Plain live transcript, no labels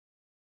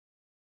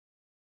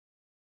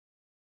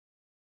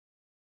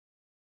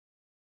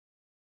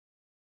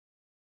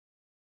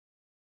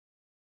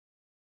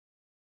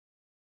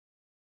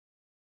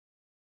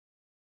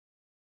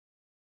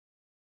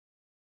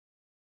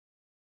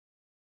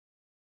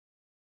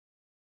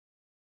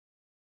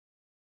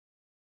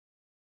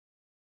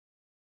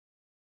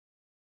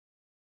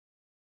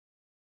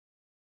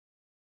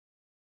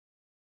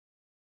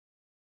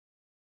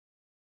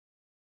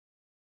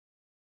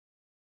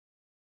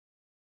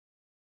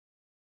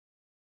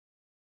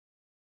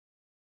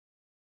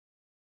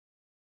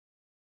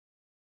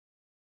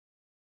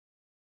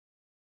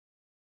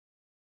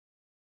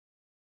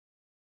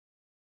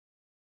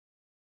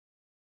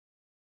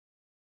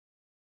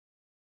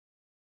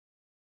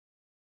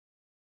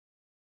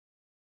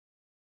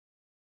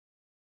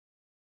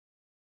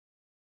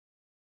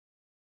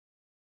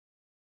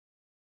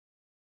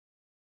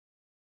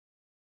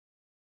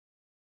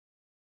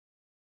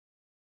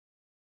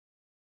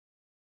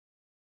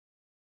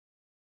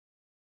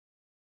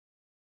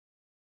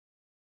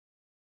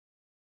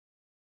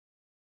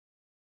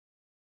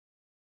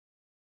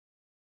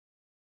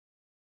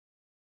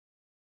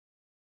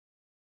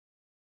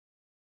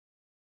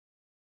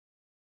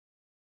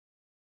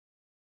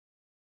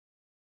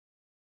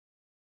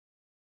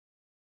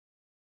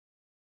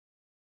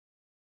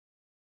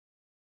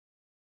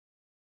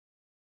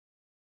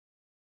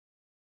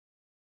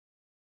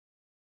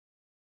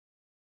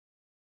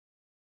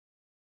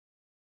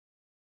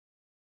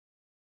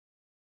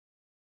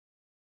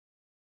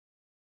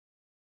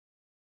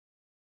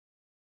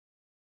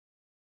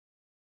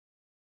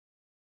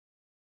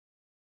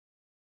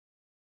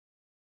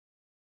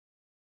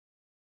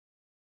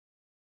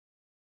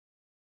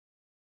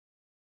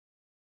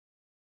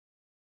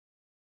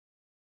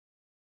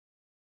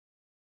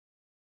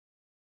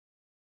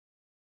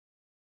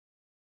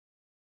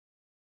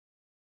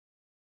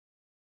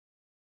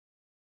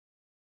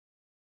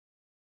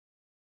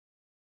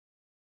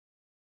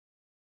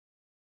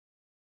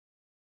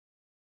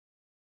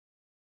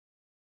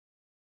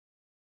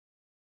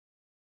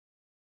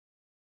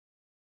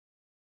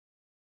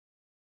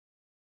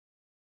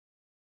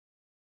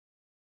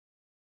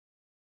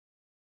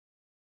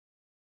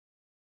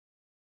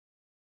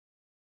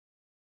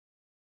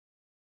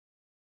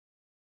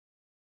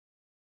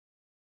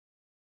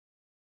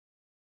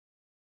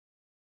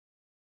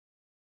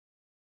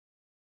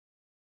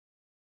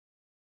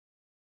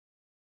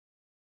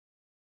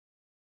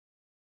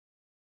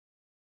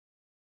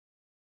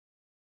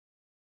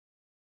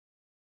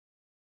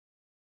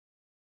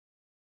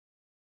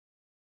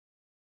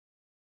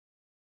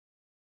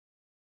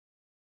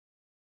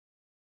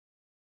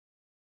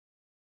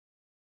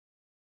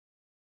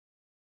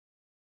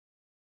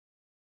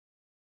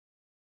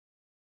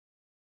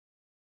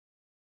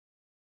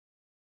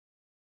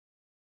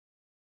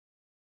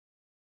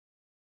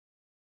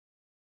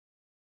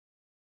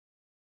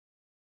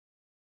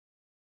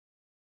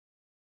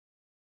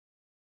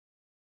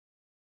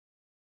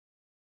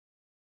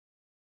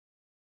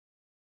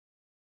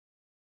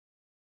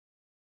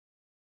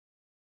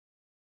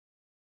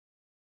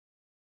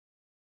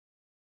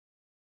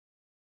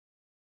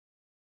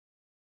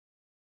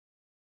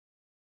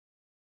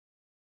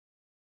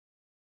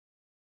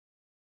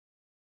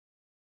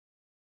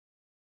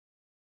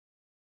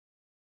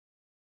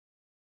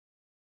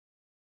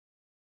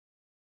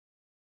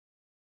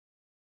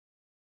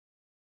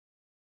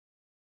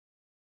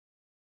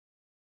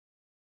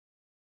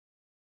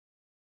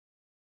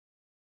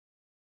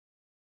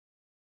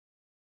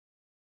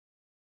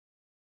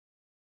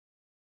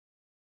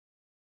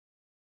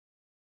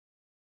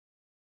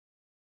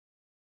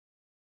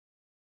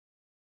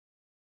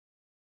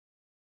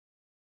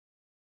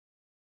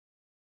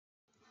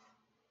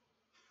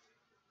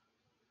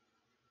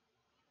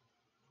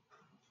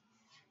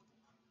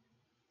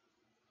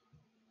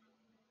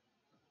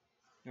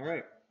All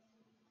right.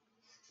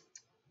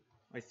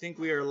 I think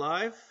we are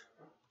live.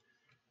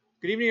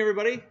 Good evening,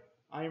 everybody.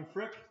 I am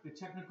Frick, the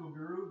technical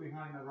guru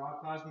behind the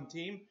RobCosman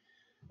team.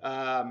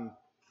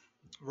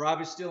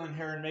 Rob is still in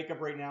hair and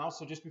makeup right now,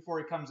 so just before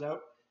he comes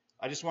out,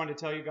 I just wanted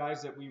to tell you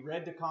guys that we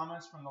read the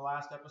comments from the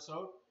last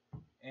episode,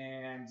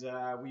 and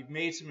we've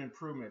made some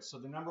improvements. So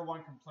the number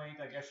one complaint,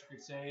 I guess you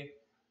could say,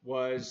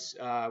 was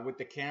with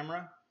the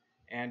camera.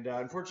 And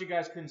unfortunately, you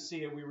guys couldn't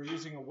see it. We were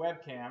using a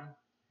webcam.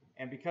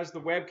 And because the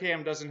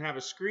webcam doesn't have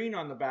a screen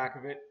on the back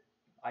of it,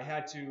 I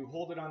had to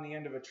hold it on the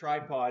end of a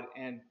tripod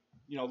and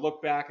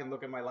look back and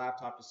look at my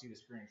laptop to see the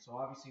screen. So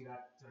obviously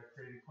that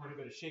created quite a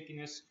bit of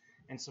shakiness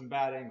and some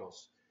bad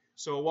angles.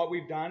 So what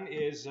we've done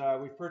is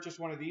we've purchased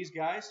one of these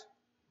guys.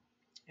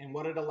 And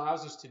what it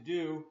allows us to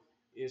do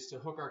is to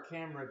hook our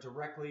camera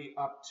directly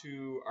up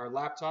to our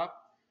laptop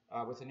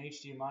with an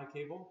HDMI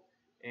cable.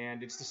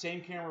 And it's the same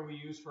camera we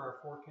use for our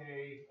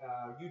 4K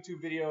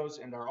YouTube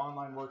videos and our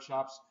online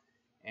workshops.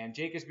 And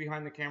Jake is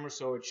behind the camera,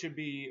 so it should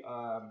be,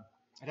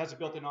 it has a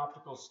built-in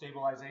optical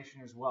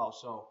stabilization as well.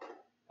 So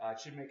it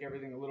should make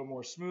everything a little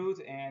more smooth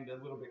and a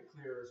little bit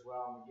clearer as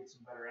well. And we get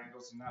some better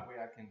angles, and that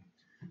way I can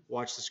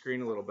watch the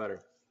screen a little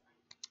better.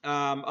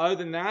 Other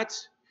than that,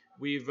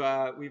 we've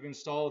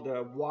installed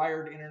a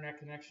wired internet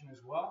connection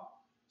as well.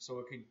 So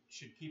it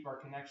should keep our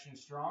connection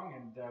strong,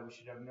 and we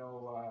should have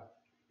no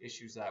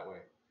issues that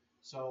way.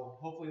 So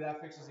hopefully that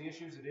fixes the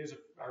issues. It is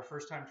our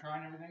first time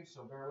trying everything,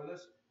 so bear with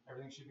us.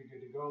 Everything should be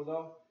good to go,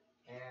 though.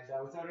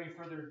 And without any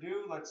further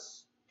ado,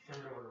 let's turn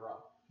it over to Rob.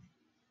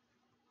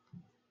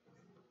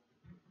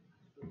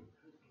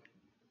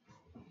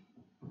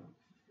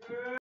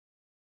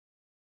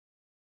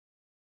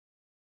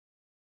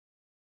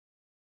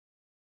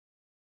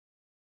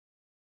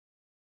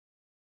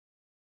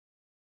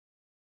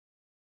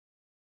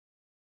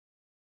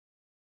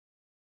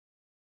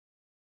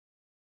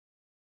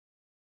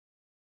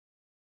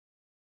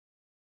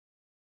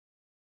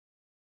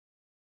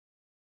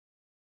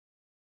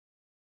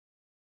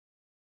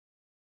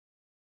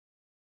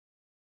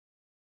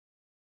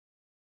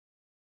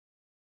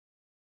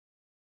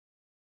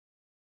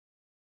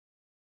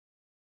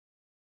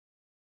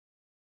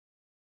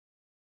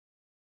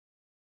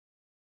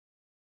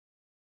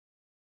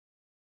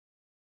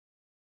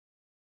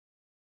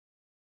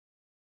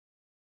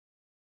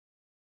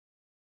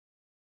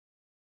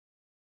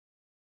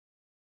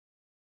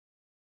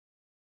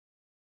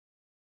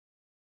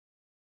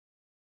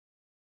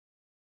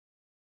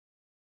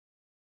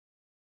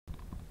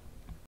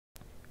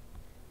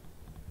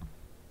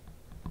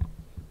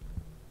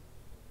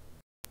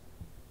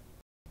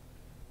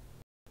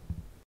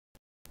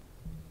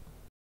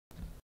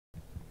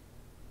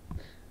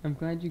 I'm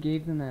glad you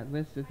gave them that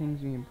list of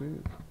things we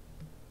improved.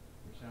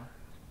 Michelle?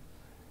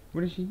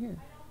 What is she here?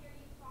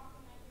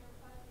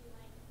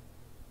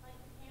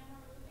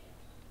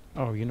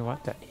 Oh, you know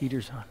what? That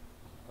heater's on.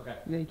 Okay.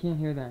 They can't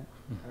hear that.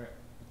 All right.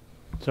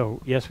 So,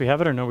 yes, we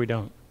have it, or no, we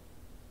don't?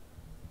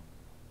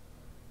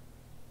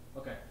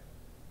 Okay.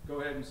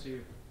 Go ahead and see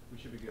if we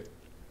should be good.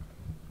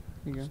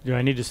 Here you go. Do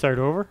I need to start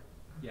over?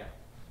 Yeah.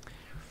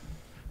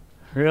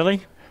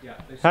 Really? Yeah.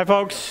 Hi,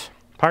 folks.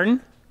 Pardon?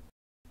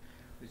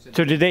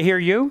 So did they hear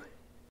you?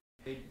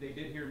 They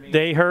did hear me.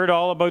 They heard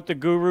all about the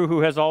guru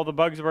who has all the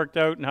bugs worked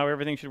out and how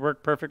everything should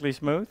work perfectly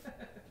smooth?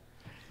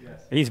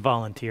 Yes. He's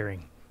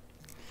volunteering.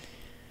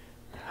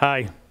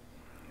 Hi.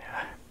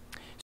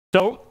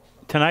 So,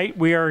 tonight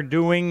we are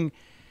doing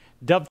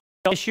dovetail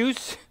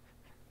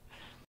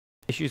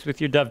issues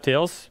with your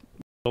dovetails.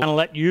 I'm going to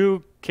let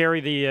you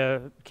carry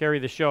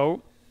the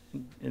show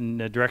in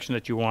the direction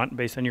that you want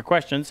based on your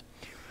questions.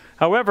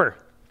 However,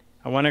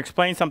 I want to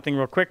explain something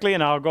real quickly,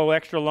 and I'll go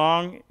extra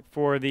long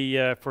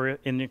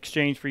in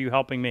exchange for you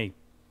helping me.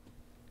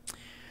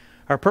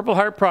 Our Purple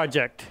Heart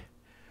Project,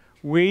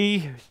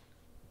 we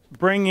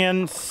bring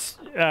in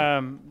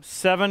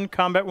 7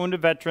 combat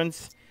wounded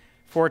veterans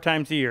 4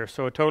 times a year,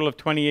 so a total of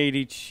 28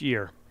 each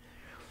year.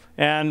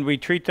 And we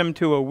treat them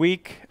to a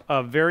week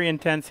of very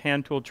intense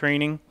hand tool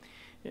training.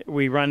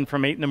 We run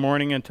from 8 in the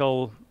morning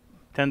until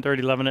 10:30,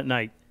 11 at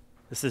night.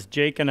 This is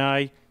Jake and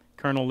I,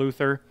 Colonel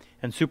Luther,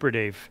 and Super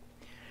Dave.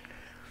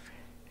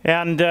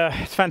 And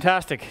it's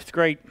fantastic. It's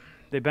great.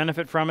 They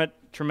benefit from it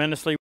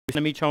tremendously. We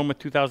send them each home with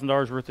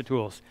 $2,000 worth of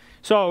tools.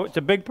 So it's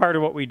a big part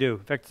of what we do.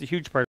 In fact, it's a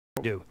huge part of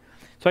what we do.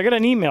 So I got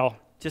an email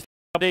just a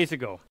couple days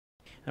ago.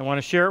 I want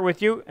to share it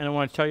with you, and I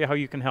want to tell you how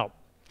you can help.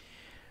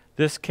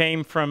 This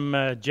came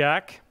from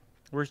Jack.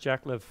 Where's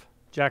Jack live?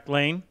 Jack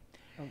Lane.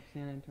 Oh,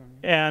 San Antonio.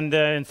 And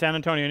in San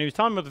Antonio. And he was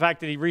telling me about the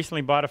fact that he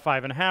recently bought a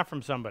 5.5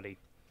 from somebody.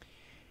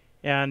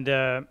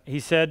 And he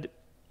said,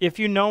 if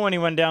you know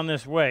anyone down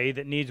this way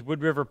that needs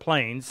Wood River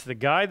Planes, the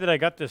guy that I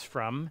got this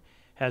from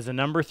has a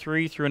number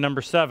 3 through a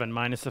number 7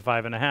 minus the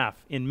 5.5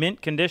 in mint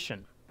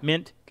condition.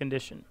 Mint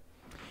condition.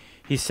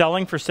 He's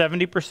selling for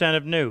 70%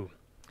 of new.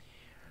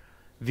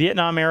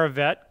 Vietnam era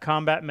vet,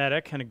 combat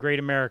medic, and a great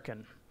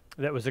American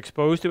that was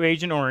exposed to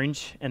Agent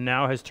Orange and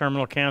now has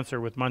terminal cancer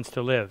with months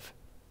to live.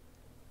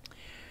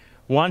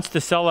 Wants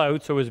to sell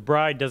out so his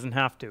bride doesn't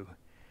have to.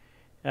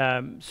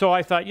 So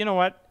I thought, you know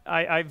what?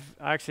 I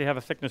actually have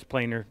a thickness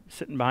planer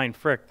sitting behind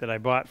Frick that I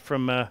bought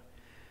from the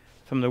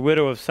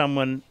widow of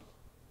someone,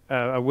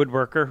 a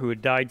woodworker who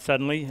had died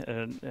suddenly,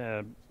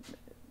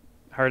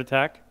 heart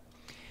attack,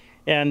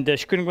 and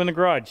she couldn't go in the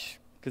garage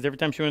because every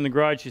time she went in the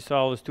garage, she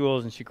saw all his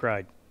tools and she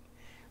cried.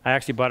 I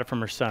actually bought it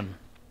from her son.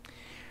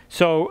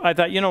 So I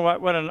thought, you know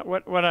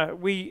what?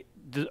 We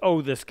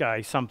owe this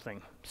guy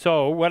something.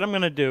 So what I'm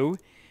going to do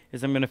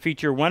is I'm going to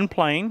feature one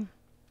plane,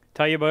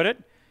 tell you about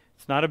it.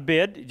 It's not a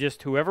bid.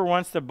 Just whoever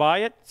wants to buy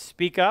it,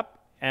 speak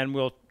up, and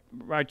we'll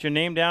write your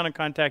name down and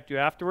contact you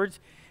afterwards.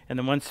 And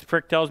then once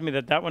Frick tells me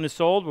that that one is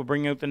sold, we'll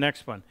bring out the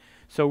next one.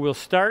 So we'll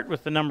start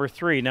with the number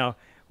 3. Now,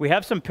 we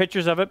have some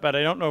pictures of it, but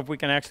I don't know if we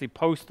can actually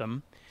post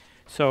them.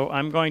 So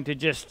I'm going to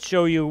just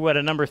show you what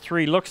a number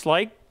 3 looks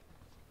like.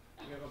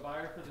 We have a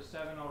buyer for the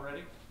 7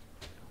 already.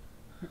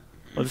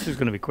 Well, this is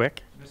going to be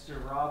quick.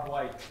 Mr. Rob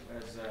White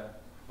has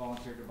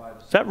volunteered to buy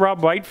this. Is that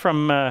Rob White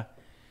from,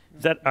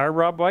 is that our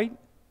Rob White?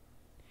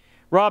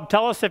 Rob,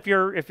 tell us if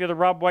you're the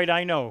Rob White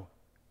I know.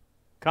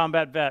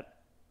 Combat vet.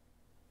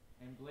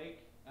 And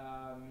Blake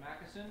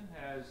Mackeson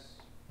has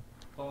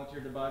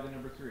volunteered to buy the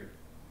number 3.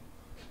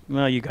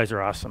 Well, you guys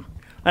are awesome.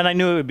 And I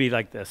knew it would be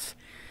like this.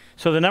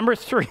 So the number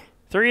 3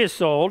 is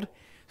sold.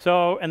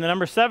 So, and the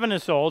number 7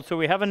 is sold. So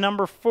we have a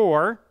number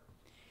 4.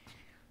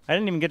 I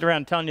didn't even get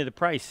around telling you the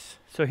price.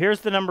 So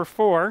here's the number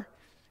 4.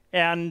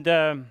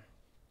 And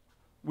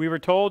we were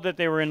told that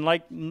they were in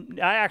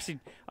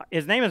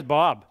his name is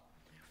Bob.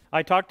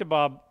 I talked to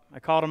Bob. I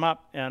called him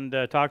up and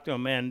talked to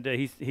him, and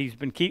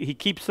he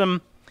keeps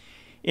them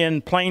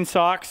in plain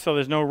socks, so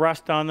there's no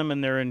rust on them,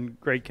 and they're in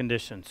great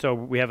condition. So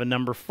we have a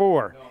number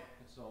 4. No,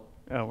 it's sold.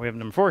 Oh, we have a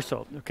number 4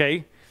 sold.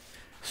 Okay.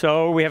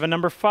 So we have a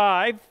number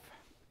 5.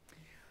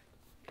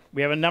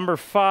 We have a number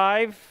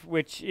 5,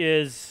 which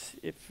is,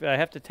 if I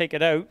have to take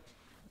it out,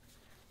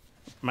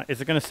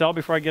 is it going to sell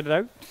before I get it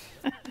out?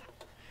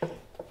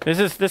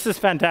 This is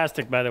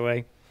fantastic, by the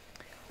way.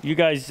 You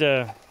guys,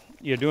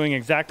 you're doing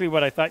exactly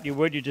what I thought you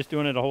would. You're just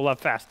doing it a whole lot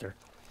faster.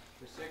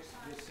 The 6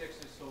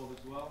 is sold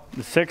as well.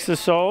 The 6 is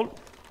sold.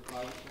 The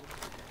 5 is sold.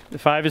 The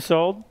 5 is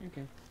sold.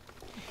 Okay.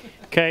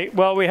 Okay.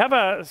 Well, we have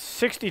a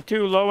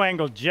 62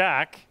 low-angle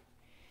jack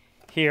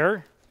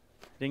here.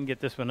 Didn't get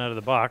this one out of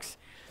the box.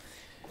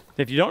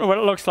 If you don't know what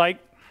it looks like,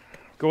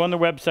 go on the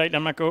website.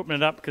 I'm not going to open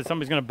it up because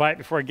somebody's going to buy it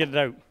before I get it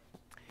out.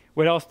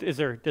 What else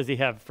does he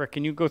have? Frick,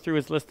 can you go through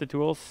his list of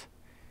tools?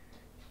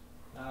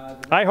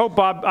 I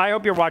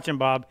hope you're watching,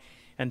 Bob.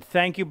 And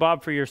thank you,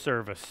 Bob, for your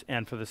service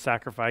and for the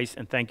sacrifice.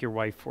 And thank your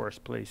wife for us,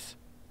 please.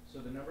 So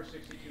the number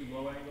 62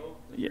 low angle,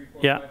 the 3,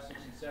 4, yeah. 5, 6,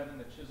 and 7,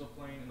 the chisel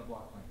plane, and the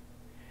block plane.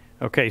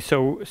 Okay,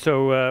 so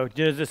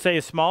does it say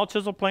a small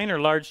chisel plane or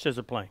large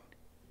chisel plane?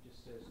 It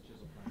just says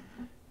chisel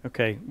plane.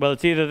 Okay, well,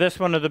 it's either this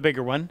one or the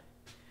bigger one.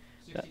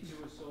 62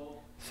 is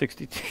sold.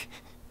 62.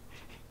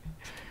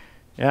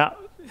 Yeah.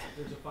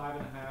 There's a 5.5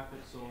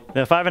 that's sold.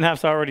 The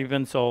 5.5's already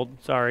been sold.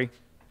 Sorry.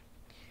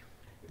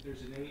 If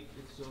there's an 8,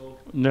 it's sold.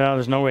 No,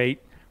 there's no 8.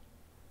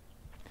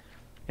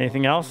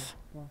 Anything else?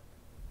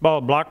 Well,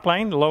 block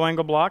plane, the low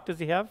angle block, does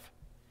he have?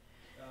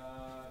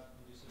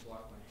 Just a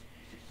block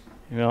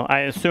plane. Well, I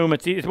assume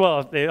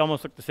well, they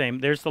almost look the same.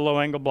 There's the low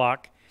angle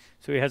block.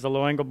 So he has a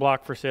low angle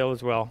block for sale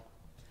as well.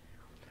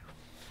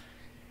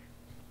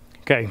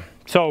 Okay,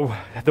 so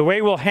the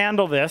way we'll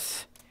handle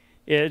this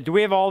is, do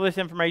we have all this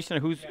information?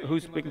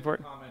 Who's speaking for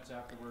it? Comments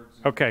afterwards.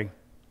 Okay,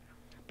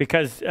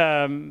 because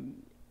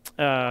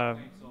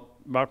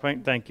block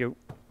plane, thank you.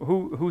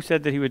 Who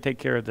said that he would take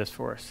care of this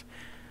for us?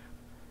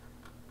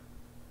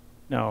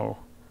 No,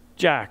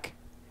 Jack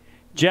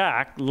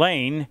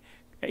Lane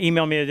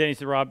emailed me today and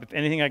said, Rob, if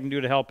anything I can do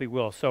to help, he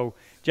will. So,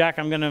 Jack,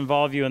 I'm going to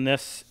involve you in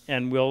this,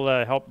 and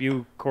we'll help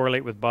you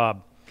correlate with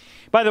Bob.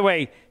 By the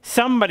way,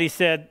 somebody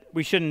said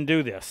we shouldn't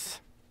do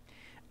this.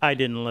 I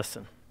didn't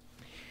listen.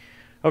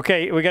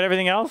 Okay, we got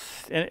everything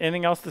else?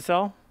 Anything else to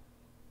sell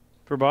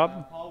for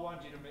Bob? Paul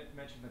wanted you to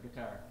mention the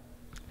guitar.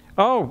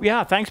 Oh,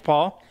 yeah, thanks,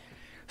 Paul.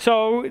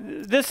 So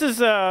this is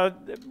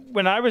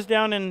when I was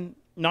down in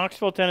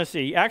Knoxville,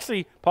 Tennessee.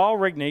 Actually, Paul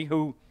Rigney,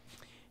 who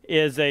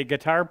is a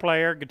guitar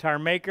player, guitar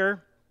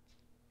maker,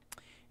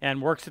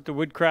 and works at the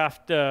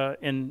Woodcraft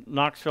in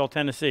Knoxville,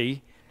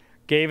 Tennessee,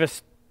 gave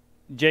us,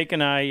 Jake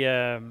and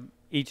I,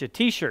 each a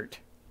T-shirt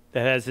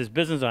that has his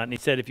business on it. And he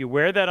said, if you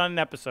wear that on an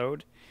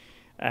episode,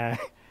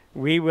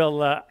 we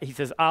will, he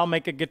says, I'll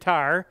make a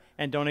guitar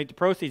and donate the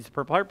proceeds to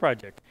Purple Heart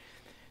Project.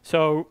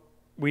 So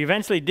we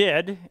eventually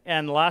did,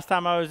 and the last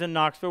time I was in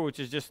Knoxville, which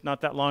is just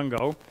not that long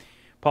ago,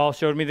 Paul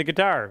showed me the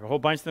guitar. A whole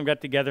bunch of them got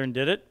together and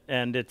did it,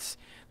 and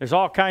there's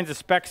all kinds of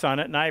specs on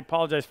it, and I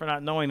apologize for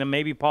not knowing them.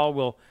 Maybe Paul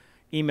will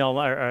email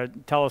or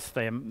tell us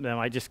them.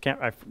 I just can't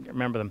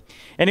remember them.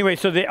 Anyway,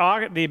 so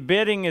the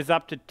bidding is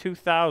up to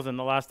 $2,000,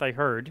 the last I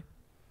heard.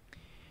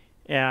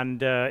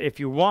 And if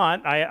you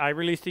want, I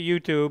released a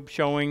YouTube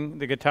showing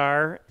the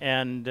guitar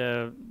and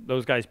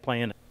those guys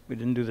playing it. We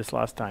didn't do this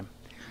last time.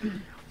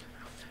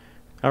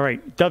 All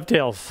right,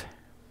 Dovetails.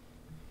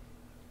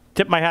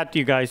 Tip my hat to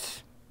you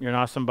guys. You're an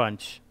awesome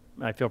bunch.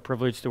 I feel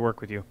privileged to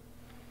work with you.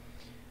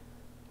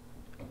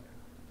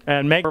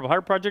 And make a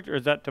heart project, or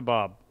is that to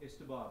Bob? It's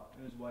to Bob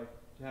and his wife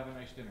to have a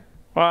nice dinner.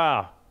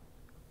 Wow.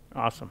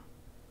 Awesome.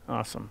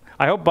 Awesome.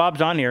 I hope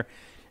Bob's on here.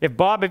 If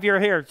Bob, if you're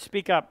here,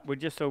 speak up,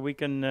 just so we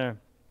can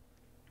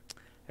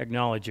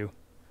acknowledge you.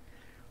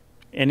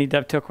 Any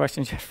dovetail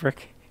questions yet,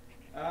 Rick?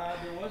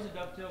 There was a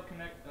dovetail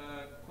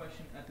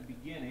question at the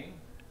beginning.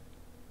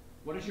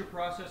 What is your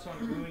process on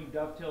gluing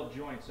dovetail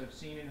joints? I've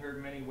seen and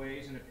heard many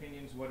ways and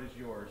opinions. What is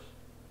yours?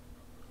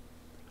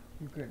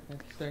 Good.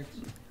 That starts.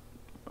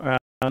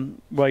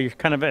 Well, you're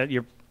kind of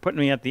you're putting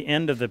me at the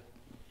end of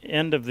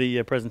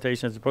the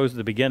presentation as opposed to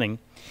the beginning.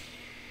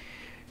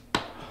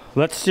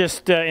 Let's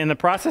just, in the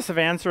process of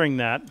answering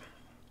that,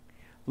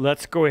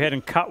 let's go ahead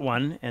and cut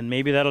one, and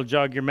maybe that'll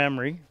jog your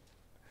memory,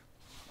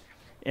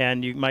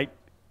 and you might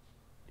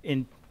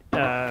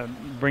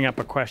bring up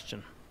a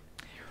question.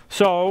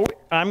 So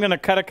I'm going to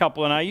cut a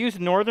couple, and I use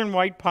northern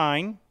white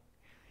pine,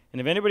 and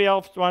if anybody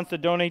else wants to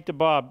donate to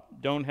Bob,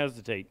 don't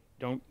hesitate.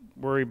 Don't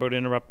worry about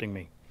interrupting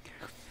me.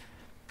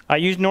 I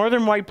use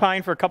northern white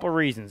pine for a couple of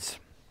reasons.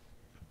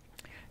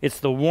 It's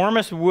the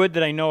warmest wood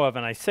that I know of,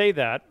 and I say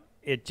that.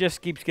 It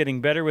just keeps getting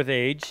better with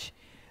age.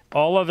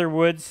 All other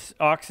woods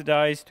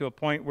oxidize to a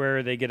point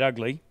where they get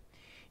ugly.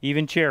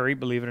 Even cherry,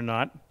 believe it or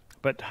not.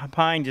 But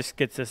pine just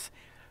gets this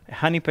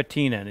honey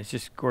patina, and it's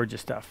just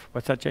gorgeous stuff.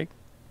 What's that, Jake?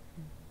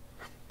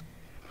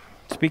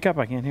 Speak up,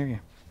 I can't hear you.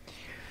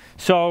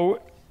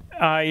 So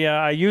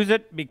I use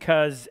it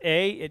because,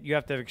 you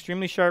have to have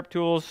extremely sharp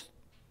tools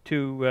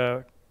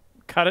to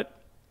cut it,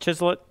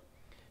 chisel it,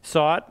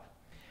 saw it.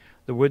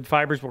 The wood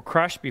fibers will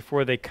crush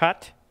before they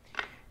cut.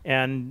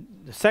 And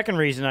the second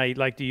reason I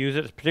like to use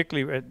it,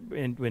 particularly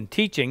when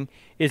teaching,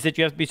 is that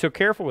you have to be so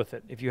careful with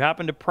it. If you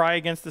happen to pry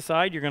against the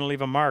side, you're going to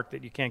leave a mark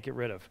that you can't get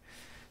rid of.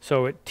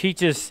 So it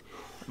teaches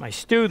my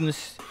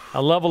students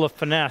a level of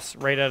finesse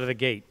right out of the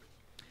gate.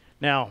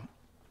 Now,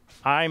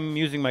 I'm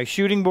using my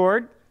shooting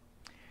board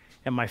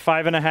and my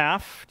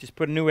 5.5, just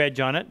put a new edge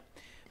on it.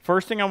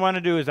 First thing I want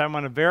to do is I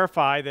want to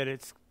verify that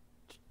it's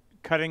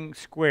cutting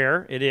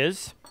square. It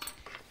is.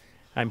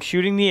 I'm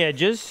shooting the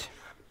edges.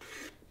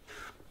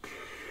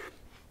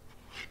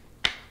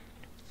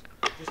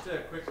 Just a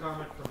quick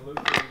comment from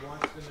Luther. He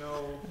wants to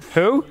know.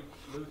 Who?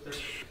 Luther.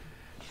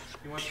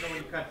 He wants to know when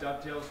you cut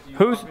dovetails, do you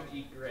Who's? often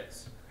eat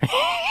grits?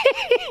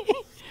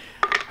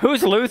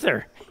 Who's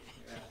Luther?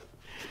 Yeah.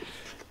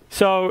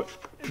 So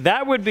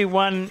that would be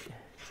one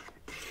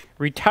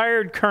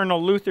retired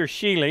Colonel Luther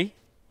Sheely,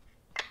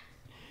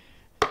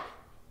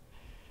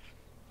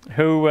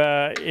 who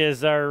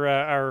is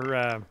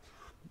our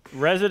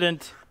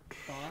resident.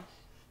 Boss?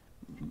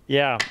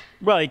 Yeah.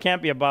 Well, he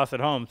can't be a boss at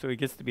home, so he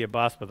gets to be a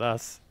boss with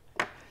us.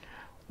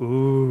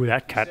 Ooh,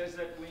 that cut. He says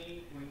that when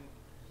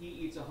he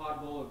eats a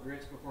hot bowl of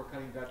grits before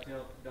cutting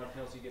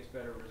dovetails, he gets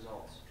better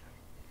results.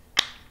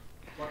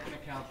 What can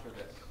account for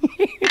this?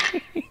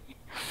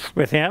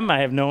 With him, I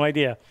have no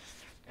idea.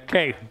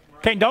 Okay,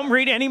 don't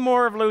read any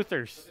more of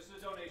Luther's. But this is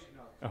a donation.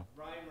 No. Oh.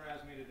 Brian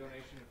Mraz made a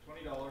donation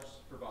of $20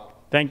 for Bob.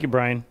 Thank you,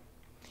 Brian.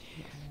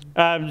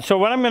 So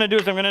what I'm going to do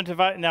is I'm going to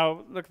divide.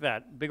 Now, look at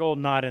that. Big old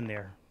knot in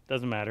there.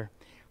 Doesn't matter.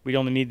 We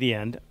only need the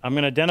end. I'm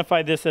going to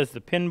identify this as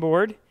the pin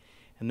board,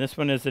 and this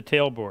one is the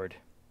tail board.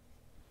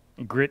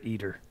 Grit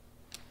eater.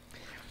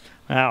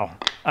 Now,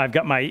 I've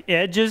got my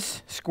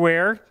edges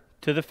square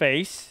to the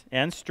face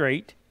and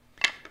straight.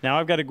 Now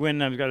I've got to go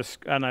in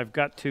and I've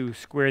got to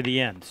square the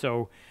end.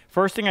 So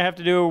first thing I have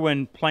to do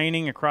when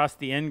planing across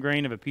the end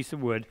grain of a piece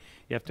of wood,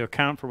 you have to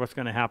account for what's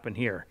going to happen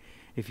here.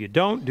 If you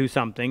don't do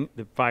something,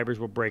 the fibers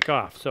will break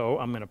off. So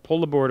I'm going to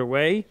pull the board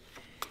away,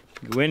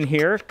 go in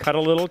here, cut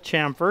a little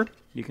chamfer.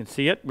 You can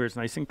see it where it's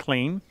nice and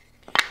clean.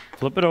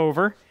 Flip it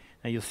over.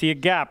 Now you'll see a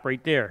gap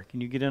right there.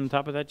 Can you get in on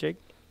top of that, Jake?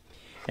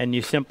 And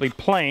you simply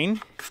plane.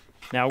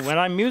 Now when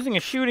I'm using a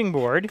shooting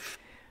board,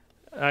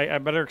 I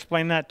better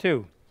explain that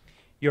too.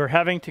 You're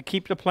having to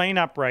keep the plane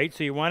upright,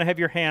 so you want to have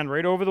your hand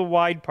right over the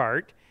wide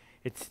part.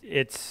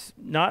 There's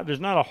not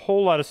a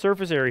whole lot of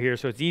surface area here,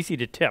 so it's easy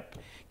to tip.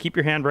 Keep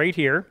your hand right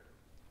here.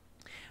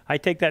 I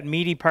take that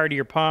meaty part of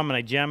your palm and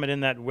I jam it in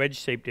that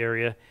wedge-shaped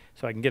area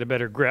so I can get a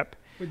better grip.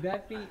 Would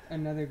that be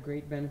another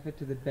great benefit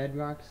to the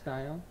bedrock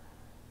style?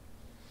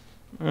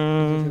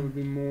 Because it would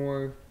be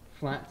more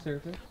flat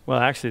surface? Well,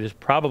 actually, there's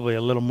probably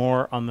a little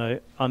more on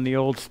the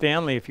old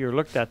Stanley if you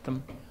looked at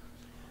them.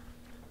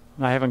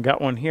 I haven't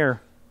got one here.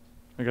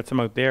 I got some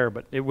out there,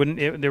 but there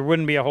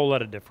wouldn't be a whole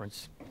lot of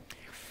difference.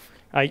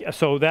 Back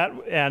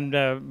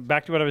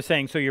to what I was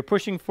saying. So you're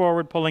pushing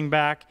forward, pulling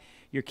back.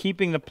 You're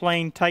keeping the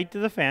plane tight to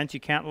the fence.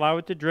 You can't allow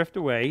it to drift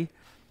away.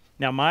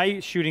 Now, my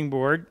shooting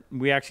board,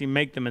 we actually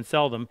make them and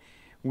sell them.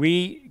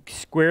 We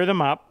square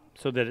them up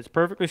so that it's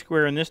perfectly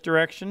square in this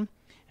direction,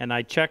 and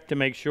I check to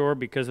make sure,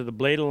 because of the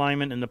blade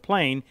alignment in the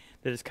plane,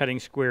 that it's cutting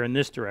square in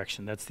this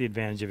direction. That's the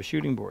advantage of a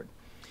shooting board.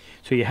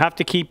 So you have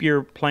to keep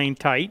your plane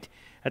tight.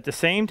 At the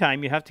same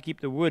time, you have to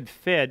keep the wood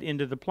fed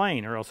into the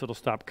plane, or else it'll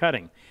stop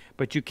cutting.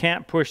 But you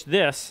can't push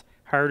this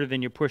harder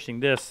than you're pushing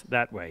this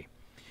that way.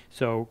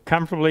 So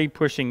comfortably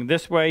pushing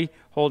this way,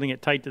 holding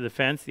it tight to the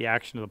fence. The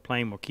action of the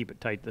plane will keep it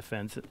tight to the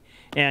fence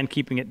and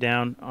keeping it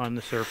down on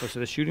the surface of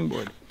the shooting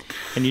board.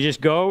 And you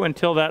just go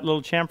until that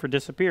little chamfer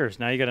disappears.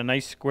 Now you got a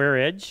nice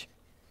square edge.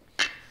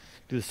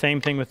 Do the same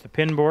thing with the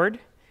pin board.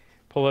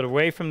 Pull it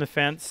away from the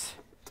fence.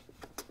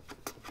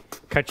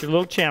 Cut your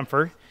little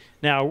chamfer.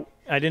 Now,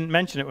 I didn't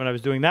mention it when I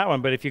was doing that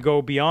one, but if you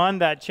go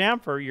beyond that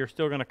chamfer, you're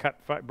still going to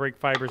break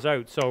fibers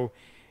out. So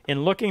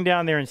in looking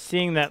down there and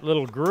seeing that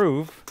little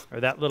groove, or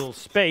that little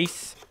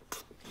space,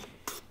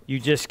 you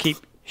just keep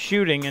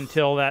shooting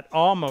until that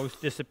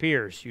almost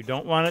disappears. You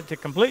don't want it to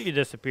completely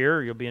disappear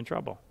or you'll be in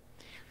trouble.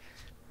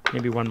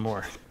 Maybe one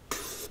more.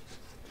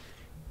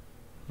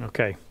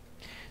 Okay,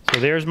 so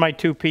there's my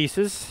two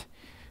pieces.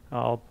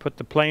 I'll put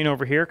the plane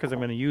over here because I'm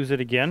going to use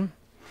it again.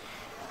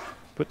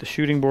 Put the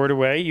shooting board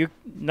away.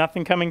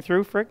 Nothing coming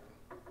through, Frick?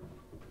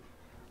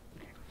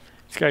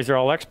 These guys are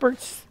all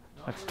experts.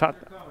 No,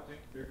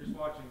 they're just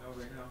watching though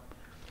right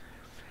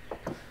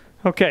now.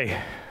 Okay.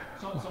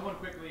 Someone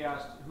quickly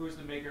asked, who is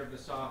the maker of the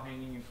saw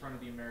hanging in front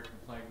of the American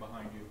flag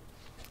behind you?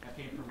 That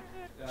came from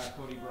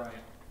Cody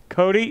Bryant.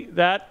 Cody,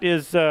 that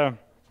is RYEAC,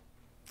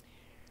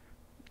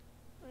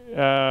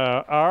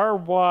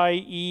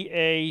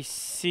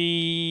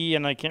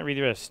 and I can't read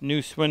the rest.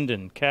 New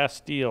Swindon, cast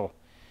steel.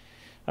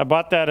 I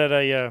bought that at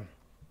a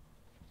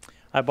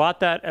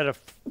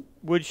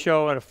wood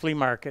show at a flea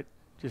market,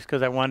 just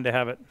because I wanted to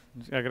have it.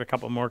 I got a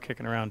couple more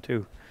kicking around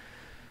too.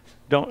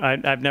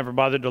 I've never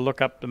bothered to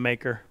look up the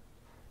maker.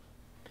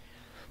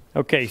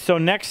 Okay, so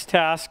next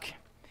task,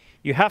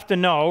 you have to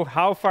know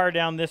how far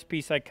down this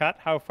piece I cut,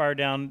 how far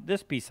down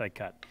this piece I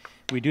cut.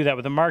 We do that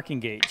with a marking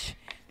gauge.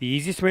 The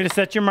easiest way to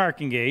set your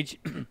marking gauge,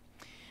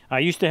 I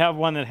used to have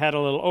one that had a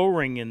little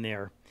O-ring in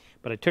there,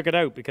 but I took it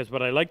out because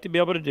what I like to be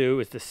able to do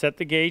is to set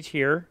the gauge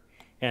here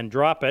and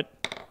drop it,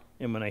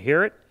 and when I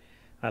hear it,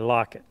 I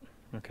lock it.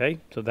 Okay,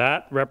 so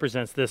that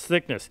represents this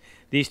thickness.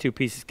 These two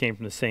pieces came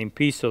from the same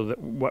piece, so that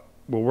what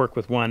will work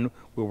with one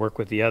will work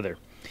with the other.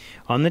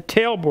 On the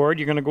tail board,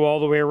 you're going to go all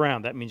the way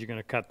around. That means you're going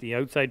to cut the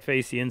outside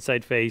face, the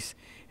inside face,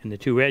 and the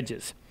two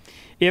edges.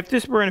 If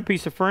this were in a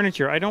piece of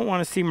furniture, I don't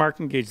want to see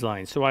marking gauge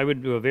lines, so I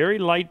would do a very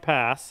light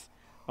pass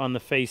on the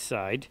face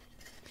side.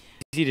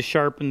 Easy to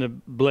sharpen the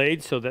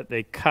blades so that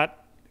they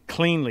cut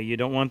cleanly. You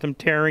don't want them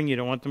tearing, you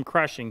don't want them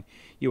crushing.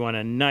 You want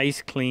a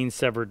nice, clean,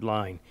 severed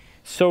line.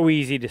 So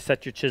easy to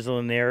set your chisel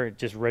in there, it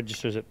just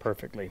registers it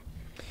perfectly.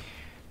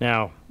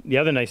 Now, the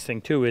other nice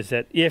thing too is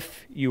that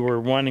if you were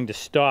wanting to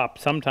stop,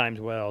 sometimes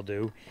what I'll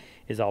do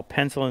is I'll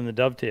pencil in the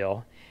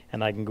dovetail,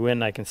 and I can go in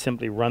and I can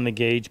simply run the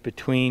gauge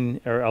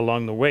between or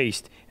along the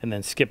waist and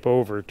then skip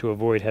over to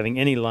avoid having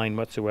any line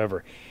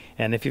whatsoever.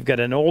 And if you've got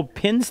an old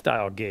pin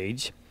style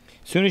gauge,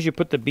 as soon as you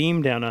put the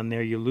beam down on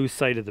there, you lose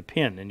sight of the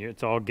pin, and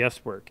it's all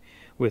guesswork.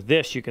 With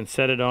this, you can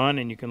set it on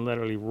and you can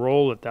literally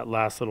roll it that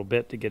last little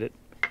bit to get it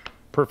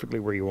perfectly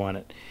where you want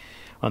it.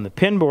 On the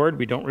pin board,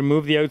 we don't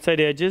remove the outside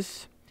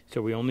edges,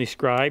 so we only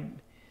scribe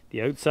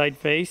the outside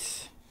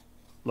face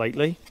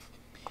lightly,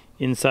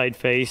 inside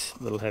face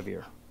a little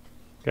heavier.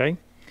 Okay,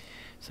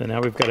 so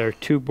now we've got our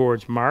two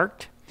boards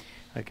marked.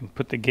 I can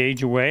put the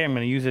gauge away. I'm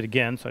going to use it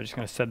again, so I'm just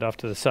going to set it off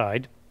to the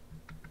side.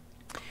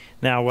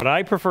 Now what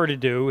I prefer to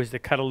do is to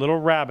cut a little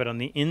rabbet on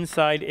the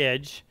inside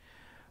edge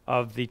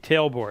of the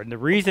tailboard. And the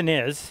reason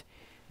is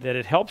that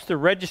it helps to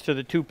register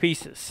the two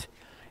pieces.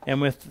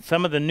 And with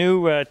some of the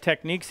new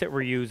techniques that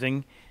we're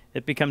using,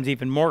 it becomes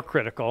even more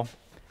critical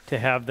to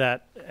have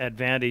that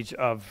advantage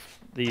of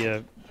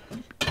the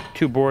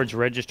two boards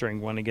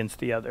registering one against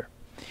the other.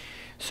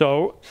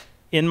 So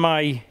on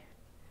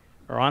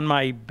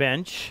my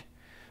bench,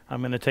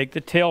 I'm going to take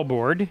the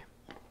tailboard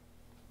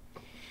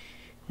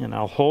and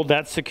I'll hold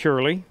that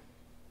securely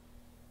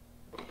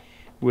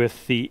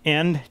with the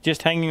end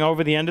just hanging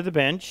over the end of the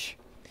bench.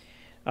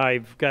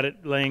 I've got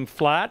it laying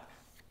flat.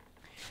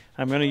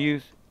 I'm going to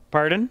use,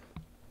 pardon?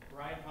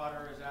 Brian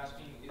Potter is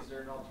asking, is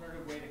there an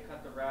alternative way to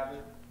cut the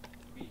rabbet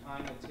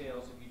behind the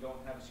tails if you don't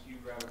have a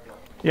skewed rabbet bow?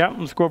 Yeah,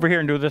 let's go over here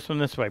and do this one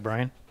this way,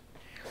 Brian.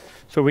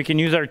 So we can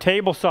use our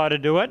table saw to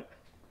do it.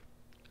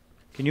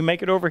 Can you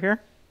make it over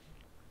here?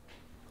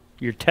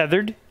 You're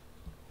tethered. You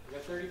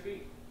got 30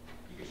 feet.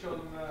 You can show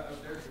them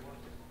out there if you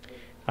want to.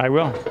 I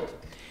will.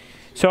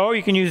 So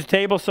you can use a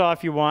table saw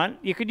if you want.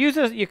 You could use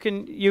you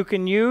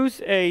can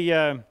use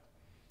a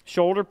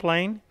shoulder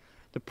plane.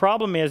 The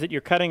problem is that you're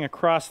cutting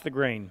across the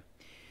grain.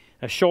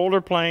 A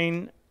shoulder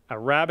plane, a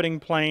rabbeting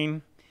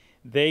plane,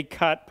 they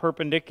cut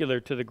perpendicular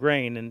to the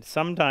grain, and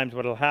sometimes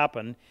what will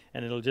happen,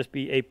 and it'll just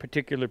be a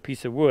particular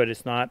piece of wood,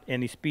 it's not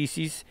any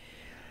species,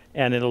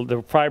 and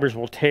the fibers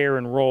will tear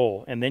and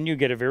roll, and then you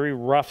get a very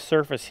rough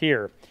surface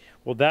here.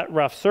 Well, that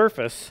rough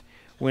surface,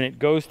 when it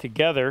goes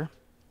together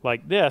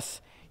like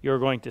this, you're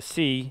going to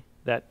see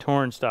that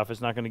torn stuff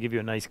is not going to give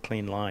you a nice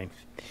clean line.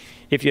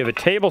 If you have a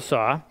table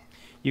saw,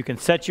 you can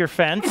set your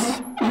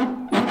fence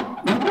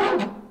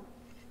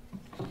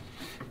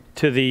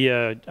to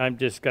the, I've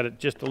just got it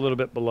just a little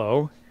bit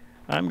below.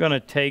 I'm going to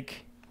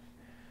take,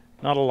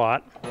 not a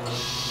lot.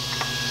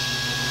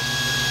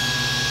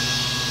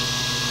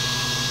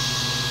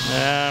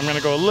 I'm going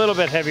to go a little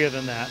bit heavier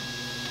than that.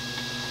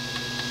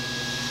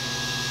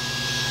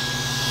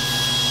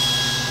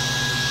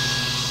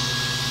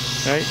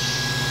 Right?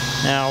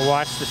 Now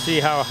watch to see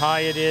how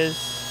high it is.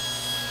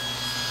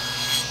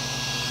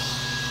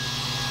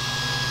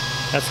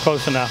 That's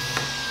close enough.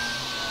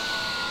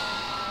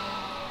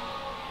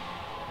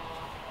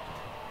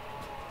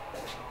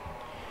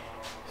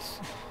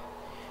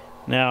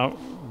 Now,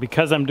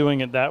 because I'm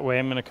doing it that way,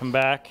 I'm going to come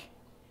back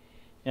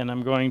and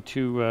I'm going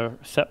to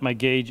set my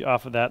gauge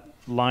off of that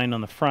line on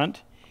the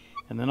front,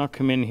 and then I'll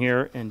come in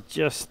here and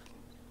just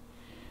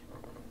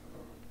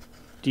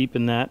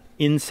deepen that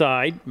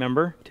inside,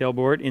 remember,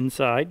 tailboard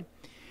inside.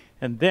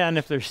 And then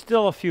if there's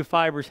still a few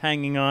fibers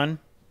hanging on,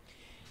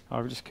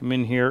 I'll just come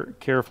in here,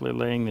 carefully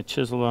laying the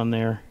chisel on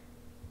there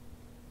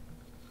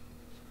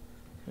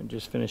and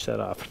just finish that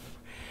off.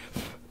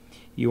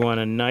 You want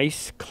a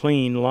nice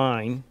clean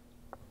line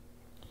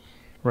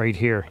right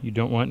here. You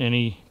don't want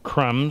any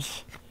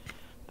crumbs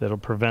that'll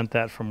prevent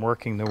that from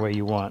working the way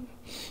you want.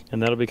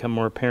 And that'll become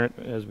more apparent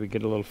as we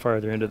get a little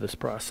farther into this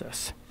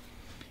process.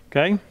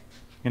 Okay?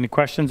 Any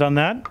questions on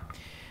that?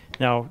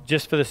 Now,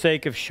 just for the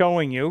sake of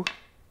showing you,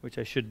 which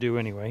I should do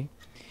anyway,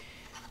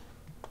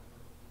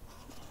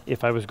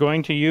 if I was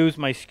going to use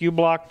my skew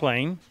block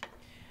plane,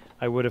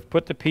 I would have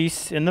put the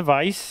piece in the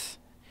vise,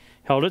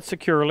 held it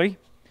securely.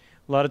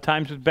 A lot of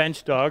times with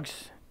bench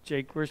dogs,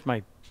 Jake, where's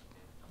my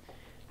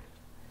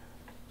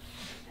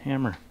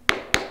hammer?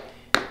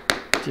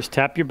 Just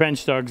tap your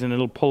bench dogs and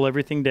it'll pull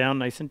everything down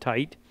nice and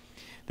tight.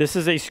 This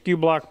is a skew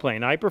block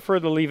plane. I prefer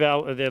the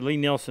Lee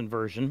Nielsen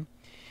version.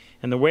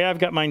 And the way I've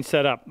got mine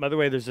set up, by the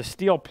way, there's a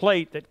steel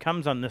plate that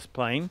comes on this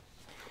plane.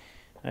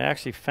 I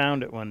actually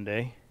found it one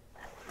day.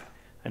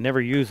 I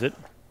never use it.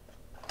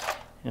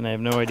 And I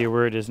have no idea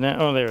where it is now.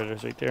 Oh, there it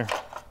is right there.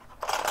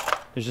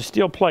 There's a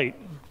steel plate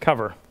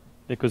cover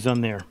that goes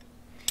on there.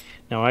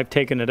 Now I've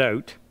taken it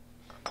out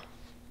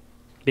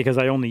because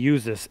I only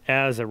use this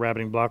as a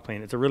rabbiting block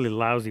plane. It's a really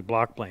lousy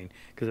block plane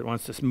because it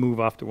wants to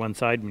move off to one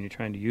side when you're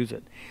trying to use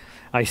it.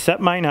 I set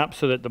mine up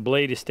so that the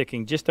blade is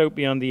sticking just out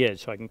beyond the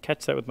edge so I can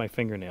catch that with my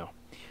fingernail.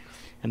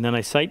 And then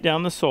I sight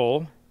down the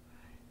sole,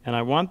 and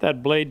I want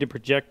that blade to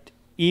project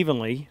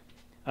evenly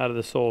out of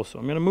the sole. So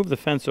I'm going to move the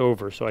fence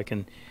over so I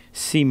can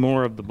see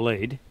more of the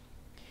blade.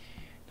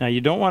 Now you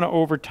don't want to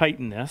over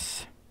tighten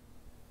this.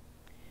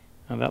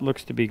 Now that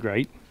looks to be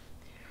great.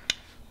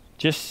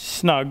 Just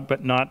snug,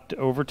 but not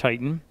over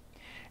tighten.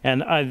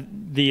 And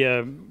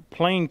the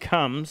plane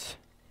comes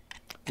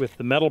with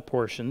the metal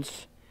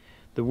portions.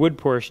 The wood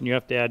portion you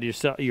have to add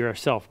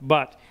yourself.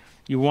 But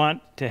you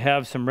want to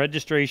have some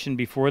registration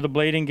before the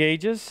blade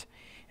engages,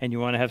 and you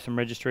want to have some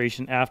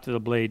registration after the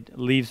blade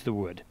leaves the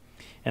wood.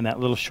 And that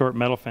little short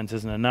metal fence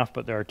isn't enough,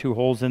 but there are 2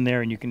 holes in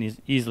there, and you can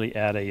easily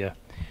add a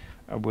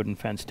wooden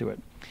fence to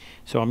it.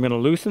 So I'm going to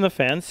loosen the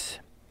fence.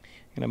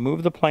 I'm going to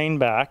move the plane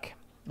back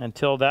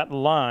until that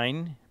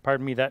line,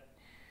 pardon me, that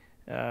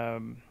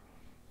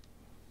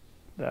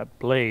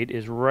blade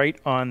is right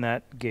on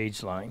that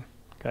gauge line.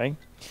 Okay.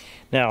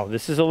 Now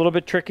this is a little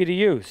bit tricky to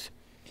use.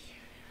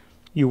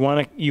 You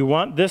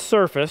want this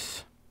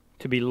surface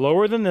to be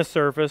lower than this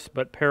surface,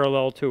 but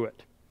parallel to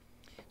it.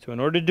 So in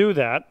order to do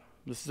that,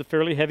 this is a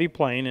fairly heavy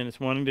plane, and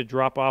it's wanting to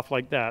drop off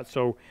like that.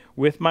 So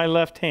with my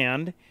left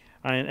hand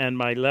and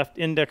my left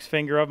index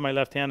finger of my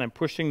left hand, I'm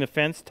pushing the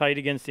fence tight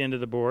against the end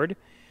of the board.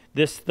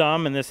 This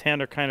thumb and this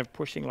hand are kind of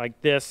pushing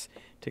like this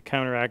to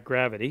counteract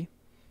gravity.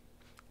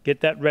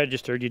 Get that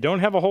registered. You don't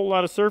have a whole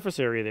lot of surface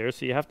area there,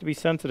 so you have to be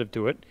sensitive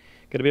to it.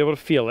 Got to be able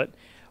to feel it.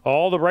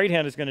 All the right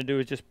hand is going to do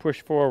is just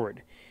push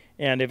forward.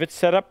 And if it's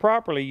set up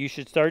properly, you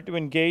should start to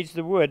engage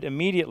the wood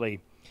immediately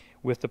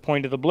with the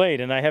point of the blade.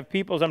 And I have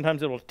people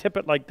sometimes that will tip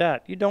it like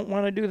that. You don't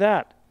want to do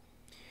that.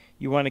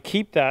 You want to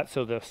keep that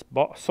so the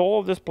sole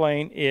of this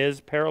plane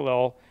is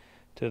parallel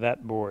to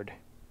that board.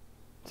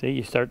 See,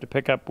 you start to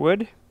pick up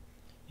wood.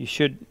 You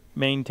should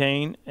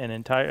maintain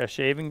a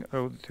shaving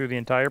through the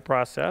entire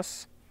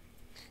process.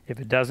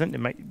 If it doesn't, it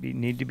might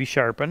need to be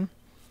sharpened.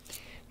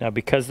 Now,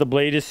 because the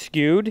blade is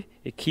skewed,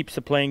 it keeps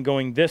the plane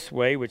going this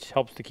way, which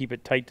helps to keep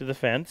it tight to the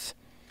fence.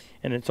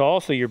 And it's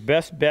also your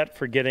best bet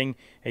for getting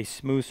a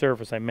smooth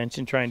surface. I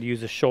mentioned trying to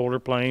use a shoulder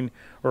plane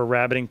or a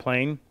rabbiting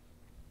plane.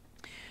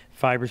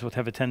 Fibers will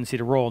have a tendency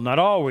to roll. Not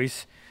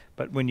always,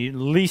 but when you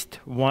least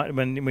want,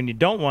 when you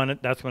don't want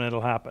it, that's when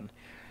it'll happen.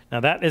 Now,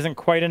 that isn't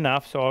quite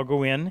enough, so I'll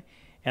go in.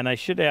 And I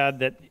should add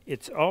that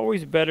it's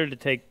always better to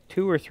take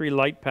 2 or 3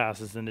 light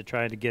passes than to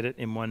try to get it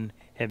in one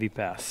heavy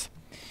pass.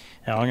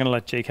 Now I'm going to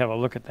let Jake have a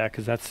look at that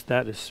because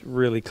that is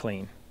really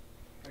clean.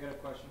 I got a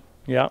question.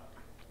 Yeah.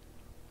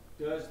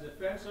 Does the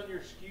fence on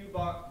your skew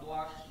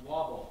blocks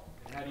wobble?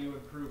 And how do you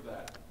improve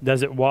that?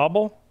 Does it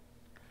wobble?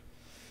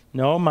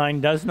 No,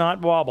 mine does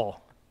not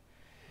wobble.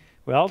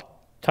 Well,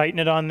 tighten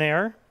it on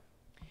there.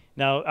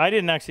 Now I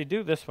didn't actually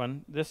do this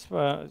one. This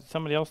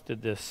somebody else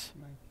did this.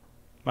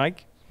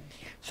 Mike?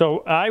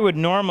 So I would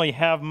normally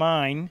have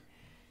mine.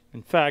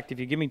 In fact, if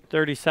you give me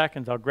 30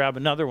 seconds, I'll grab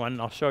another one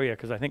and I'll show you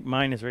because I think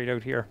mine is right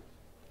out here.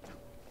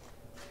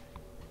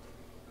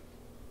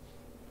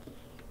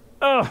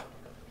 Oh,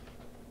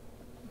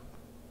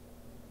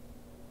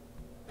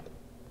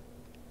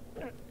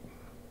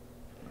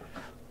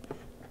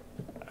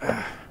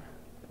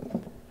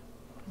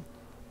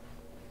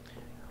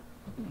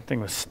 thing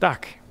was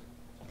stuck.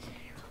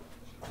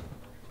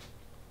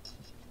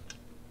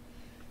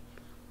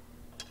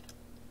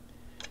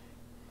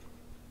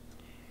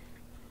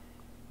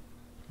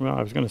 Well,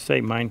 I was going to say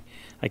mine,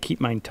 I keep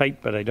mine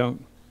tight, but I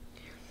don't.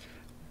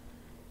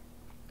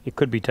 It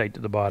could be tight to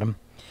the bottom.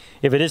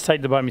 If it is tight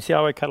to the bottom, you see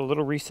how I cut a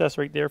little recess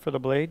right there for the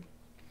blade?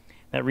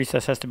 That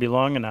recess has to be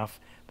long enough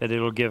that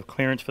it'll give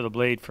clearance for the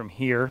blade from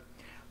here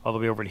all the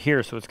way over to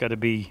here. So it can't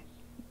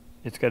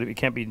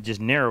be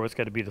just narrow, it's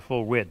got to be the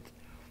full width.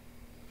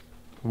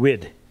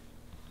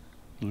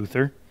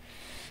 Luther.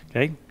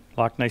 Okay,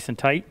 locked nice and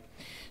tight.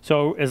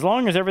 So as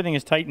long as everything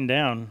is tightened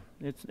down,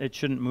 it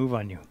shouldn't move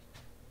on you.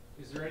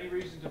 Is there any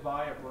reason to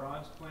buy a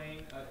bronze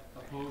plane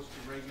opposed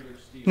to regular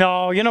steel?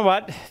 No, you know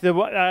what?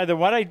 What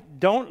I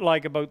don't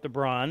like about the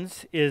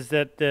bronze is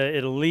that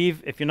it'll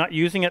leave, if you're not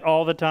using it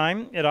all the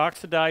time, it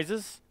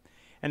oxidizes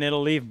and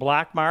it'll leave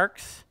black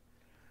marks.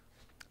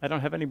 I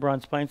don't have any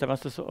bronze planes. I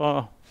must have,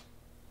 oh,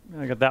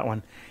 I got that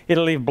one.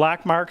 It'll leave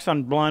black marks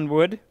on blonde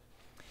wood.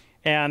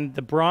 And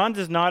the bronze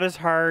is not as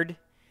hard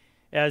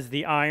as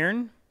the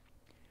iron,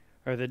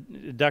 or the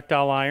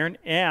ductile iron,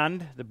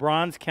 and the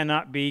bronze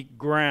cannot be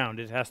ground.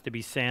 It has to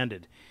be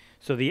sanded.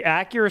 So the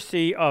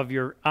accuracy of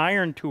your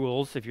iron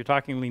tools, if you're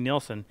talking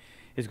Lee-Nielsen,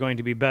 is going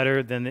to be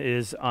better than it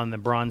is on the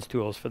bronze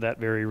tools for that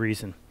very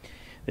reason.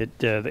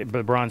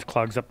 The bronze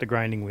clogs up the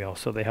grinding wheel,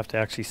 so they have to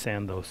actually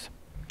sand those.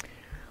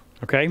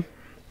 Okay?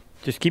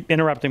 Just keep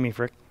interrupting me,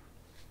 Frick.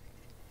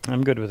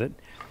 I'm good with it.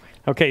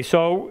 Okay,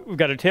 so we've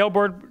got a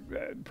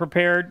tailboard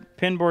prepared,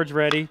 pin board's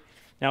ready.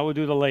 Now we'll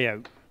do the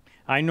layout.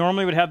 I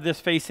normally would have this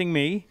facing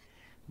me,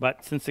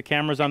 but since the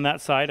camera's on that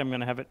side, I'm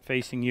going to have it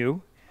facing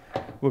you.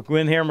 We'll go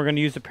in here and we're going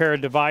to use a pair of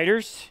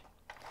dividers.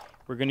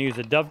 We're going to use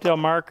a dovetail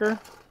marker.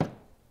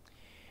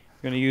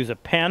 We're going to use a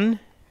pen.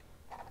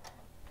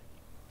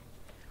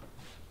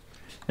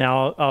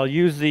 Now I'll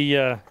use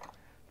the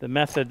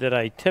method that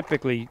I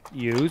typically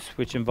use,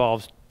 which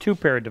involves 2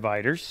 pair of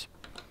dividers.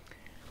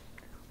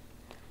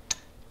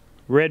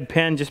 Red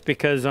pen just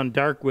because on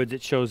dark woods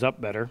it shows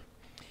up better.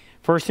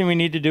 First thing we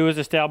need to do is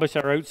establish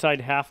our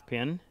outside half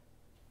pin.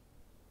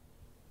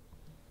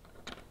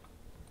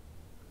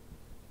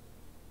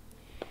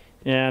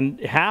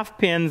 And half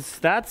pins,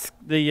 that's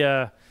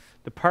the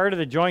part of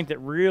the joint that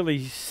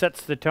really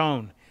sets the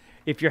tone.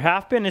 If your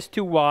half pin is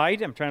too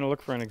wide, I'm trying to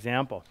look for an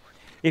example.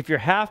 If your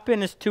half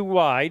pin is too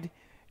wide,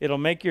 it'll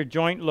make your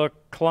joint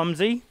look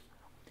clumsy.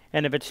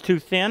 And if it's too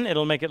thin,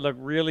 it'll make it look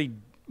really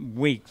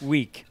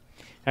weak.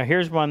 Now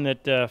here's one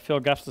that Phil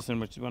Gustafson,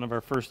 which is one of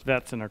our first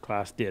vets in our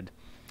class, did.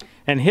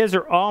 And his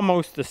are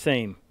almost the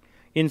same,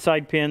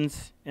 inside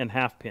pins and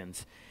half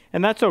pins.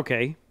 And that's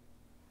okay.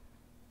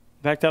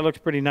 In fact, that looks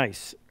pretty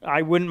nice.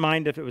 I wouldn't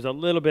mind if it was a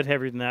little bit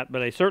heavier than that,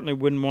 but I certainly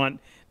wouldn't want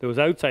those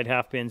outside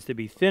half pins to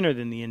be thinner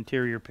than the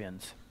interior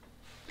pins.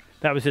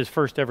 That was his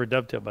first ever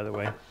dovetail, by the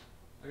way.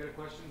 I got a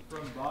question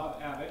from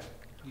Bob Abbott.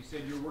 He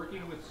said, you're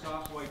working with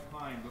soft white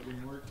pine, but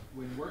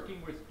when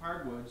working with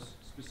hardwoods,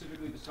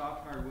 specifically the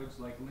soft hardwoods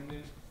like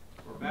linden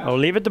or basswood... Oh,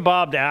 leave it to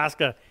Bob to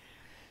ask a...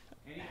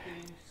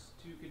 Anything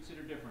to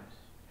consider different?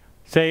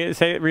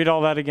 Read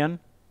all that again.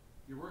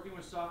 You're working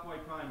with soft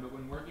white pine, but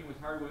when working with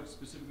hardwoods,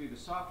 specifically the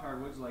soft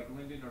hardwoods like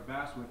linden or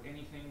basswood,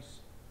 any things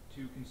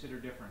to consider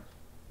different?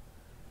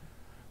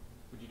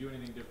 Would you do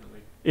anything differently?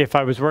 If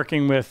I was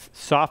working with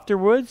softer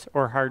woods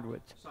or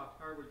hardwoods?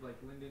 Soft hardwoods like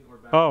linden or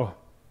basswood. Oh.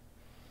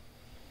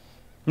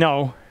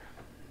 No.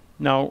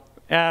 No.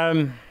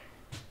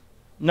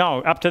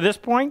 No. Up to this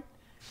point,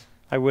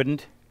 I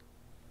wouldn't.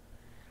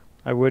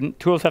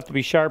 Tools have to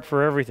be sharp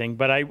for everything,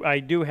 but I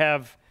do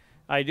have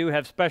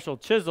special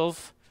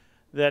chisels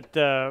that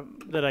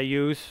I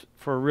use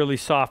for really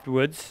soft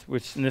woods,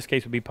 which in this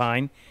case would be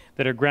pine,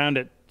 that are ground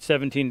at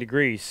 17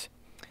 degrees.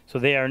 So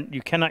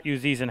you cannot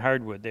use these in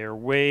hardwood. They are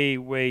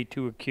way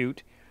too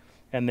acute,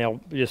 and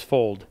they'll just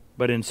fold.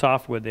 But in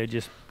softwood, they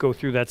just go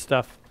through that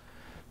stuff.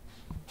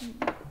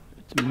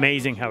 It's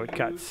amazing how it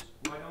cuts.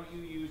 Why don't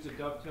you use a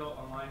dovetail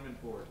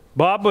alignment board?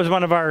 Bob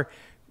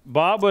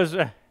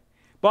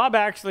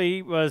actually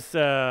is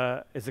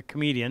a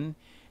comedian,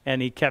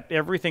 and he kept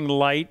everything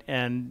light,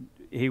 and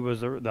he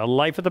was the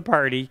life of the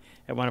party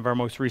at one of our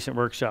most recent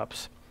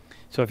workshops.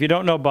 So if you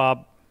don't know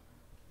Bob,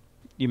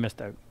 you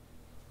missed out.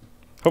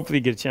 Hopefully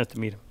you get a chance to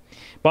meet him.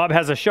 Bob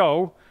has a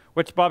show.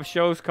 What's Bob's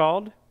show's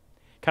called?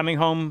 Coming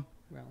Home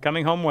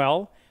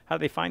Well. How do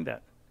they find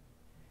that?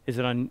 Is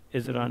it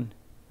on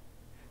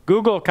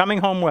Google Coming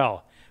Home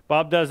Well?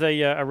 Bob does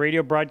a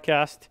radio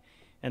broadcast,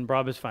 and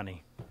Bob is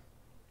funny.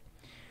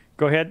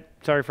 Go ahead.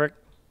 Sorry, Frick.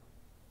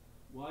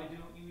 Why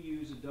don't you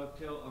use a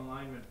dovetail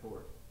alignment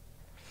board?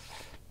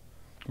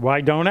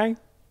 Why don't I?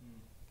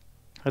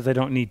 Because I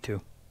don't need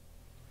to.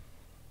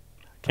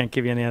 Can't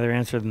give you any other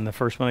answer than the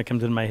first one that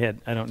comes in my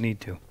head. I don't need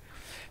to.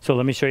 So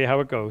let me show you how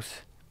it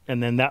goes.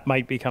 And then that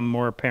might become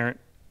more apparent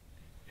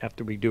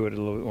after we do it a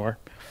little bit more.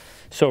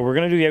 So we're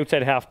going to do the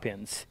outside half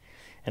pins.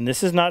 And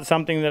this is not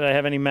something that I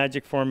have any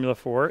magic formula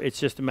for. It's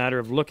just a matter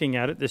of looking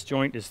at it. This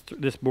joint is,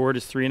 this board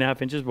is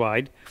 3.5 inches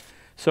wide.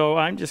 So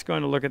I'm just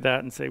going to look at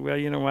that and say, well,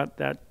 you know what?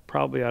 That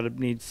probably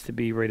needs to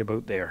be right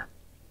about there.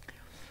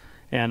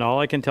 And all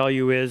I can tell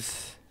you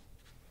is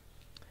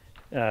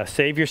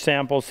save your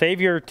samples,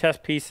 save your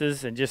test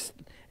pieces, and just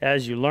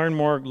as you learn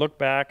more, look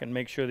back and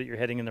make sure that you're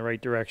heading in the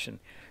right direction.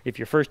 If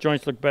your first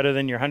joints look better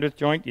than your 100th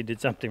joint, you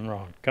did something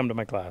wrong. Come to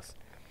my class.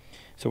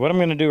 So what I'm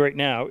going to do right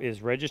now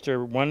is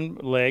register one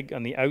leg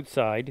on the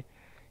outside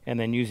and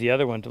then use the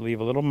other one to leave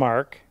a little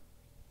mark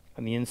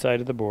on the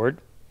inside of the board.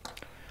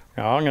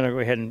 Now I'm going to go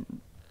ahead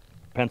and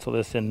pencil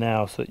this in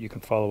now so that you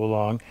can follow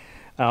along.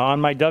 On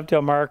my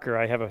dovetail marker,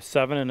 I have a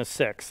 7 and a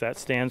 6. That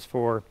stands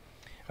for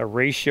a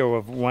ratio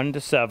of 1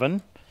 to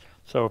 7.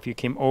 So if you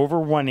came over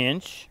 1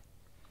 inch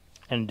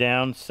and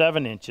down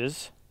 7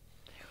 inches,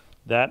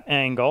 that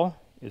angle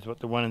is what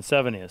the 1 and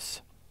 7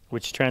 is,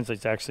 which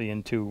translates actually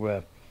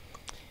into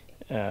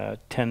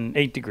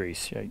 8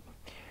 degrees. Right?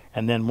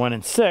 And then 1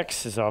 and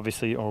 6 is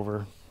obviously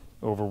over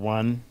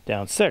 1,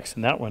 down 6,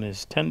 and that one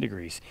is 10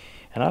 degrees.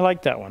 And I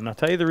like that one. I'll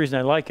tell you the reason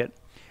I like it.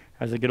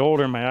 As I get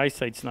older, my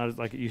eyesight's not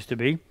like it used to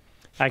be.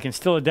 I can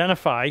still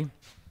identify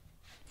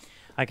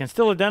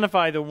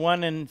the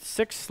 1 and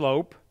 6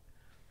 slope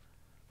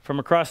from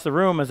across the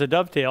room as a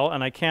dovetail,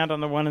 and I can't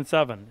on the 1 and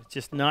 7. It's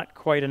just not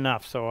quite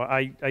enough, so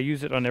I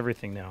use it on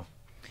everything now.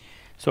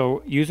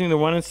 So using the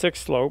 1 and 6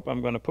 slope,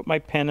 I'm going to put my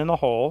pen in the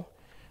hole,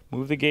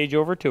 move the gauge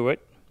over to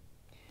it,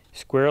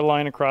 square a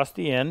line across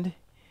the end,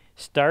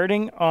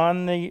 starting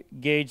on the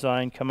gauge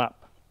line, come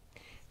up.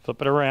 Flip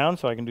it around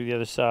so I can do the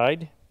other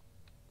side.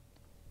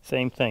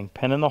 Same thing,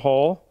 pen in the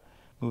hole,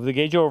 move the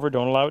gauge over,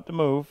 don't allow it to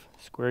move,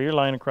 square your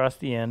line across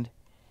the end,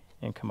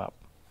 and come up.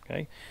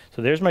 Okay,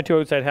 so there's my 2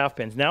 outside half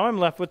pins. Now I'm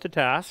left with the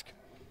task,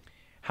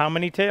 how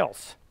many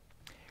tails?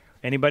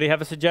 Anybody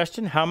have a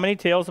suggestion? How many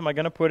tails am I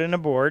going to put in a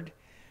board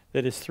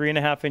that is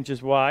 3.5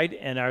 inches wide,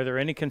 and are there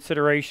any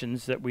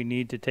considerations that we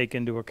need to take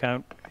into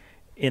account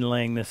in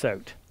laying this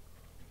out?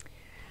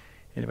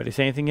 Anybody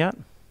say anything yet?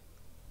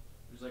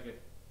 There's like a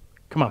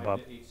Come on, Bob.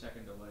 5 to 8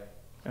 second delay.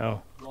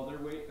 Oh. Well, they're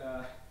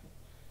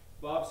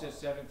Bob says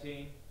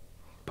 17.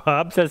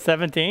 Bob says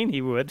 17.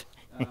 He would.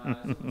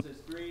 Someone says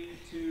 3,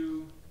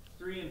 2.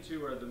 3 and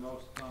 2 are the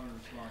most common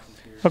responses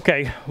here.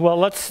 Okay. Well,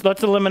 let's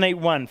eliminate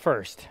one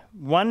first.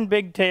 One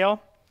big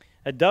tail.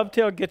 A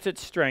dovetail gets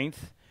its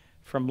strength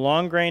from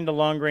long grain to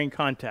long grain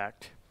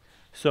contact.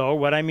 So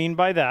what I mean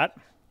by that,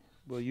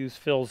 we'll use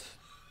Phil's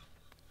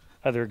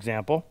other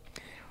example.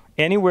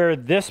 Anywhere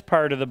this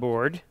part of the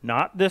board,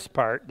 not this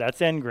part,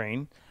 that's end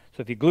grain.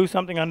 So if you glue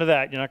something onto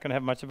that, you're not going to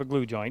have much of a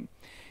glue joint.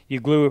 You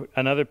glue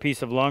another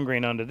piece of long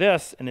grain onto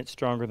this, and it's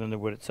stronger than the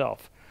wood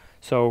itself.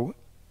 So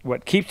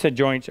what keeps a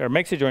joint, or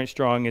makes a joint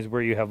strong, is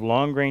where you have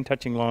long grain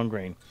touching long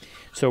grain.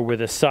 So where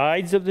the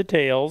sides of the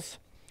tails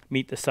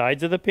meet the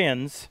sides of the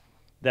pins,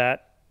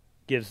 that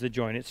gives the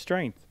joint its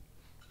strength.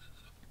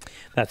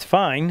 That's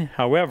fine.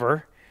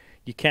 However,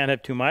 you can't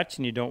have too much,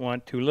 and you don't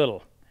want too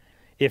little.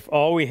 If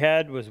all we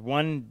had was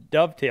one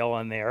dovetail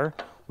on there,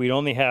 we'd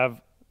only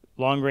have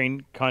long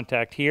grain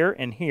contact here,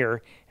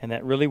 and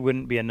that really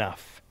wouldn't be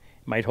enough.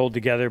 It might hold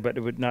together, but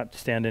it would not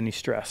stand any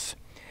stress.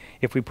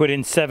 If we put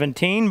in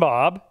 17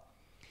 bob,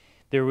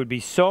 there would be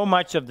so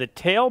much of the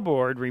tail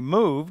board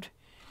removed,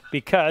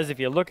 because if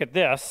you look at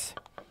this,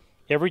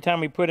 every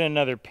time we put in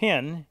another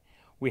pin,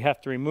 we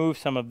have to remove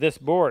some of this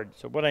board.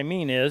 So what I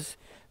mean is,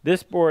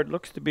 this board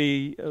looks to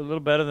be a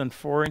little better than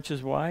 4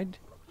 inches wide.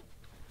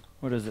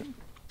 What is it?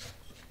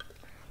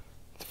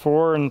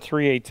 4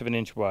 3/8 of an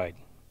inch wide.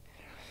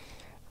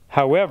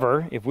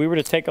 However, if we were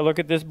to take a look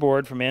at this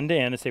board from end to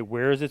end and say,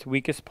 where is its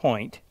weakest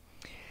point?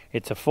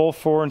 It's a full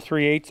 4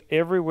 3/8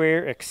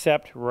 everywhere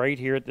except right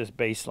here at this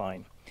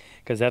baseline.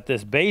 Because at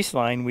this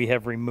baseline, we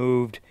have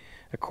removed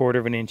 1/4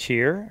 of an inch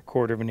here,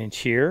 1/4 of an inch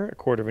here,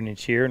 1/4 of an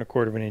inch here, and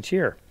 1/4 of an inch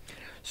here.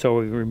 So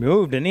we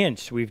removed an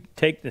inch. We've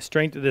taken the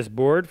strength of this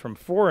board from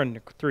 4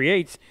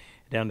 3/8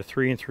 down to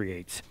 3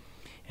 3/8.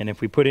 And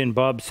if we put in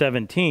Bob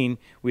 17,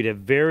 we'd have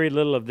very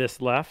little of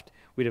this left.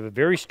 We'd have a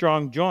very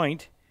strong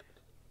joint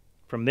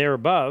from there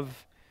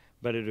above,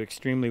 but it would be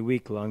extremely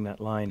weak along that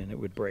line, and it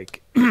would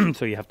break.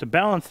 So you have to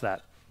balance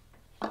that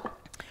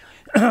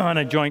on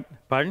a joint.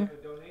 Pardon?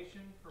 A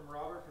donation from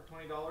Robert for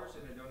 $20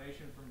 and a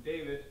donation from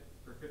David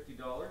for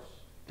 $50.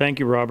 Thank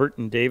you, Robert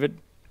and David.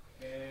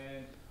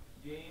 And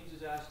James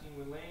is asking,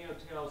 when laying out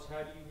tails,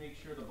 how do you make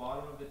sure the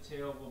bottom of the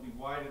tail will be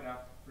wide enough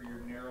for your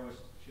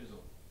narrowest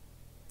chisel?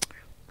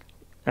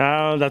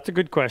 That's a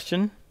good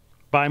question.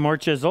 Buy more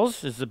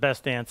chisels is the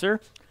best answer.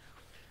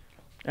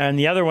 And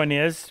the other one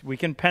is, we're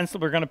going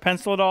to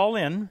pencil it all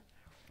in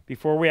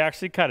before we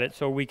actually cut it,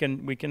 so we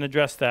can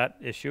address that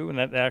issue, and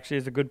that actually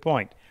is a good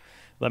point.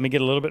 Let me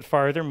get a little bit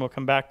farther, and we'll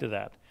come back to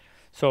that.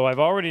 So I've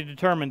already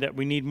determined that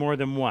we need more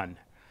than one.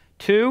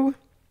 Two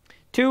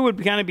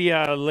would kind of be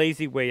a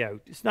lazy way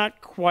out. It's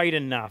not quite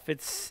enough.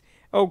 It's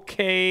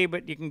okay,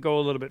 but you can go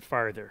a little bit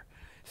farther.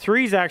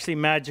 3 is actually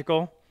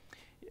magical.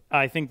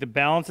 I think the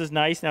balance is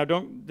nice. Now,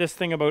 this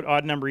thing about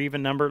odd number,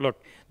 even number,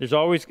 look, there's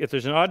always, if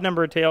there's an odd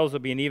number of tails,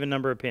 there'll be an even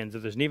number of pins.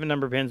 If there's an even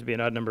number of pins, there'll be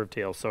an odd number of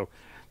tails. So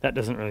that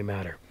doesn't really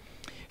matter.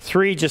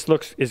 3 just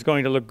is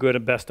going to look good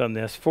at best on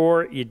this.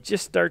 4, you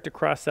just start to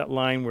cross that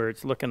line where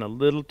it's looking a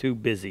little too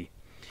busy.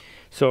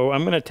 So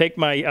I'm going to take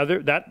my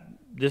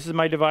this is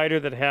my divider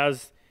that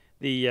has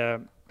the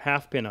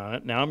half pin on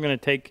it. Now I'm going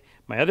to take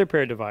my other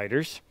pair of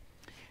dividers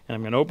and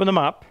I'm going to open them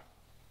up.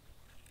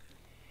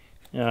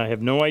 I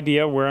have no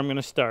idea where I'm going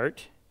to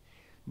start,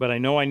 but I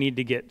know I need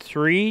to get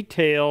 3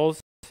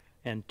 tails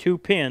and 2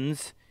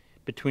 pins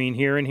between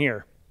here and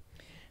here.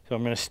 So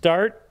I'm going to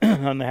start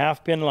on the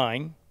half pin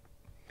line.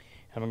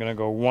 And I'm going to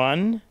go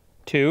 1,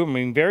 2. I'm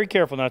being very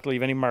careful not to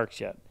leave any marks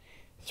yet.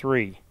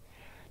 3.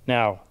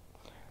 Now,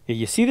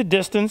 you see the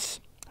distance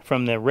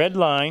from the red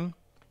line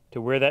to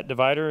where that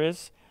divider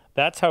is?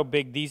 That's how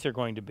big these are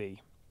going to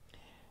be.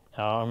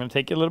 Now, I'm going to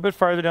take you a little bit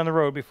farther down the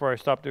road before I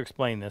stop to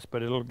explain this, but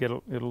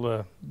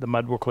the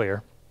mud will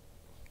clear.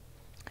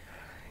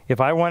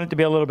 If I want it to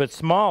be a little bit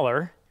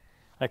smaller,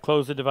 I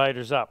close the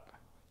dividers up.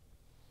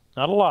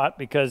 Not a lot,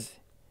 because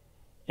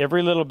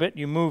every little bit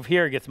you move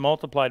here gets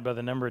multiplied by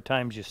the number of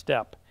times you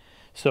step.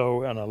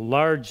 So on a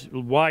large,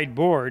 wide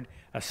board,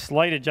 a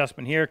slight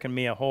adjustment here can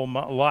mean a whole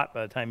lot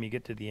by the time you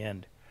get to the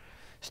end.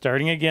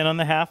 Starting again on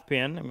the half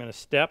pin, I'm going to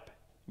step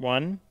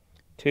 1,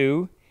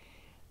 2.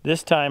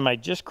 This time I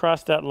just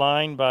crossed that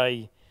line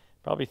by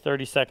probably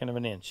 32nd of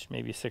an inch,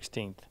 maybe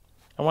 1/16.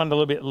 I wanted a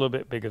little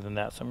bit bigger than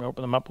that, so I'm going to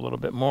open them up a little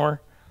bit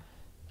more.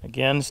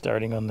 Again,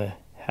 starting on the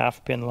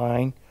half pin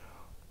line.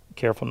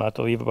 Careful not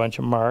to leave a bunch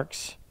of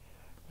marks.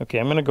 Okay,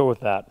 I'm going to go with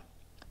that.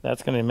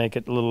 That's going to make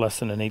it a little less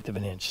than 1/8 of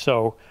an inch.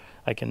 So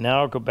I can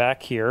now go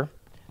back here.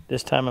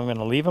 This time I'm going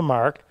to leave a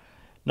mark.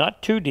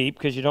 Not too deep,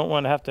 because you don't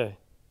want to have to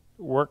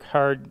work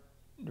hard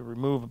to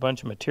remove a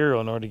bunch of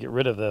material in order to get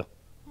rid of the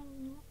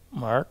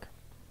mark.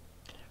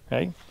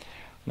 Okay,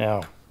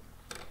 now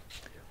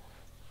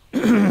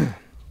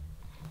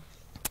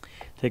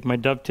take my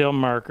dovetail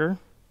marker,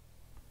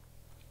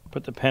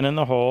 put the pen in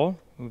the hole,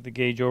 move the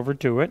gauge over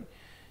to it,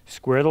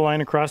 square the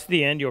line across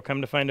the end. You'll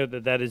come to find out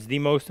that that is the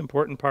most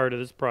important part of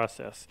this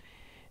process,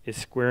 is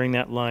squaring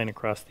that line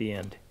across the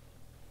end.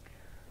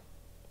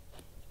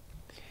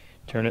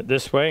 Turn it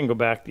this way and go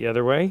back the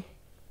other way.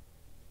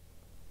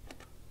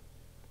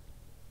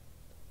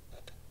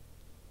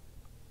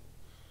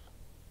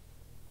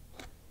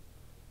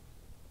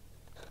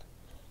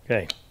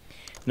 Okay,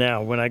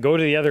 now when I go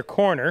to the other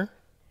corner,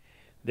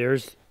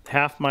 there's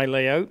half my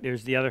layout,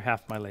 there's the other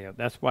half my layout.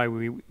 That's why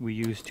we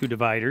use 2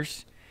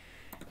 dividers.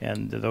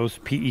 And those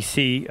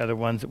PEC are the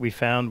ones that we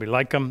found. We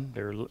like them.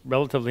 They're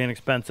relatively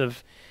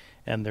inexpensive,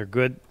 and they're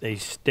good. They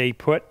stay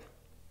put.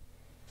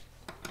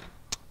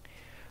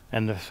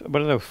 And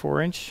what are those,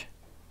 4-inch?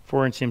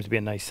 4-inch seems to be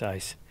a nice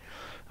size.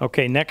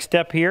 Okay, next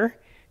step here.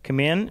 Come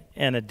in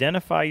and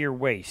identify your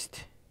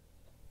waist.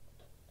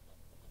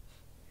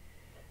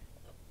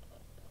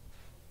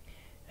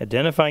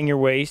 Identifying your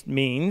waist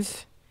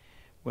means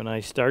when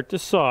I start to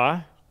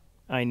saw,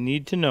 I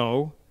need to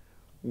know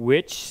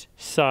which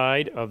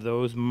side of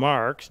those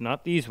marks,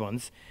 not these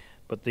ones,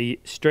 but the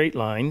straight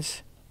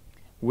lines,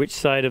 which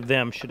side of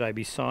them should I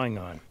be sawing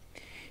on?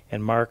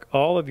 And mark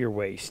all of your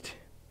waist.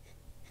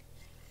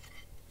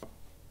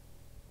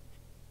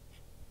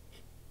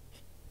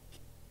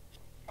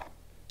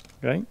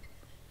 Okay?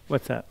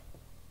 What's that?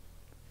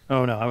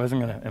 Oh no, I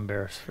wasn't going to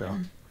embarrass Phil.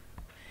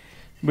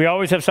 We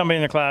always have somebody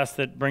in the class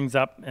that brings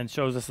up and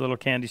shows us little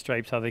candy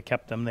stripes, how they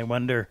kept them. They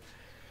wonder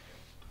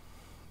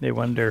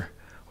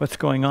what's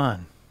going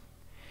on.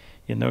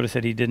 You notice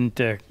that he didn't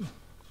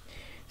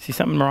see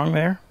something wrong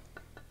there?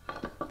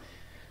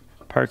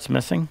 Parts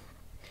missing.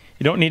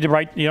 You don't need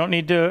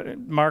to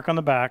mark on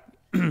the back.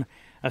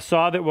 A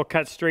saw that will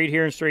cut straight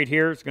here and straight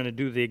here is going to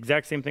do the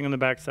exact same thing on the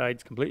back side.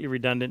 It's completely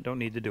redundant. Don't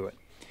need to do it.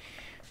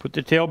 Put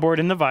the tailboard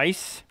in the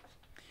vise.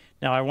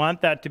 Now I want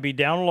that to be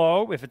down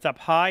low. If it's up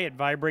high, it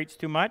vibrates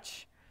too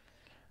much.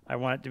 I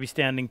want it to be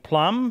standing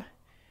plumb,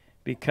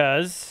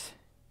 because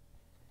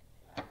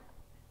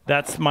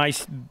that's my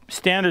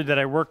standard that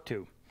I work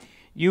to.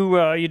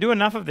 You do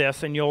enough of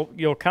this, and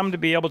you'll come to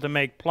be able to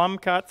make plumb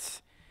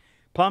cuts,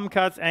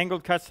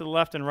 angled cuts to the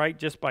left and right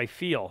just by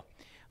feel.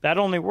 That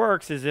only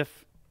works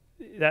if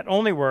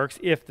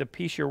the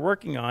piece you're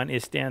working on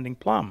is standing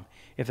plumb.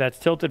 If that's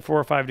tilted 4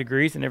 or 5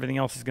 degrees, then everything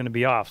else is going to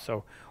be off.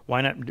 So why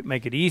not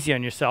make it easy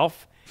on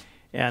yourself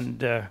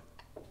and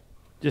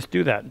just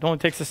do that. It only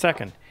takes a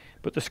second.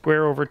 Put the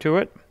square over to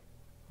it.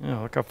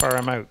 Oh, look how far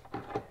I'm out.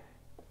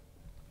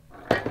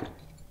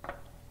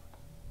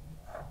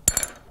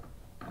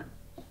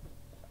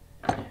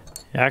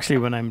 Actually,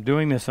 when I'm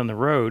doing this on the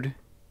road,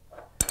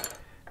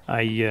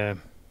 I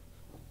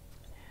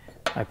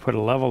put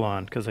a level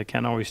on, because I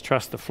can't always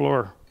trust the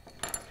floor.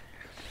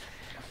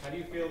 How do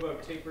you feel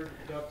about tapered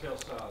dovetail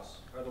saws?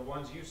 Are the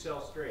ones you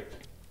sell straight?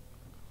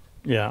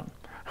 Yeah.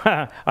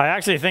 I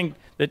actually think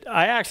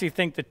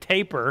the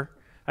taper,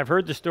 I've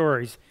heard the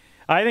stories,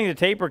 I think the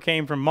taper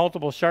came from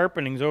multiple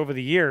sharpenings over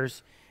the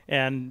years,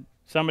 and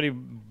somebody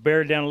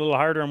bared down a little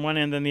harder on one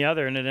end than the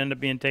other, and it ended up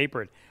being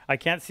tapered. I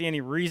can't see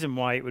any reason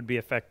why it would be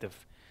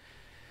effective.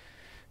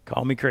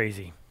 Call me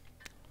crazy.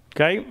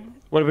 Okay,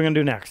 what are we going to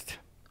do next?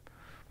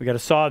 We got to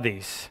saw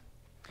these.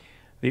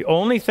 The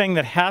only thing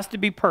that has to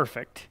be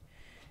perfect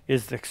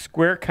is the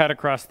square cut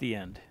across the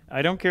end.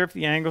 I don't care if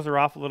the angles are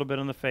off a little bit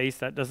on the face,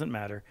 that doesn't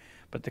matter.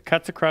 But the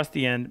cuts across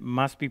the end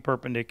must be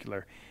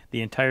perpendicular.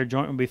 The entire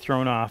joint will be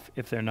thrown off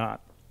if they're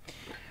not.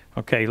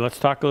 Okay, let's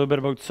talk a little bit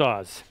about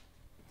saws.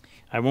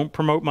 I won't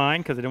promote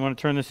mine because I don't want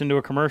to turn this into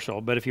a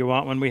commercial, but if you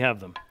want one, we have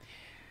them.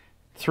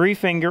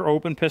 3-finger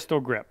open pistol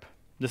grip.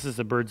 This is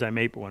the Bird's Eye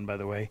Maple one, by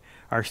the way.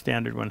 Our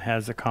standard one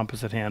has a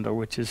composite handle,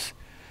 which is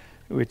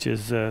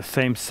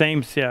same.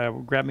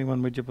 Yeah, grab me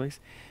one, would you please?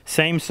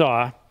 Same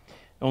saw.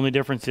 Only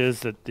difference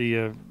is that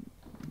the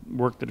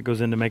work that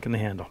goes into making the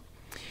handle.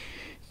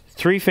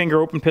 3-finger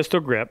open pistol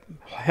grip,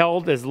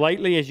 held as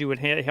lightly as you would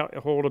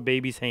hold a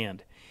baby's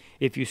hand.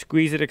 If you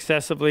squeeze it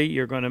excessively,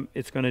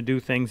 it's gonna do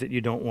things that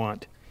you don't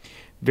want.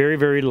 Very,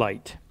 very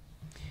light.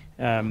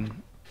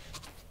 And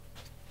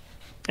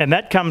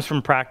that comes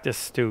from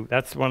practice too.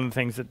 That's one of the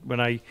things that when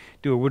I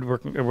do a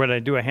woodworking, or when I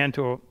do a hand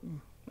tool,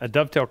 a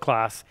dovetail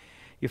class,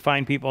 you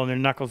find people and their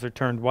knuckles are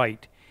turned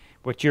white.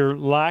 What you're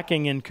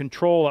lacking in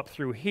control up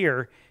through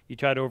here,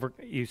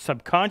 you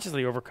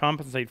subconsciously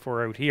overcompensate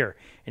for out here,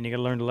 and you got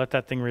to learn to let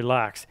that thing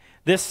relax.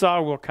 This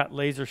saw will cut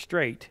laser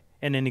straight,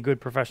 and any good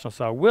professional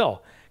saw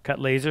will cut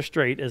laser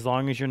straight as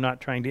long as you're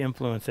not trying to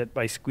influence it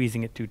by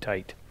squeezing it too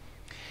tight.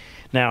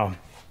 Now,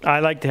 I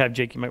like to have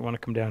Jake. You might want to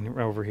come down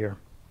over here.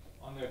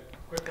 On the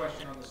quick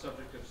question on the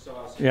subject of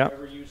saws, have Yeah. you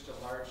ever used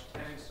a large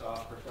 10-inch saw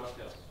for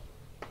dovetails?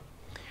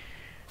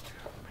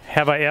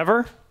 Have I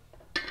ever?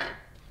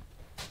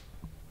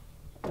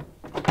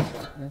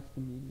 That's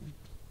the medium.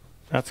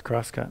 That's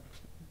crosscut.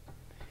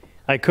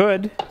 I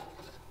could.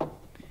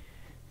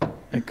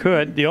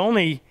 The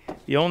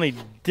only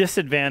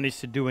disadvantage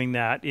to doing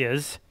that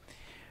is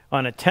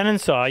on a tenon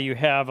saw you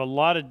have a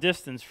lot of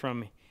distance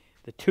from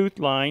the tooth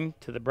line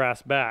to the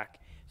brass back.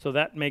 So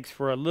that makes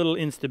for a little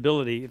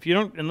instability. If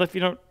you're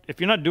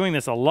not doing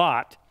this a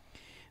lot,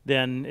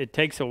 then it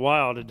takes a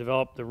while to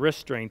develop the wrist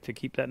strength to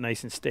keep that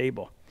nice and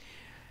stable.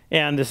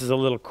 And this is a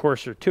little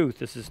coarser tooth.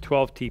 This is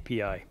 12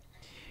 TPI.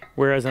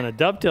 Whereas on a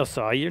dovetail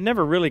saw, you're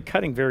never really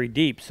cutting very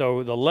deep.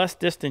 So the less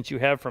distance you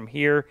have from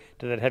here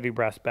to that heavy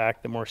brass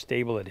back, the more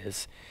stable it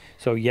is.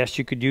 So yes,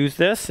 you could use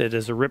this. It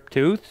is a rip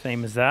tooth,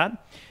 same as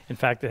that. In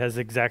fact, it has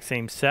the exact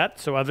same set.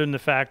 So other than the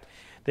fact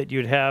that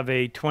you'd have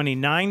a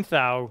 29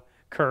 thou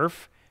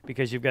kerf,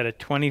 because you've got a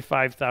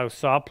 25 thou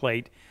saw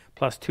plate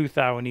plus 2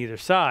 thou on either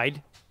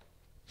side,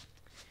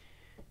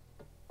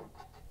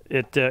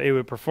 it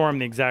would perform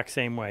the exact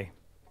same way.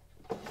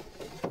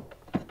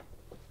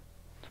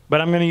 But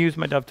I'm going to use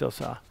my dovetail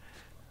saw.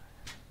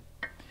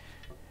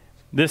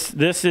 This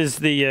is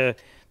the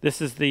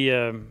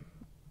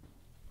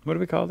what do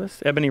we call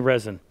this? Ebony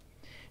resin.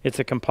 It's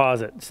a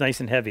composite. It's nice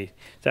and heavy.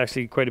 It's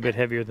actually quite a bit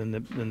heavier than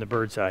the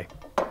Bird's Eye.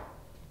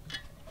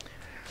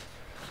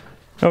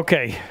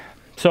 Okay,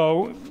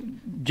 so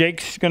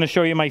Jake's going to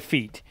show you my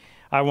feet.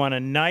 I want a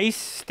nice,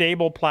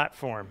 stable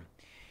platform.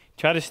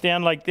 Try to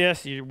stand like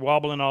this. You're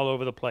wobbling all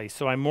over the place.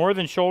 So I'm more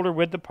than shoulder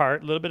width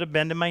apart. A little bit of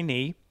bend in my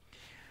knee.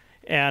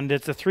 And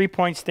it's a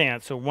 3-point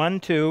stance, so 1,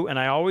 2, and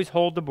I always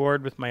hold the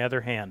board with my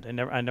other hand.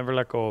 I never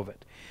let go of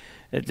it.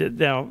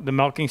 Now, the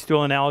milking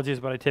stool analogy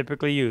is what I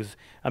typically use.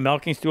 A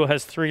milking stool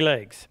has 3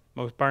 legs.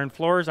 Most barn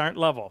floors aren't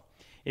level.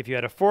 If you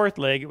had a 4th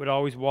leg, it would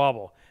always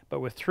wobble.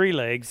 But with 3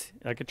 legs,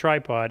 like a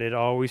tripod, it's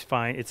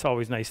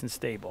always nice and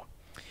stable.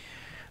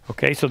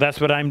 Okay, so that's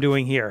what I'm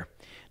doing here.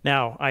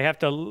 Now, I have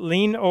to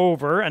lean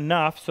over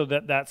enough so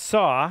that that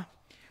saw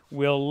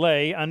will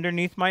lay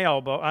underneath my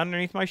elbow,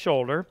 underneath my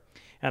shoulder.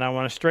 And I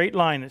want a straight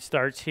line that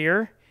starts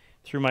here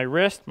through my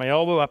wrist, my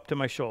elbow up to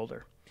my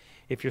shoulder.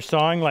 If you're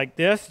sawing like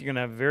this, you're going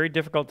to have a very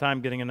difficult time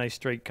getting a nice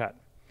straight cut.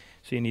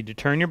 So you need to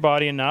turn your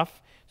body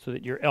enough so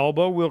that your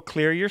elbow will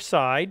clear your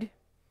side,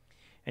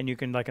 and you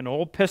can, like an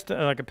old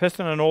piston, like a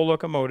piston on an old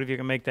locomotive, you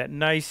can make that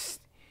nice,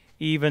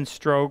 even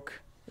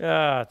stroke.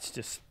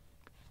 It's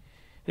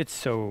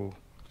so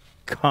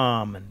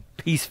calm and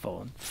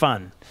peaceful and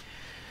fun.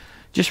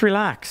 Just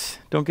relax.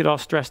 Don't get all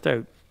stressed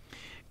out.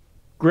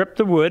 Grip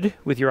the wood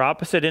with your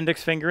opposite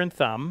index finger and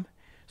thumb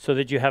so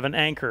that you have an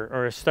anchor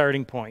or a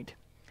starting point.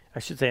 I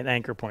should say an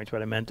anchor point is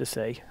what I meant to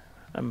say.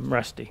 I'm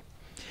rusty.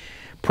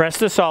 Press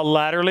the saw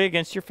laterally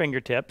against your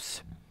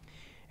fingertips.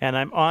 And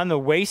I'm on the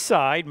waist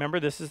side.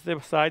 Remember, this is the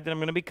side that I'm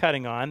going to be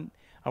cutting on.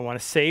 I want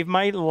to save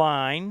my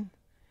line,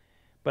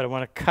 but I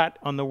want to cut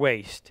on the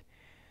waist.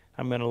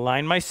 I'm going to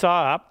line my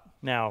saw up.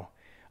 Now,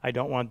 I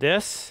don't want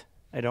this.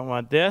 I don't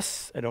want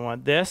this. I don't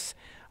want this.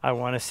 I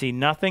want to see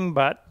nothing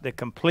but the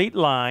complete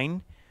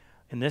line,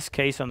 in this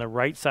case on the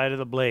right side of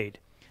the blade.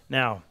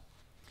 Now,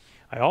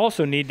 I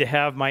also need to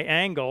have my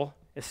angle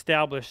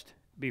established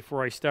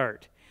before I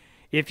start.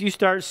 If you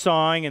start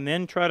sawing and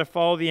then try to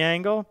follow the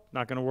angle,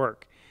 not going to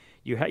work.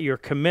 You're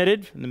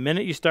committed from the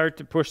minute you start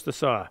to push the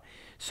saw.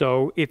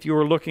 So if you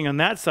were looking on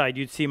that side,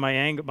 you'd see my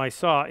angle. My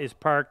saw is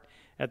parked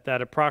at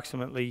that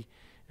approximately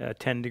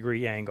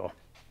 10-degree angle.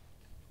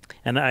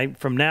 And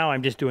from now,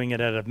 I'm just doing it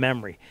out of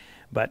memory.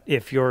 But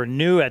if you're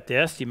new at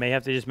this, you may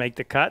have to just make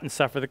the cut and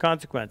suffer the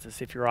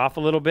consequences. If you're off a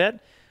little bit,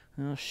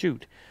 Oh,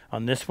 shoot.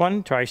 On this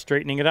one, try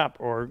straightening it up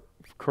or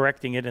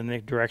correcting it in the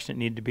direction it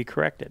needed to be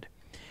corrected.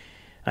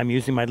 I'm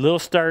using my little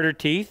starter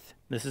teeth.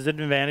 This is an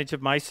advantage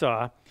of my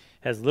saw.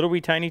 Has little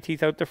wee tiny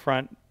teeth out the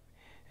front.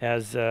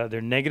 Has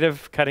their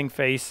negative cutting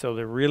face, so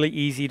they're really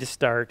easy to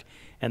start.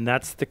 And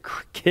that's the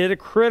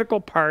critical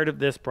part of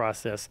this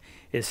process,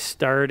 is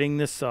starting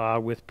the saw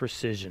with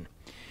precision.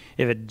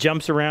 If it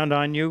jumps around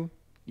on you,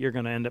 you're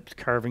going to end up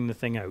carving the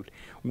thing out.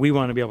 We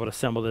want to be able to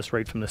assemble this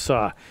right from the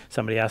saw.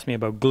 Somebody asked me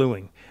about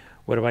gluing.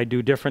 What do I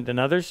do different than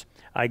others?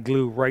 I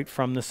glue right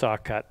from the saw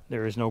cut.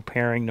 There is no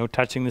paring, no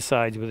touching the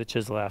sides with a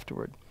chisel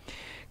afterward.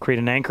 Create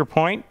an anchor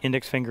point,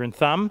 index finger and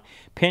thumb.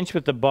 Pinch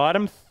with the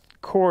bottom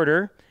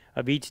quarter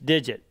of each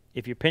digit.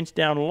 If you pinch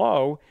down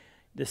low,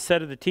 the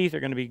set of the teeth are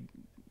going to be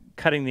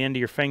cutting the end of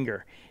your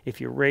finger.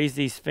 If you raise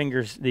these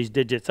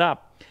digits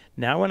up,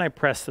 now when I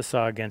press the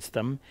saw against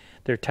them,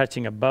 they're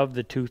touching above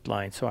the tooth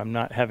line, so I'm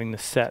not having the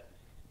set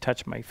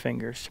touch my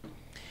fingers.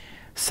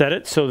 Set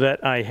it so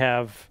that I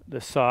have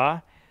the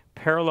saw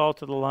parallel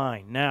to the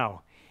line.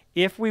 Now,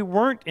 if we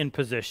weren't in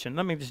position,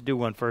 let me just do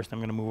one first. I'm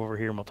going to move over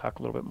here and we'll talk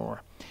a little bit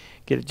more.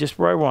 Get it just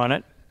where I want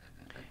it.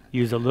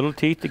 Use the little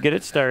teeth to get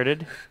it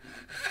started.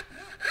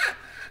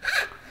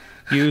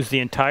 Use the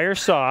entire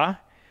saw.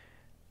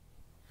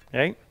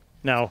 Okay.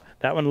 Now,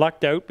 that one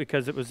lucked out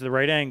because it was the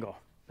right angle.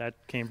 That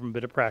came from a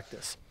bit of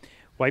practice.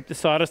 Wipe the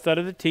sawdust out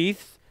of the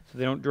teeth so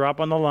they don't drop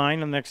on the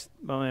line on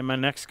my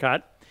next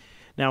cut.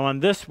 Now, on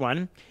this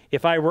one,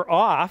 if I were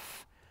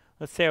off,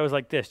 let's say I was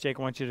like this. Jake,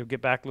 I want you to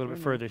get back a little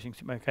bit further. So you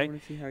can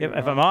see, okay?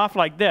 If I'm off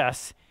like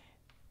this,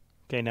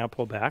 okay, now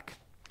pull back.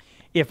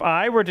 If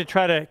I were to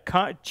try to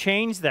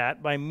change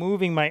that by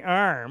moving my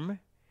arm,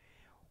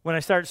 when I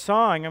start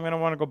sawing, I'm going to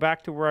want to go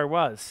back to where I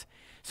was.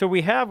 So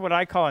we have what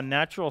I call a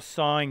natural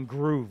sawing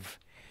groove,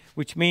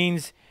 which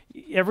means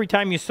every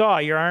time you saw,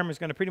 your arm is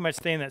going to pretty much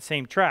stay in that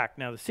same track.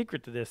 Now, the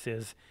secret to this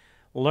is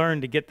learn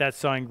to get that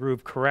sawing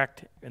groove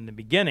correct in the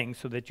beginning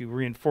so that you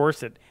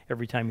reinforce it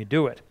every time you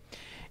do it.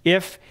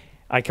 If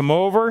I come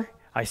over,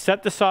 I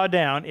set the saw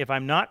down. If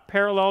I'm not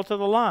parallel to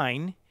the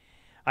line,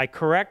 I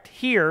correct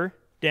here,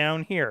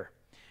 down here,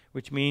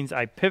 which means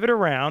I pivot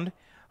around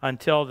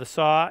until the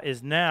saw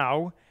is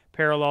now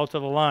parallel to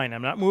the line.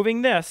 I'm not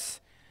moving this.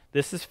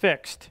 This is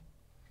fixed.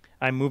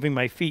 I'm moving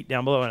my feet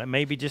down below, and it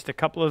may be just a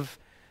couple of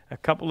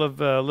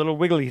little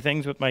wiggly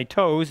things with my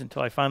toes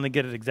until I finally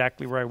get it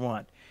exactly where I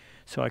want.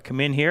 So I come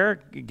in here.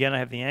 Again, I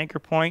have the anchor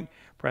point.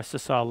 Press the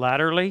saw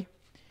laterally.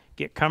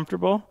 Get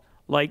comfortable.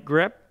 Light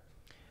grip.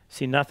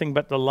 See nothing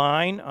but the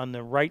line on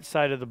the right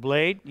side of the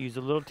blade. Use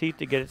the little teeth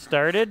to get it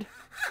started.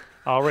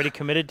 Already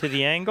committed to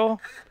the angle.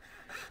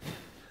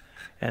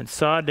 And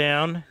saw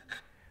down.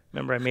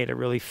 Remember, I made a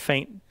really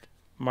faint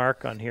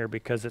mark on here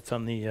because it's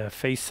on the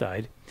face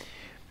side.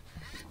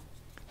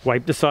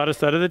 Wipe the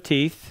sawdust out of the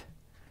teeth.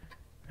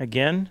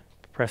 Again,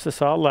 press the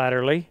saw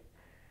laterally.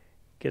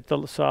 Get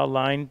the saw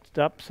lined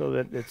up so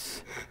that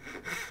it's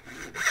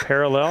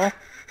parallel.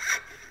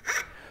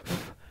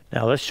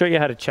 Now let's show you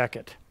how to check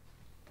it.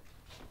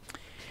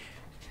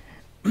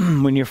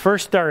 When you're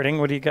first starting,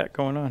 what do you got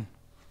going on?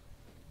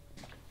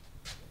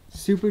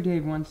 Super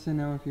Dave wants to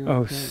know if you're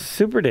okay. Oh,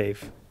 Super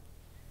Dave.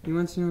 He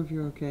wants to know if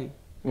you're okay.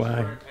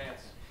 Why?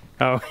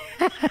 Oh.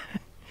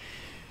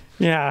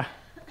 Yeah.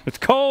 It's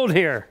cold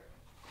here.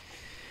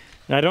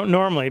 I don't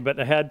normally, but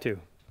I had to.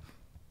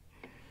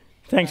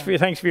 Thanks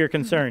for your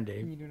concern,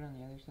 Dave. Can you do it on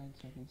the other side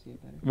so I can see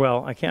it better?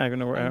 Well, I can't. I don't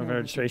know where I have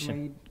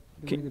registration.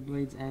 The way the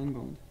blade's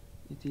angled,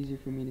 it's easier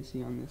for me to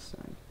see on this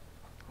side.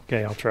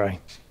 Okay, I'll try.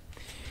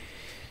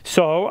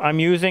 So I'm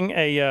using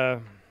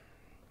a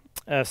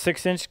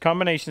 6-inch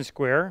combination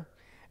square,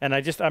 and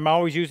I'm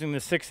always using the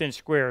 6-inch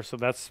square, so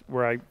that's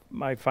where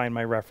I find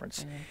my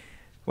reference.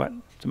 What's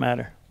the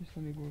matter? Just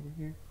let me go over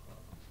here.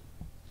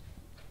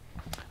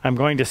 I'm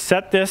going to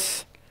set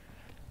this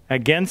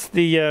against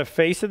the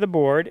face of the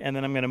board, and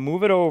then I'm going to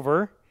move it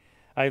over.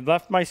 I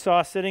left my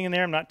saw sitting in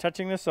there. I'm not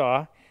touching the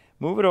saw.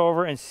 Move it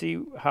over and see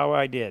how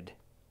I did.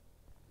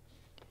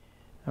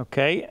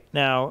 Okay,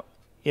 now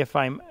if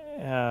I'm,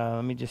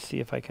 let me just see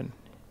if I can.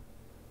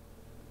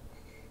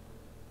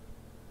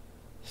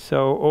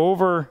 So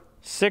over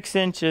 6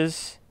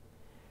 inches,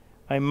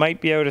 I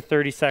might be out a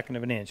 32nd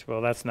of an inch.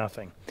 Well, that's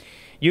nothing.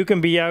 You can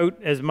be out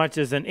as much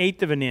as an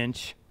 1/8 of an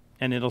inch,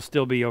 and it'll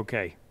still be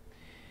okay.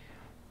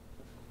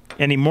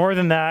 Any more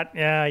than that,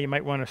 yeah, you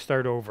might want to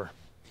start over.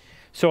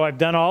 So I've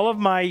done all of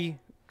my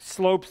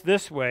slopes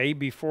this way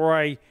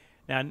before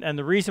and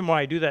the reason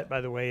why I do that,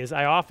 by the way, is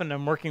I often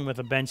am working with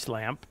a bench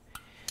lamp.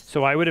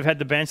 So I would have had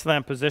the bench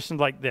lamp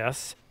positioned like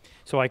this,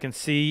 so I can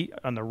see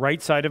on the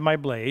right side of my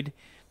blade.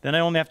 Then I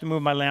only have to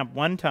move my lamp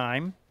one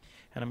time,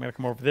 and I'm going to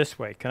come over this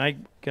way. Can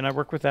I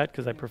work with that?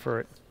 Because I prefer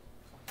it.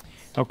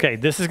 Okay,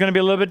 this is going to be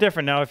a little bit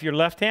different. Now, if you're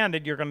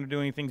left-handed, you're going to be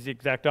doing things the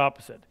exact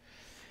opposite.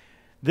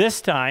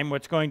 This time,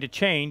 what's going to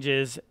change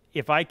is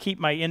if I keep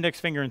my index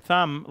finger and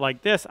thumb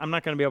like this, I'm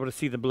not going to be able to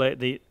see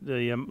the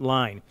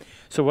line.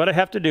 So what I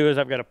have to do is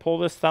I've got to pull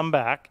this thumb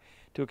back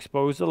to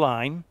expose the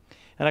line,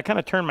 and I kind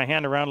of turn my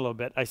hand around a little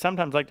bit. I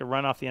sometimes like to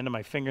run off the end of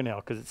my fingernail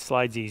because it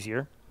slides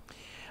easier.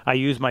 I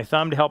use my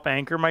thumb to help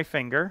anchor my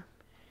finger.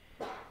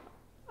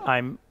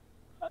 I'm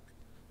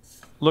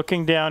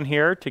looking down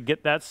here to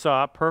get that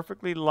saw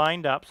perfectly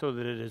lined up so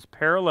that it is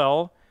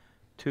parallel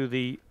to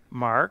the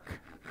mark.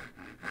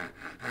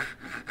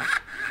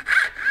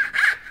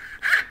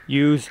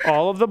 Use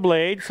all of the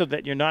blades so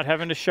that you're not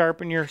having to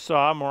sharpen your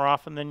saw more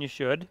often than you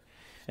should.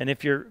 And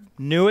if you're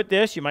new at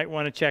this, you might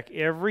want to check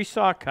every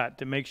saw cut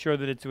to make sure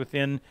that it's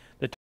within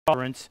the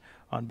tolerance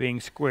on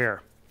being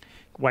square.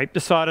 Wipe the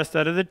sawdust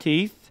out of the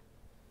teeth.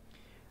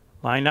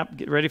 Line up,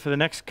 get ready for the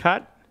next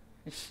cut.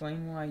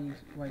 Explain why you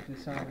wipe the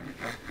sawdust.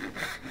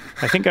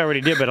 I think I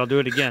already did, but I'll do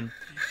it again.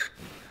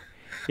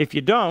 If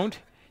you don't,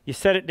 you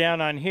set it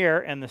down on here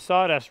and the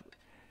sawdust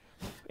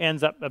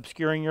ends up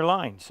obscuring your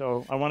line.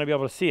 So I want to be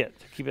able to see it,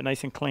 so keep it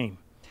nice and clean.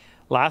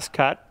 Last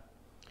cut,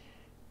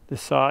 the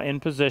saw in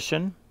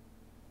position.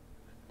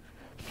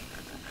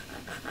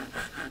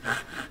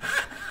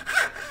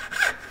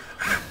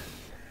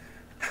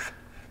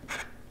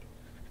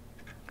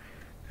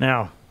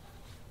 Now,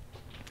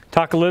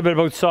 talk a little bit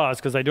about saws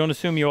because I don't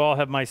assume you all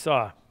have my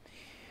saw.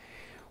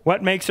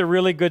 What makes a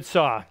really good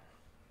saw?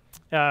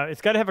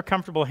 It's got to have a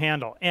comfortable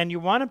handle, and you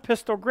want a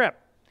pistol grip.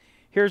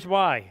 Here's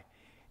why.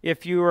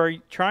 If you are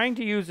trying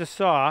to use a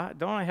saw,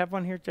 don't I have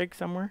one here, Jake,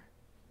 somewhere?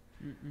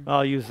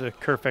 I'll use the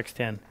Kerf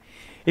X10.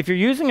 If you're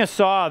using a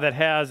saw that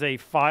has a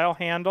file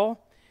handle,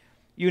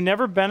 you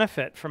never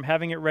benefit from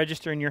having it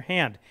register in your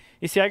hand.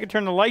 You see, I could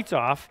turn the lights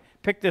off,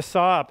 pick this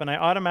saw up, and I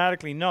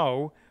automatically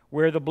know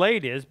where the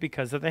blade is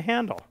because of the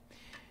handle.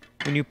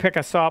 When you pick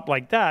a saw up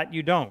like that,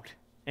 you don't.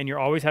 And you're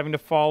always having to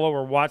follow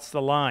or watch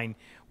the line.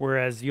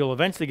 Whereas you'll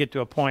eventually get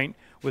to a point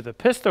with a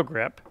pistol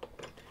grip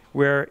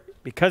where,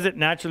 because it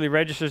naturally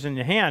registers in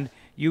your hand,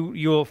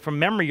 you'll from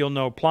memory, you'll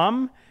know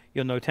plumb,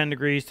 you'll know 10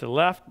 degrees to the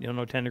left, you'll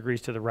know 10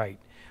 degrees to the right.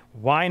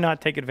 Why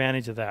not take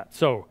advantage of that?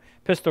 So,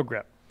 pistol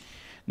grip.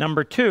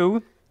 Number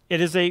two,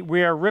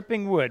 we are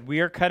ripping wood.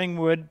 We are cutting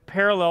wood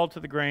parallel to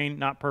the grain,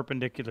 not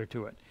perpendicular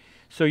to it.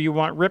 So you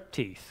want rip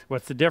teeth.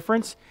 What's the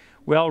difference?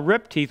 Well,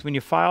 rip teeth, when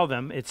you file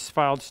them, it's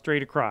filed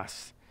straight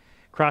across.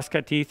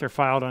 Crosscut teeth are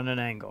filed on an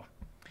angle.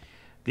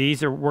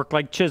 These work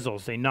like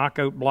chisels. They knock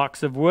out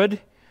blocks of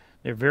wood.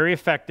 They're very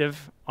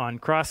effective on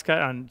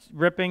crosscut, on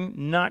ripping,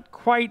 not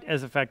quite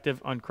as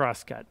effective on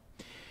crosscut.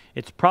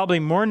 It's probably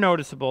more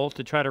noticeable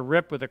to try to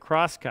rip with a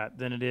crosscut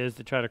than it is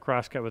to try to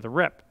crosscut with a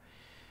rip.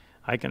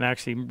 I can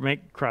actually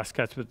make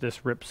crosscuts with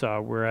this rip saw,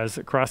 whereas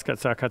a crosscut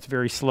saw cuts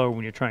very slow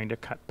when you're trying to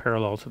cut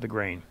parallel to the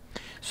grain.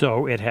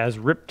 So it has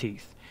rip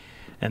teeth.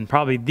 And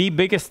probably the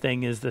biggest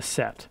thing is the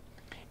set.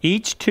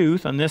 Each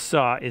tooth on this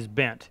saw is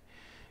bent.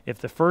 If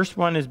the first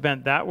one is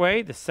bent that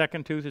way, the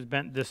second tooth is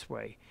bent this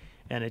way.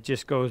 And it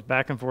just goes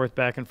back and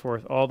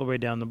forth all the way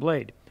down the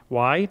blade.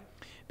 Why?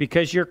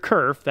 Because your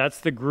kerf, that's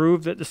the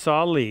groove that the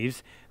saw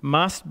leaves,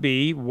 must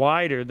be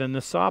wider than the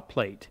saw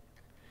plate.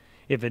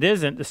 If it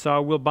isn't, the saw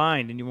will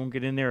bind and you won't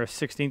get in there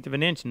 1/16 of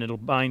an inch and it'll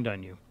bind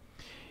on you.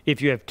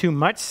 If you have too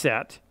much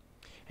set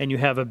and you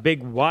have a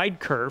big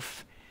wide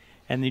kerf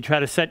and you try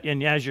to set,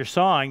 and as you're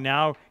sawing,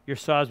 now your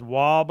saw's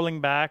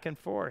wobbling back and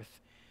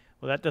forth.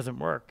 Well, that doesn't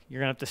work. You're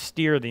going to have to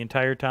steer the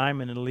entire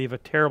time and it'll leave a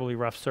terribly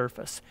rough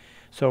surface.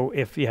 So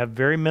if you have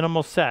very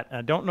minimal set,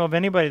 I don't know of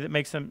anybody that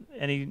makes them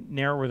any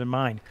narrower than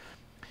mine.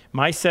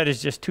 My set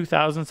is just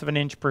 2/1000 of an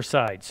inch per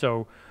side.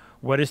 So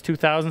what is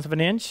 2/1000 of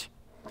an inch?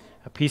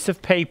 A piece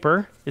of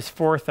paper is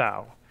 1/4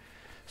 thou.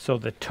 So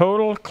the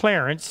total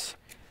clearance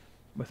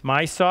with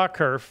my saw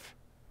kerf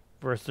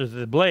versus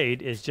the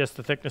blade is just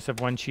the thickness of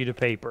one sheet of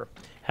paper,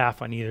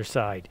 half on either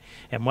side.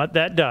 And what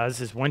that does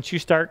is once you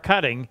start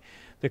cutting,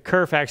 the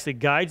kerf actually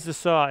guides the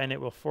saw and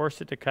it will force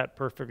it to cut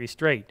perfectly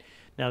straight.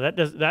 Now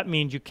that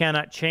means you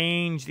cannot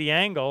change the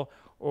angle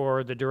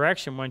or the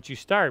direction once you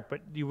start,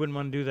 but you wouldn't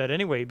want to do that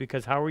anyway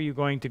because how are you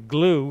going to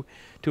glue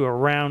to a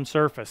round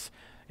surface?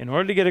 In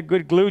order to get a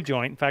good glue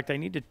joint, in fact, I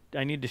need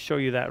to show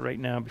you that right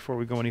now before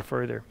we go any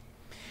further.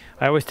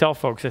 I always tell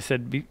folks, I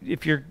said,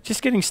 if you're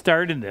just getting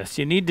started in this,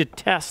 you need to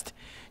test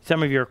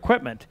some of your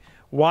equipment.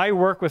 Why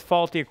work with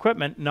faulty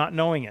equipment not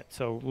knowing it?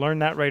 So learn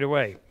that right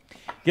away.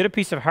 Get a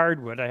piece of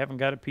hardwood. I haven't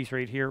got a piece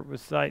right here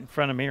in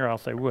front of me, or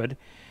else I would.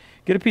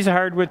 Get a piece of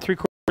hardwood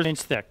 3/4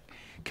 inch thick.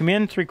 Come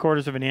in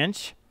 3/4 of an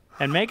inch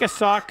and make a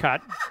saw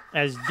cut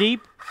as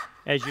deep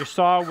as your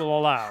saw will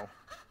allow.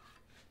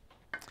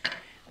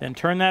 Then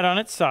turn that on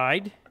its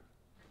side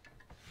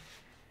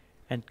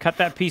and cut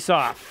that piece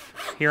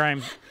off. Here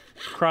I'm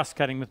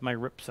cross-cutting with my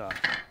rip saw.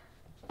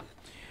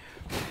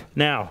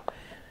 Now,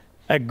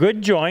 a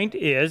good joint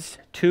is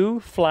two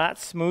flat,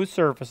 smooth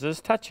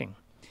surfaces touching.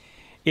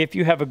 If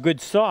you have a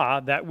good saw,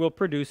 that will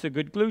produce a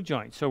good glue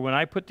joint. So when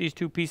I put these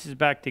two pieces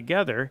back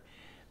together,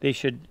 they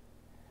should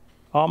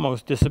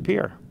almost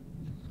disappear.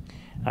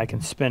 I can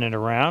spin it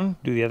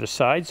around, do the other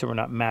side so we're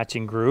not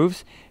matching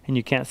grooves, and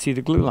you can't see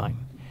the glue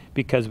line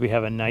because we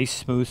have a nice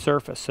smooth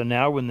surface. So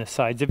now when the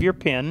sides of your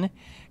pin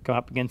come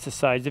up against the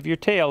sides of your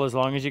tail, as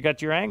long as you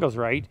got your angles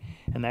right,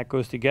 and that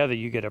goes together,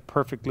 you get a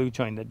perfect glue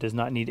joint that does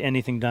not need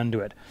anything done to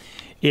it.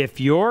 If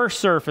your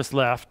surface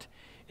left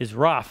is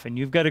rough and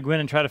you've got to go in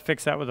and try to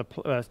fix that with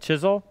a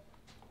chisel,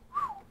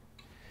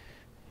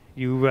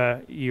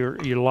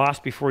 you're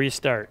lost before you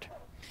start.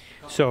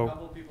 A So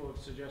couple of people have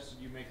suggested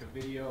you make a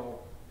video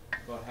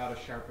about how to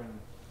sharpen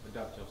the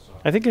dovetail saw.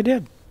 I think I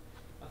did.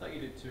 I thought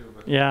you did too.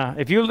 But Yeah,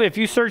 if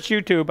you search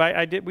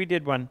YouTube, we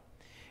did one.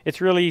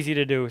 It's really easy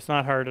to do. It's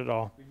not hard at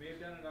all. we may have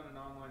done it on an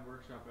online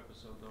workshop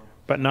episode though.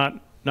 But not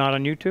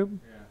on YouTube.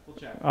 Yeah, we'll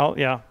check. Oh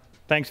yeah.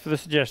 Thanks for the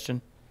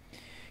suggestion.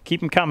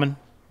 Keep them coming.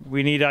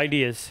 We need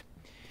ideas.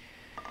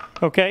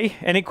 Okay.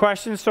 Any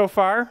questions so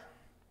far?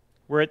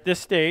 We're at this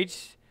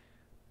stage.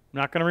 I'm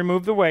not going to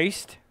remove the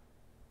waste.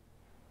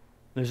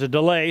 There's a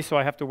delay, so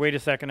I have to wait a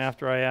second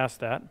after I ask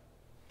that.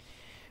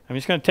 I'm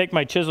just going to take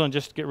my chisel and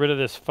just get rid of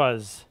this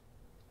fuzz,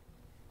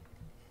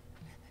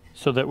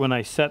 so that when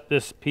I set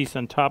this piece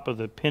on top of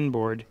the pin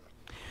board,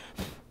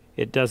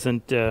 it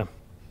doesn't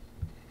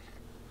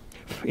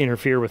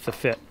interfere with the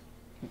fit.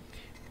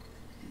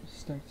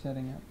 Start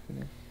setting up for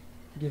this.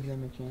 Give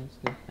them a chance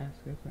to ask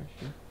a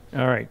question.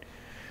 All right.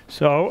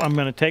 So I'm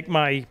going to take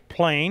my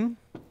plane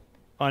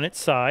on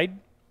its side.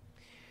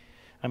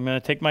 I'm going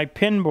to take my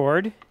pin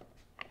board,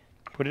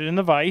 put it in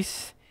the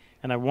vise,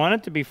 and I want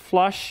it to be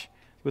flush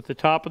with the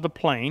top of the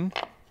plane.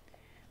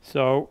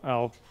 So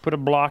I'll put a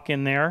block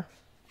in there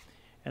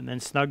and then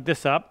snug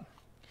this up.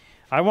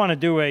 I want to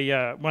do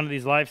one of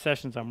these live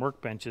sessions on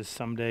workbenches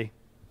someday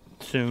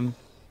soon,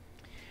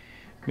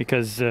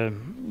 because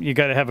you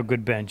got to have a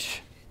good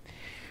bench.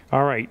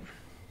 All right.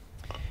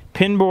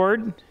 Pin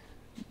board.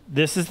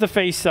 This is the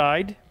face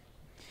side.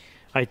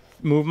 I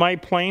move my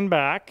plane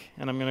back,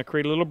 and I'm going to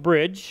create a little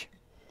bridge.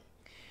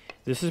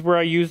 This is where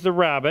I use the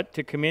rabbit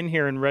to come in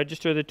here and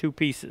register the two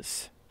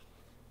pieces.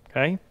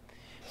 Okay?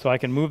 So I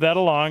can move that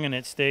along, and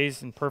it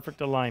stays in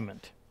perfect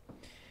alignment.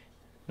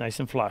 Nice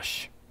and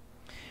flush.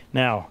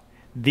 Now,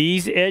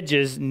 these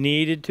edges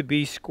needed to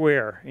be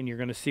square, and you're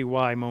going to see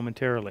why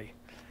momentarily.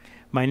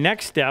 My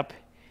next step,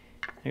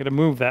 I'm going to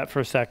move that for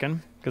a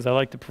second, because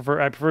I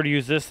prefer to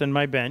use this than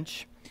my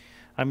bench.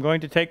 I'm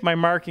going to take my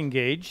marking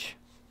gauge.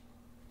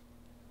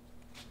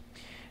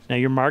 Now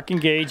your marking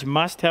gauge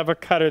must have a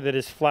cutter that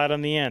is flat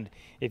on the end.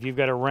 If you've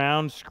got a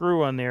round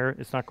screw on there,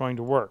 it's not going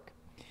to work.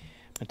 I'm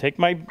going to take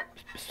my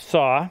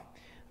saw, I'm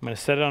going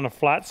to set it on a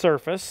flat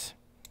surface.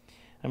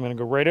 I'm going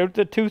to go right out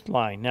the tooth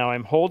line. Now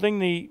I'm holding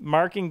the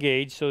marking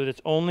gauge so that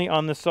it's only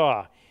on the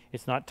saw.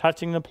 It's not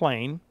touching the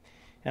plane.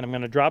 And I'm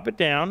going to drop it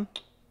down.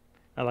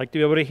 I like to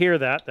be able to hear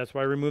that. That's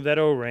why I removed that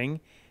O-ring.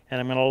 And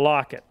I'm going to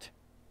lock it.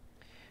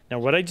 Now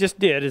what I just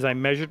did is I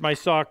measured my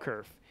saw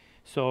curve.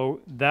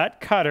 So that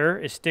cutter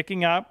is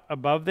sticking up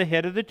above the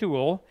head of the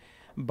tool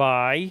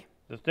by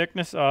the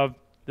thickness of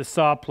the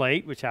saw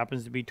plate, which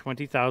happens to be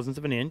 20 thousandths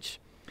of an inch,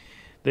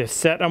 the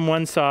set on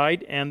one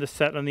side and the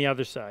set on the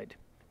other side,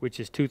 which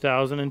is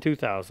 2,000 and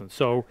 2,000.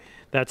 So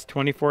that's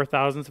 24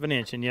 thousandths of an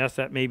inch. And yes,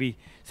 that may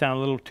sound a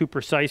little too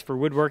precise for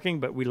woodworking,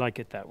 but we like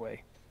it that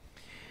way.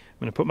 I'm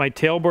going to put my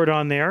tailboard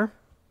on there.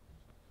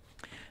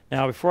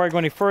 Now, before I go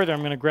any further, I'm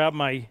going to grab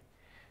my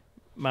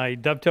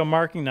dovetail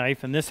marking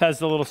knife, and this has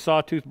the little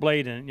sawtooth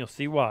blade in it, and you'll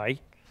see why.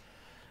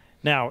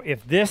 Now,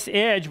 if this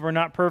edge were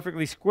not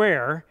perfectly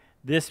square,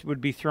 this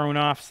would be thrown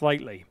off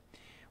slightly.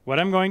 What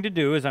I'm going to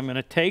do is I'm going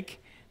to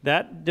take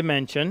that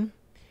dimension,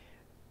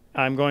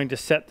 I'm going to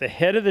set the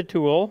head of the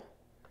tool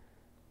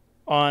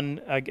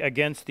on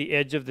against the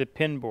edge of the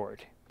pin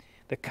board.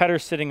 The cutter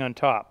sitting on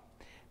top.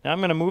 Now I'm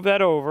going to move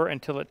that over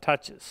until it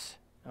touches.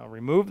 I'll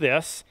remove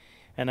this,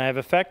 and I have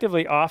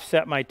effectively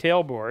offset my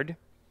tailboard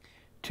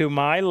to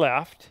my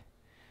left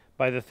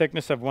by the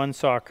thickness of one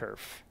saw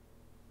curve.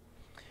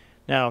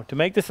 Now, to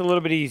make this a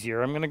little bit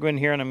easier, I'm going to go in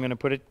here and I'm going to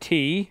put a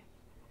T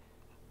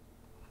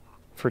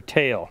for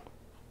tail.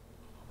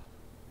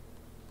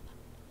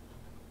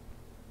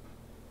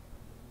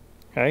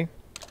 Okay?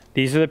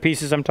 These are the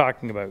pieces I'm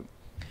talking about.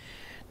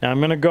 Now I'm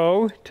going to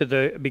go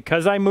to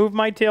because I moved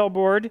my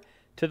tailboard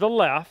to the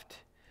left,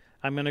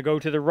 I'm going to go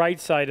to the right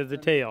side of the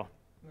tail.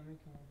 Let me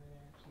come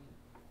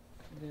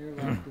over there,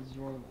 actually. Their left is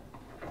your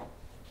left.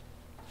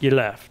 Your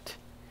left.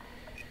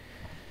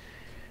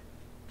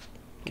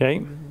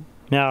 Okay.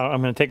 Now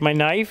I'm going to take my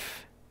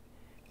knife,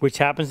 which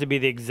happens to be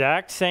the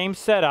exact same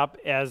setup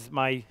as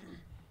my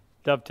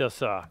dovetail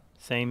saw.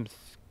 Same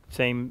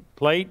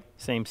plate,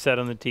 same set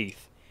on the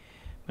teeth.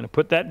 I'm going to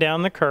put that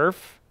down the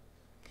kerf,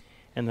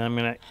 and then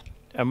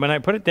when I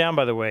put it down,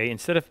 by the way,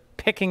 instead of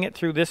picking it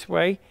through this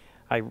way,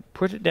 I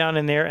put it down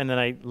in there, and then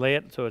I lay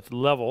it so it's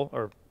level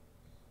or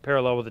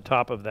parallel with the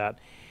top of that,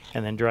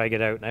 and then drag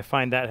it out. And I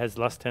find that has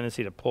less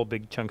tendency to pull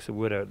big chunks of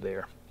wood out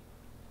there.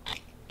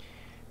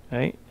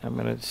 Okay, I'm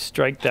going to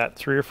strike that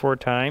 3 or 4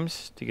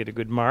 times to get a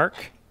good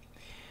mark.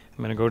 I'm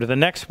going to go to the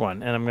next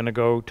one, and I'm going to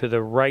go to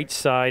the right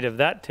side of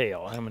that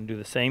tail. I'm going to do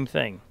the same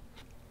thing.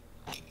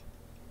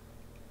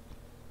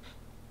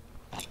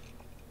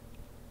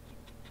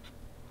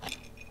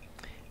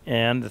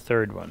 And the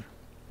third one.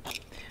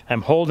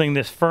 I'm holding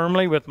this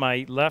firmly with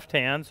my left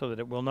hand so that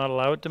it will not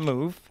allow it to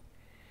move.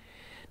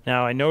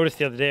 Now, I noticed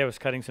the other day I was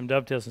cutting some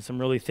dovetails in some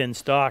really thin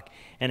stock,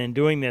 and in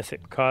doing this,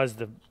 it caused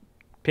the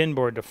pin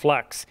board to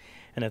flex.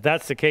 And if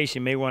that's the case,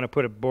 you may want to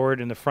put a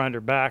board in the front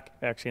or back,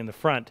 actually in the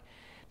front,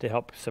 to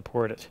help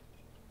support it.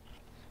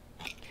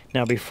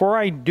 Now, before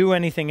I do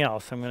anything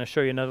else, I'm going to show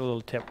you another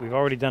little tip. We've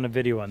already done a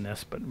video on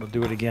this, but we'll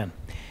do it again.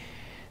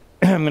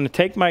 I'm going to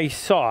take my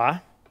saw,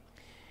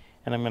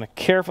 and I'm going to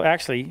carefully,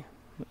 actually,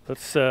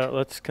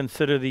 let's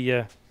consider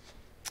the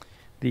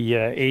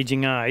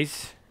aging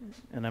eyes.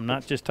 And I'm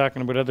not just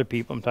talking about other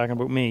people, I'm talking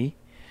about me.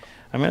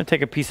 I'm going to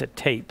take a piece of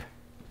tape.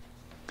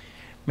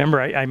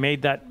 Remember, I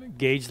made that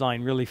gauge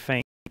line really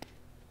faint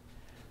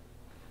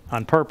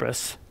on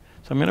purpose.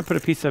 So I'm going to put a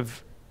piece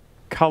of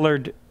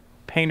colored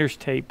painter's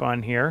tape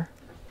on here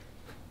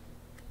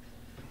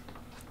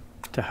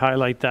to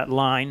highlight that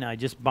line. I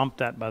just bumped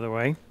that, by the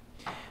way.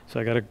 So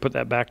I got to put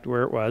that back to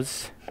where it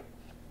was.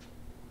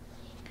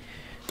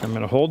 I'm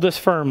going to hold this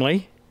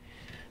firmly.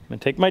 I'm going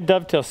to take my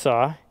dovetail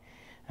saw,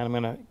 and I'm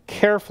going to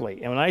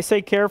carefully, and when I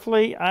say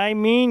carefully, I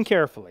mean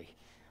carefully,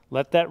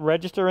 let that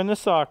register in the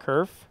saw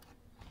kerf.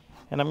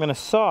 And I'm going to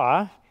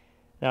saw.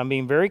 Now I'm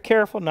being very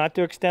careful not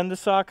to extend the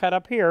saw cut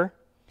up here,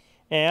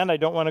 and I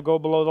don't want to go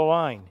below the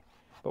line.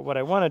 But what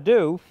I want to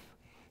do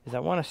is I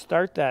want to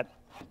start that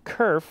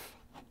kerf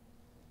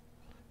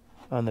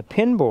on the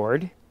pin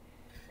board,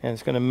 and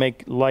it's going to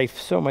make life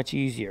so much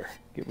easier.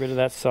 Get rid of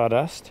that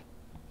sawdust.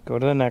 Go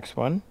to the next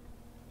one.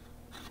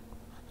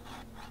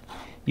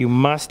 You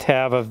must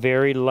have a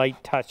very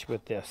light touch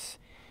with this.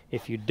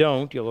 If you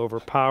don't, you'll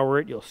overpower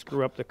it. You'll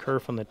screw up the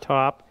kerf on the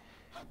top.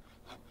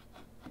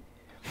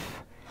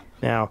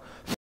 Now,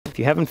 if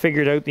you haven't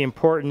figured out the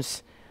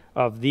importance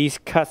of these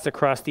cuts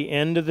across the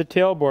end of the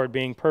tailboard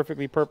being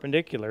perfectly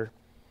perpendicular,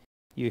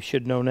 you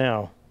should know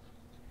now.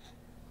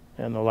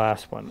 And the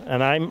last one.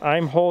 And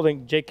I'm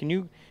holding, Jake, can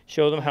you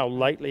show them how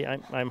lightly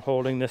I'm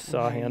holding this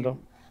saw handle?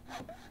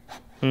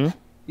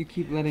 You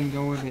keep letting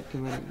go of it to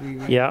let it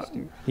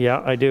re-register.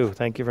 Yeah, I do.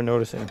 Thank you for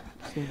noticing.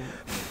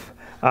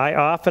 I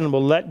often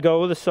will let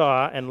go of the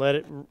saw and let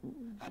it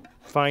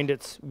find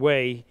its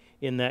way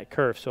in that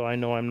kerf, so I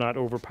know I'm not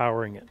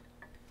overpowering it.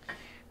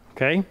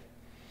 Okay?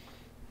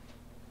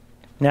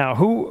 Now,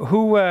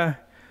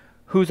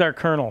 who's our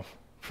colonel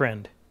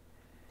friend?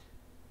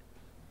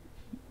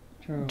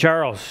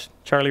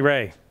 Charlie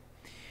Ray.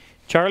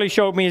 Charlie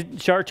showed me,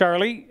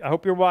 Charlie, I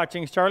hope you're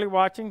watching. Is Charlie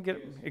watching?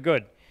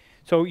 Good.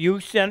 So you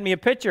sent me a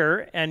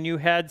picture, and you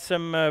had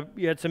some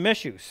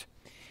issues.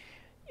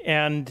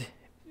 And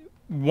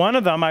one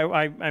of them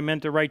I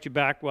meant to write you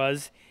back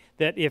was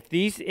that if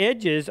these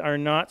edges are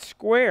not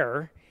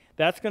square,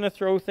 that's going to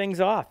throw things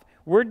off.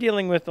 We're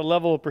dealing with a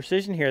level of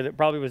precision here that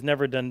probably was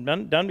never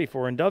done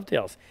before in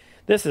dovetails.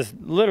 This is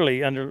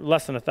literally under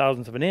less than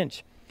 1/1000th of an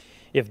inch.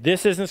 If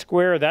this isn't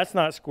square, that's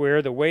not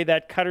square, the way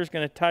that cutter's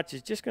going to touch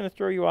is just going to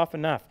throw you off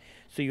enough.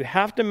 So you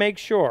have to make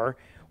sure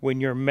when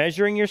you're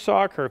measuring your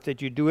saw kerf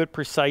that you do it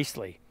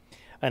precisely.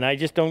 And I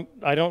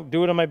don't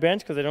do it on my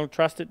bench because I don't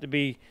trust it to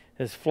be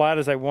as flat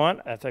as I want,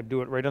 as I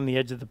do it right on the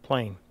edge of the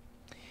plane.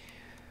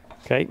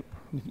 Okay,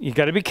 you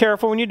got to be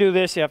careful when you do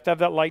this. You have to have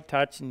that light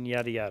touch and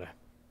yada yada.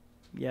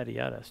 Yada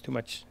yada. It's too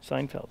much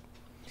Seinfeld.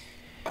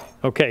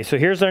 Okay, so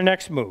here's our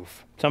next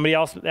move. Somebody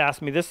else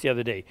asked me this the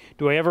other day.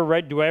 Do I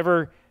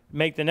ever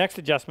make the next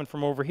adjustment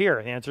from over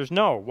here? The answer is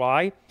no.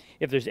 Why?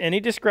 If there's any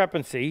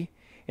discrepancy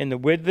in the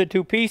width of the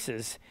two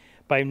pieces,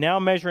 by now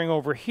measuring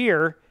over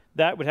here,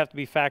 that would have to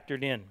be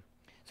factored in.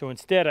 So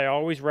instead, I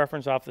always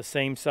reference off the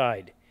same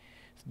side.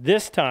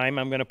 This time,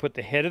 I'm going to put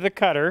the head of the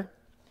cutter,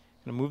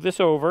 I'm going to move this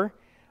over,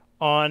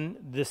 on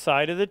the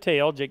side of the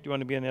tail. Jake, do you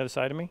want to be on the other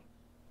side of me?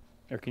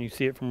 Or can you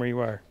see it from where you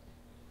are?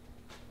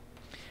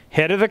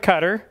 Head of the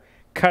cutter,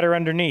 cutter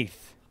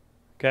underneath.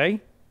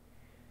 Okay?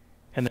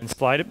 And then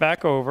slide it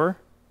back over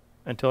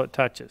until it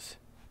touches.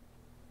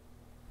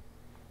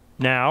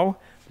 Now,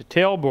 the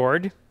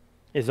tailboard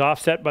is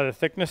offset by the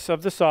thickness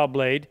of the saw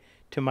blade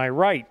to my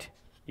right.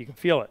 You can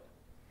feel it.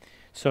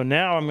 So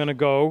now I'm going to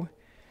go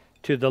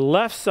to the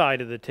left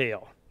side of the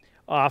tail.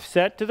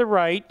 Offset to the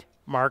right,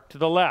 mark to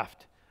the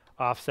left.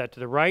 Offset to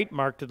the right,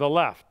 mark to the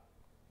left.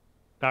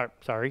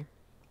 Sorry.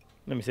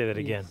 Let me say that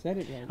again. Said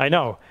it right. I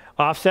know.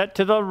 Offset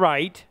to the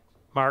right,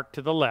 mark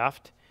to the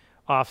left.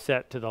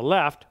 Offset to the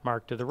left,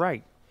 mark to the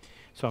right.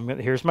 So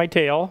here's my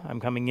tail. I'm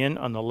coming in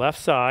on the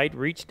left side,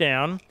 reach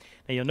down.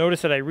 Now you'll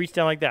notice that I reach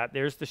down like that.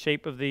 There's the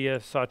shape of the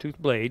sawtooth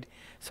blade.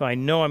 So I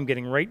know I'm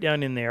getting right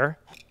down in there,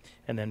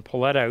 and then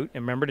pull that out.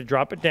 And remember to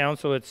drop it down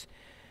so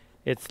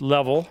it's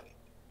level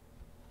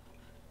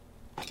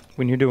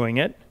when you're doing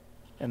it.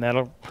 And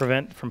that'll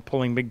prevent from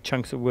pulling big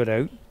chunks of wood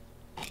out.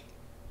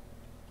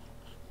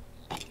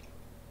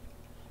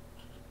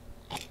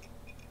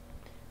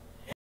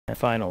 And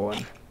final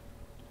one.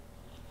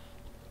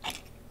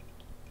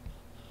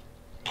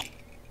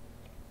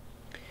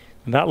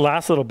 And that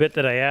last little bit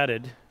that I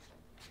added,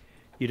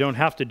 you don't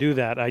have to do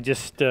that. I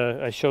just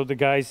I showed the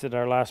guys at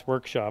our last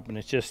workshop, and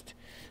it's just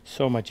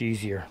so much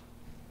easier.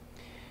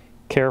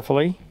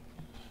 Carefully,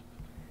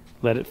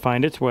 let it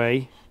find its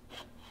way.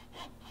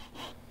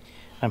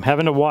 I'm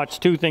having to watch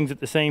two things at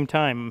the same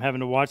time. I'm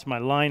having to watch my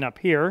line up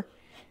here,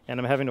 and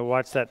I'm having to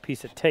watch that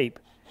piece of tape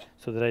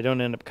so that I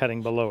don't end up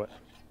cutting below it.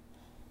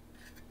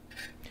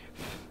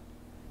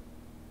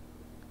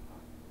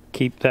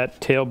 Keep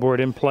that tailboard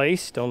in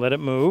place. Don't let it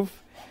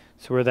move.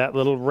 So where that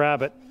little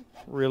rabbit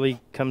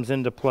really comes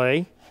into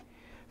play.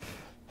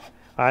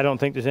 I don't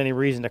think there's any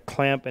reason to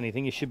clamp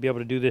anything. You should be able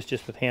to do this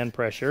just with hand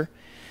pressure.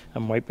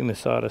 I'm wiping the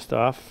sawdust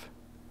off.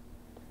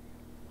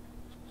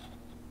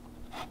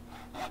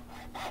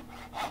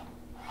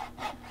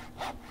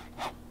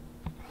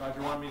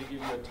 Roger wanted me to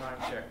give you a time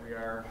check. We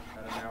are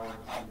at an hour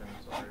and 3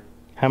 minutes already.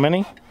 How many?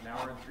 An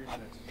hour and 3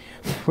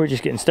 minutes. We're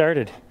just getting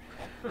started.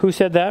 Who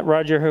said that?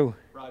 Roger who?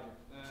 Roger.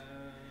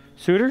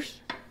 Suitors?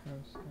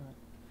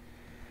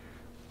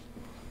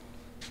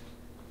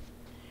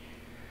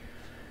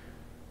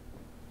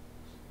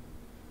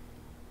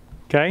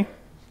 Okay.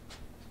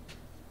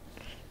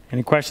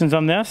 Any questions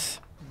on this?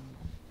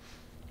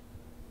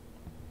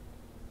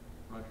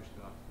 Roger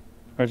Scott.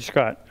 Roger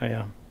Scott. Oh,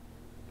 yeah.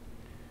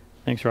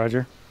 Thanks,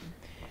 Roger.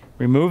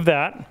 Remove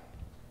that.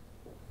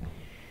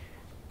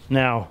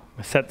 Now,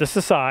 set this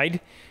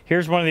aside.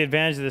 Here's one of the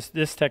advantages of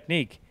this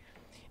technique.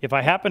 If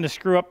I happen to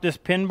screw up this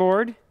pin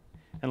board,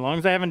 as long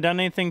as I haven't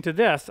done anything to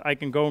this, I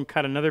can go and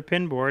cut another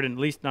pin board and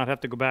at least not have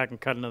to go back and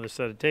cut another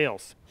set of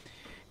tails.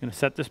 I'm going to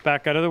set this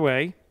back out of the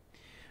way.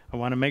 I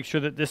want to make sure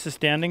that this is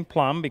standing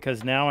plumb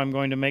because now I'm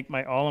going to make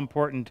my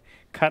all-important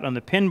cut on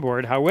the pin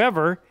board.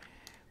 However,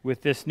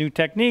 with this new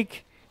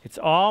technique, it's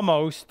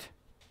almost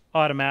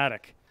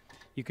automatic.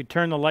 You could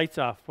turn the lights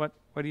off. What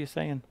are you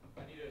saying?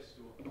 I need a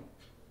stool.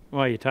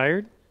 Why, you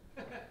tired?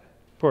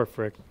 Poor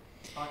frick.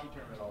 Hockey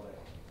tournament all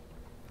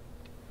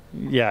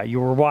day. Yeah, you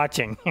were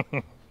watching.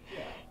 Yeah.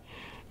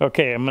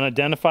 Okay, I'm going to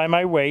identify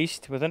my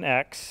waist with an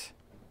X.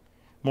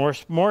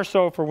 More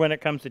so for when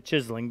it comes to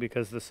chiseling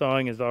because the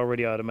sawing is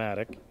already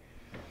automatic.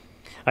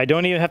 I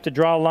don't even have to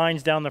draw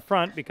lines down the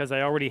front because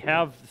I already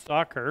have the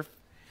saw kerf.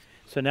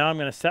 So now I'm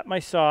going to set my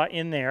saw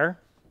in there.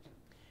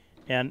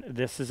 And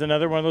this is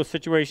another one of those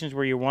situations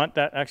where you want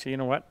that. Actually, you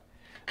know what?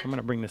 I'm going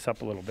to bring this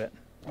up a little bit.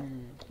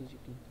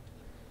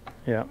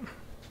 Yeah.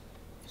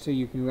 So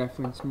you can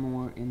reference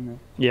more in the...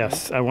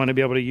 Yes, I want to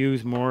be able to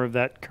use more of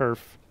that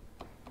kerf.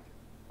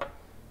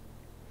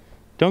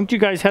 Don't you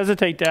guys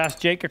hesitate to ask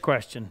Jake a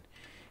question.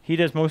 He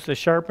does most of the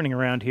sharpening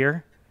around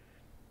here.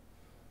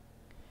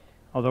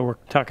 Although we're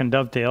talking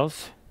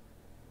dovetails.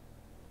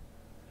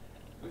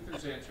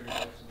 Luther's answering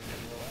this.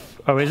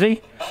 Oh, is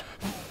he?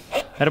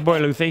 Attaboy,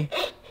 Lucy.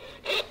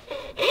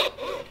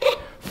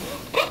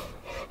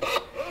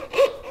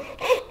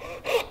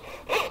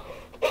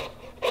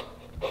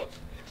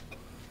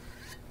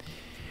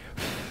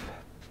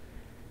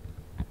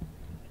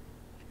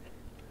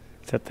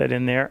 Set that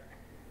in there.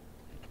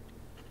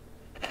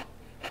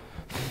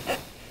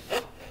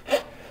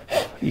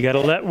 You got to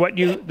let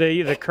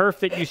the kerf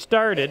that you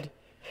started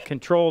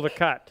control the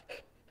cut.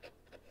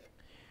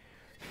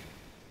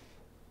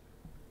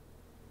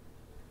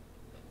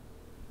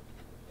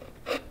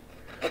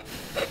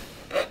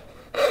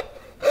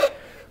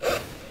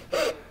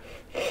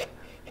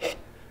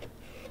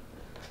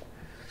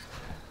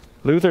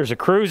 Luther's a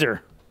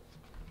cruiser.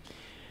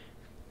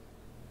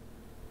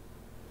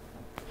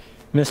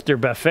 Mr.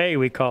 Buffet,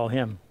 we call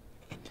him.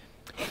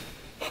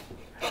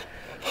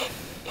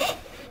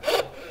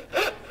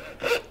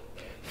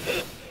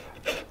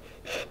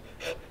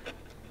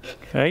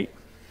 Okay.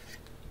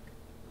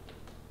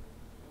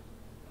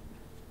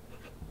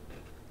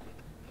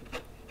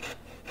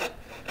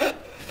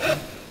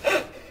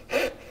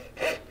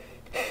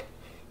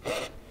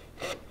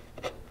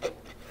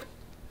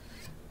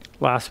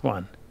 Last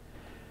one.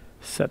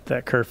 Set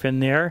that kerf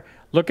in there.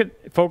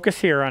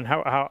 Focus here on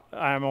how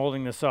I'm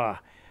holding the saw.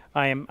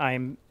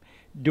 I'm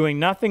doing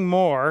nothing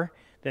more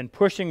than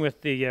pushing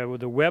with the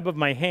web of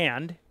my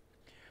hand.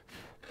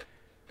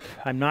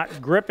 I'm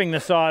not gripping the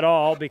saw at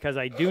all because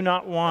I do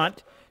not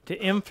want to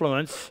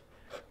influence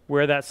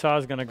where that saw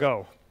is going to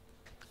go.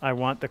 I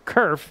want the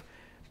kerf,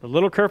 the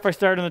little kerf I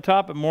started on the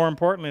top, but more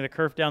importantly the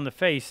kerf down the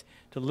face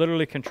to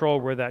literally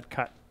control where that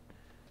cut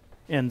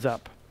ends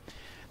up.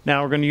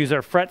 Now we're going to use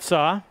our fret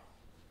saw.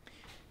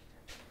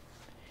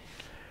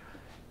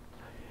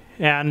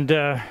 And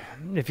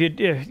if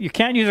you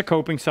can't use a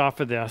coping saw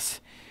for this,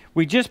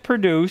 we just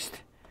produced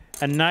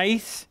a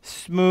nice,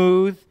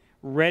 smooth,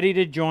 ready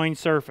to join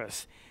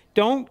surface.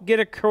 Don't get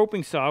a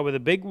coping saw with a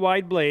big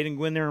wide blade and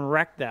go in there and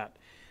wreck that.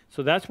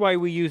 So that's why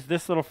we use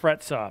this little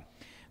fret saw.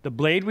 The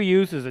blade we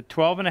use is a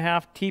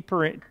 12.5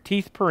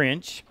 teeth per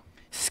inch,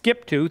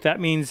 skip tooth.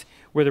 That means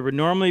where there would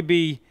normally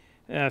be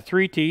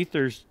 3 teeth,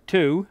 there's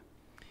 2.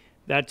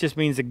 That just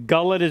means the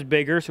gullet is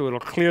bigger, so it'll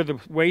clear the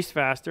waste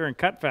faster and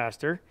cut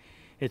faster.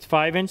 It's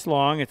 5 inch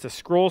long. It's a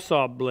scroll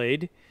saw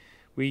blade.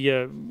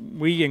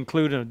 We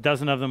include a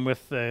dozen of them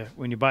with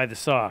when you buy the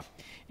saw.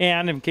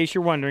 And in case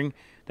you're wondering,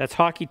 that's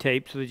hockey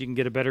tape so that you can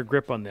get a better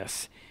grip on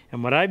this.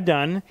 And what I've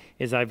done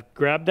is I've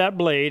grabbed that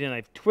blade and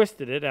I've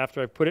twisted it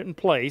after I've put it in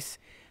place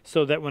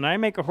so that when I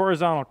make a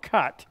horizontal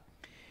cut,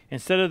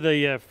 instead of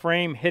the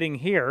frame hitting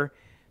here,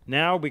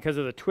 now because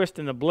of the twist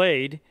in the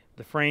blade,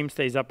 the frame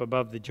stays up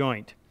above the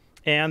joint.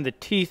 And the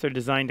teeth are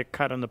designed to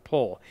cut on the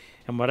pull.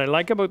 And what I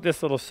like about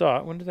this little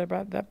saw, when did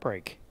that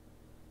break?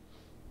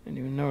 I didn't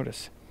even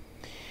notice.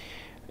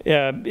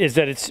 Is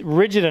that it's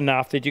rigid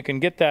enough that you can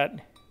get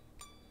that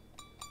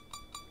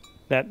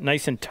that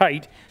nice and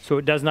tight so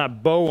it does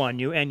not bow on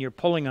you, and you're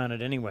pulling on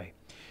it anyway.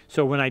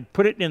 So when I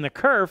put it in the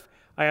kerf,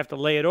 I have to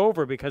lay it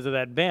over because of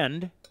that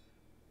bend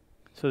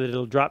so that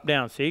it'll drop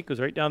down. See, it goes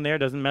right down there,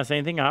 doesn't mess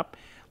anything up.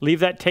 Leave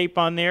that tape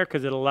on there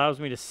because it allows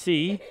me to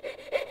see.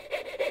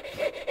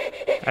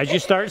 As you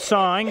start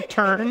sawing,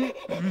 turn.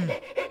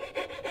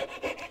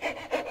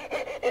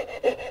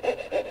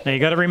 Now you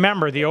got to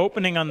remember, the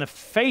opening on the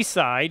face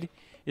side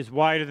is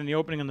wider than the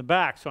opening on the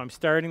back. So I'm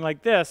starting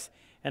like this,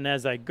 and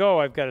as I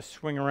go, I've got to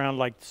swing around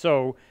like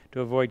so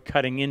to avoid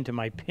cutting into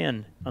my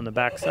pin on the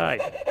back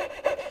side.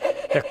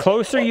 The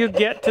closer you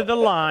get to the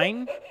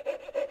line,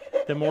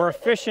 the more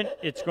efficient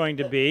it's going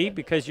to be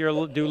because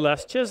you'll do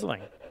less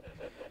chiseling.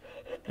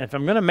 And if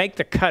I'm going to make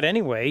the cut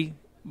anyway,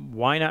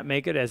 why not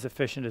make it as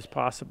efficient as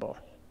possible?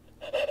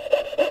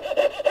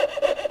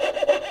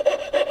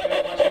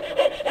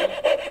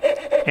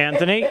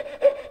 Anthony?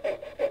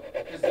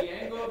 Does the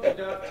angle of the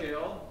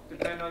dovetail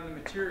depend on the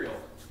material?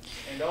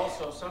 And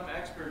also, some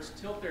experts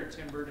tilt their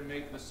timber to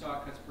make the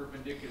saw cuts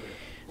perpendicular.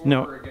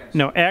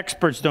 No,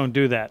 experts don't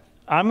do that.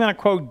 I'm going to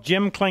quote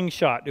Jim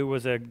Klingshot, who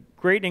was a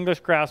great English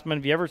craftsman.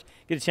 If you ever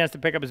get a chance to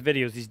pick up his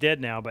videos, he's dead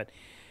now, but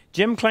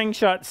Jim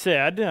Klingshot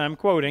said, and I'm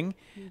quoting,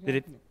 that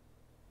it...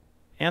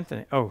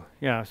 Anthony? Oh,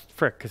 yeah,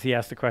 frick, because he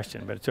asked the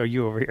question, but so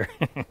you over here.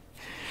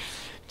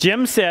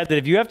 Jim said that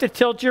if you have to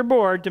tilt your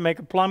board to make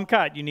a plumb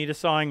cut, you need a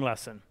sawing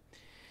lesson.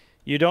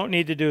 You don't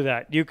need to do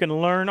that. You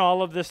can learn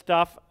all of this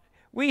stuff.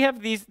 We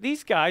have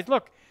these guys.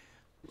 Look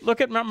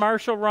at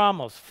Marshall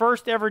Rommel's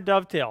first ever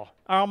dovetail,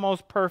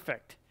 almost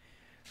perfect.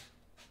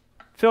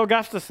 Phil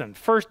Gustafson,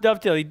 first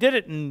dovetail. He did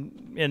it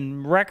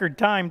in record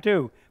time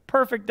too.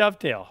 Perfect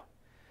dovetail.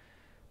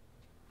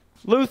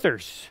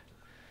 Luther's,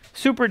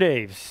 Super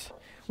Dave's.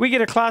 We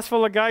get a class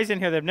full of guys in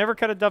here that have never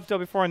cut a dovetail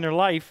before in their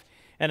life,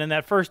 and in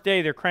that first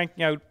day, they're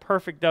cranking out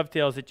perfect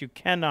dovetails that you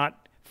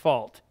cannot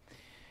fault.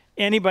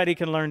 Anybody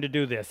can learn to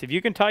do this. If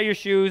you can tie your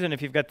shoes and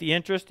if you've got the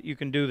interest, you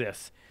can do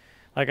this.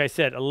 Like I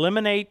said,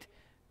 eliminate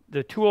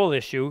the tool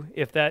issue,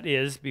 if that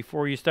is,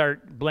 before you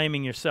start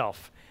blaming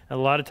yourself. And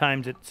a lot of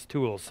times it's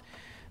tools.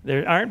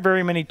 There aren't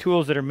very many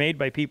tools that are made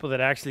by people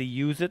that actually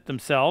use it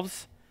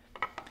themselves.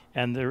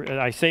 And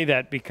I say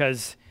that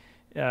because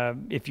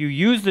if you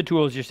use the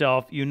tools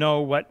yourself, you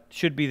know what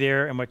should be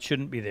there and what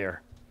shouldn't be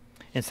there,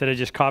 instead of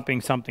just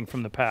copying something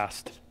from the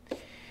past.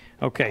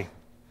 Okay.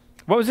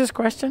 What was this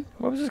question?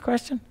 What was this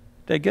question?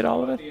 Did I get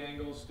all of it? The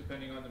angles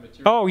depending on the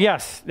material. Oh,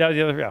 yes. That was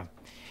the other,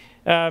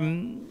 yeah.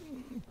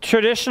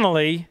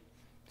 Traditionally,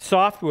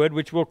 softwood,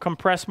 which will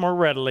compress more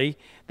readily,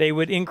 they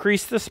would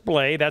increase the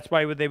splay. That's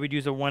why they would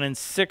use a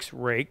 1-in-6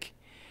 rake.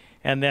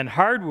 And then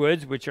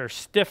hardwoods, which are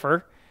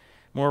stiffer,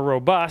 more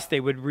robust, they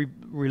would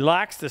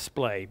relax the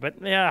splay. But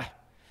yeah,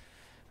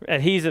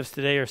 adhesives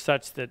today are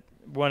such that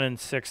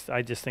 1-in-6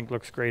 I just think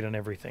looks great on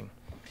everything.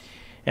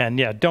 And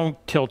yeah,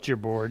 don't tilt your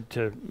board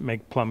to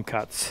make plumb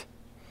cuts.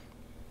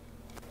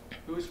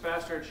 Who's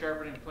faster at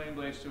sharpening plane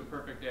blades to a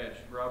perfect edge,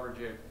 Rob or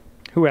Jake?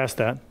 Who asked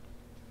that?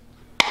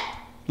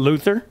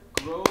 Luther?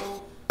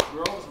 Groves,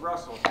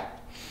 Russell.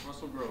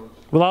 Russell Groves.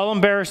 Well,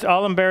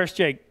 I'll embarrass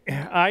Jake.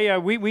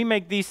 We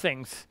make these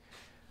things,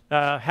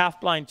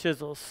 half-blind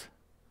chisels.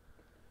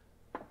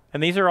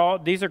 And these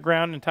are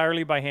ground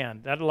entirely by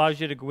hand. That allows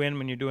you to go in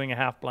when you're doing a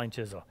half-blind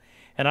chisel.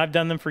 And I've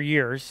done them for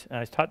years. And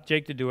I taught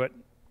Jake to do it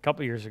a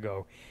couple years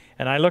ago.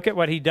 And I look at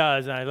what he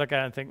does, and I look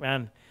at it and think,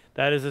 man,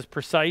 that is as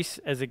precise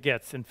as it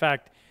gets. In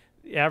fact,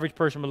 the average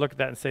person would look at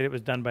that and say it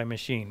was done by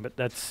machine. But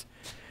that's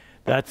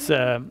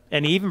and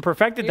he even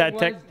perfected that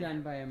tech. It was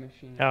done by a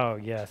machine. Oh,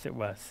 yes, it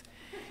was.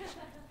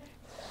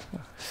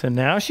 So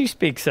now she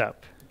speaks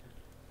up.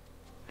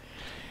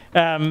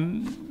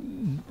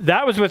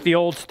 That was with the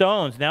old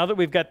stones. Now that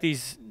we've got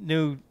these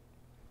new,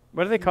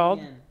 what are they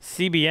called?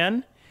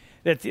 CBN.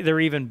 They're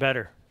even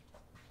better.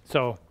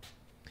 So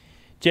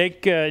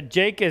Jake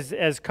is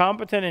as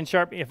competent in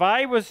sharpening. If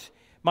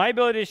my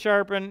ability to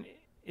sharpen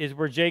is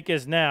where Jake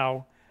is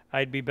now,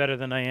 I'd be better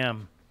than I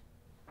am.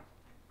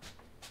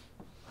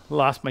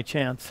 Lost my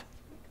chance.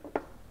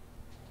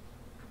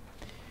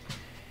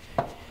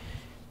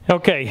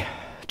 Okay,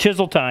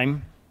 chisel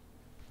time.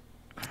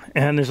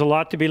 And there's a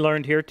lot to be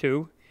learned here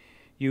too.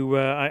 I'm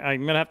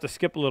going to have to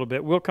skip a little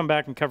bit. We'll come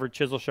back and cover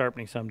chisel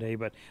sharpening someday,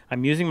 but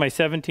I'm using my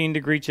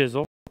 17-degree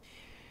chisel.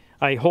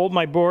 I hold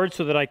my board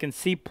so that I can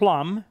see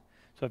plumb.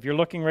 So if you're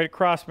looking right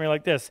across me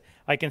like this,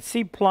 I can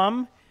see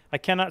plumb. I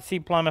cannot see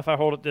plumb if I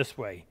hold it this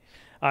way.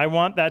 I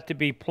want that to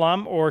be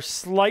plumb or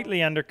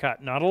slightly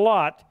undercut. Not a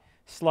lot,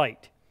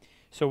 slight.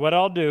 So what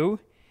I'll do,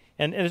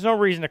 and there's no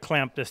reason to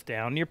clamp this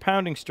down. You're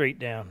pounding straight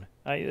down.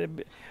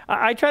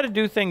 I try to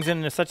do things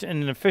in such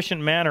an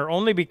efficient manner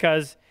only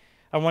because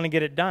I want to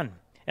get it done.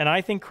 And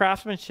I think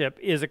craftsmanship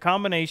is a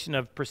combination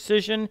of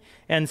precision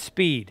and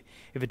speed.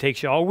 If it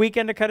takes you all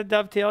weekend to cut a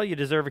dovetail, you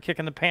deserve a kick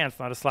in the pants,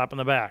 not a slap on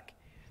the back.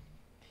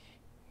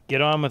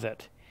 Get on with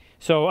it.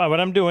 So what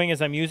I'm doing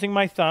is I'm using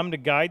my thumb to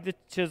guide the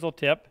chisel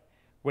tip,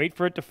 wait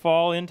for it to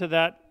fall into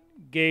that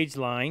gauge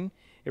line.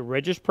 It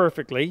registers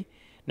perfectly.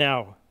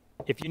 Now,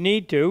 if you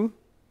need to,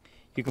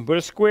 you can put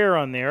a square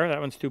on there. That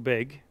one's too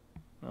big.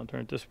 I'll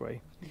turn it this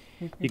way.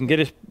 You can get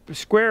a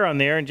square on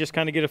there and just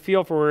kind of get a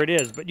feel for where it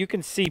is, but you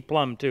can see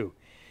plumb too.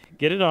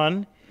 Get it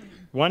on.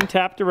 One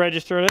tap to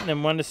register it, and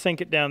then one to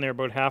sink it down there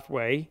about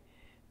halfway.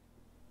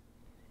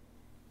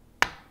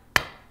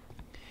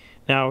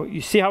 Now,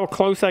 you see how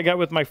close I got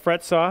with my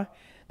fret saw?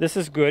 This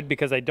is good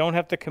because I don't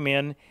have to come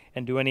in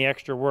and do any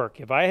extra work.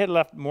 If I had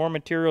left more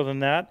material than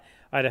that,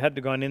 I'd have had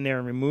to gone in there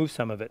and remove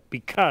some of it,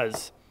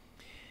 because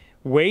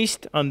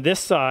waste on this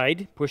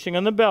side, pushing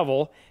on the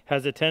bevel,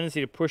 has a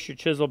tendency to push your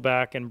chisel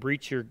back and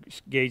breach your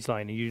gauge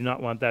line, and you do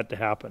not want that to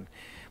happen.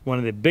 One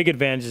of the big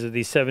advantages of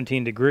these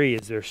 17 degree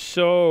is they're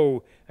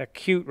so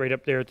acute right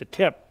up there at the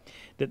tip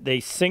that they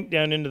sink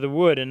down into the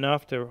wood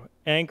enough to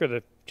anchor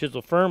the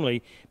chisel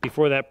firmly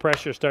before that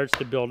pressure starts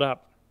to build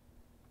up.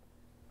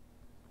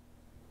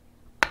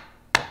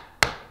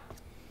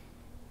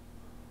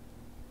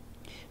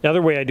 The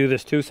other way I do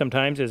this too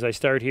sometimes is I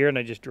start here and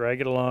I just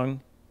drag it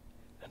along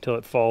until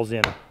it falls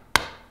in.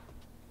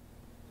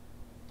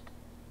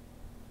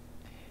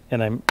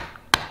 And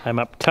I'm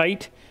up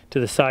tight to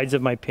the sides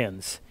of my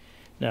pins.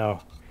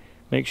 Now,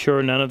 make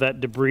sure none of that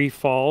debris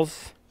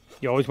falls.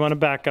 You always want a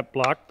backup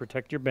block,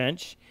 protect your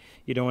bench.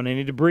 You don't want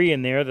any debris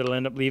in there that'll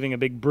end up leaving a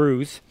big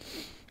bruise.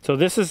 So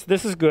this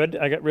is good.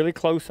 I got really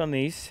close on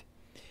these.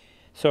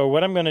 So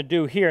what I'm going to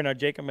do here, now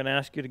Jake, I'm going to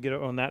ask you to get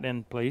on that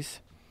end,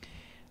 please.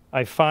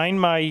 I find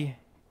my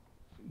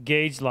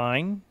gauge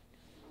line,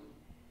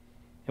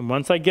 and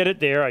once I get it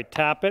there, I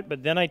tap it,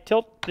 but then I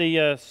tilt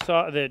the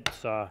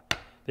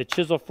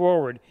chisel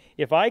forward.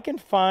 If I can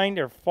find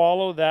or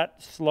follow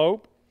that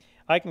slope,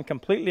 I can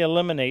completely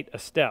eliminate a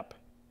step.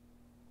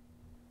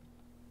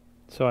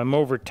 So I'm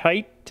over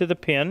tight to the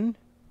pin.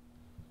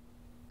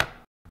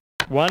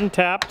 One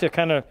tap to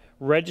kind of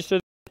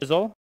register the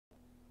chisel.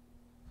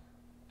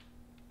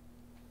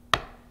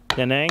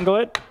 Then angle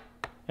it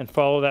and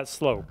follow that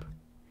slope.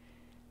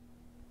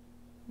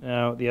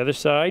 Now the other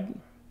side.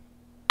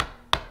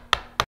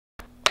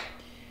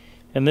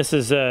 And this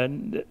is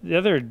the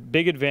other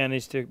big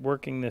advantage to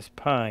working this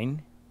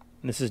pine,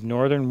 and this is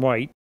northern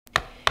white,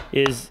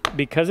 is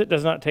because it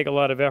does not take a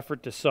lot of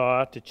effort to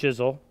saw, to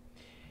chisel,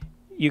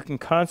 you can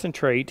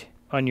concentrate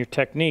on your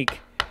technique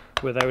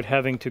without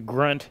having to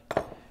grunt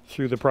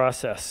through the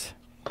process.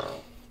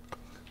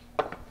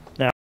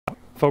 Now,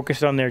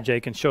 focus on there,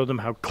 Jake, and show them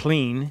how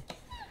clean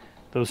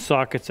those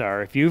sockets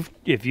are. If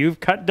you've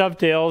cut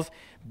dovetails,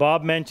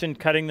 Bob mentioned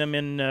cutting them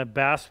in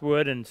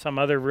basswood and some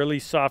other really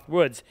soft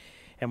woods,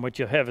 and what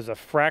you'll have is a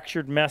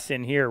fractured mess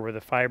in here where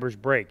the fibers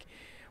break.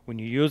 When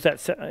you use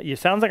that, it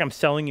sounds like I'm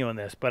selling you on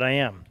this, but I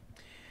am,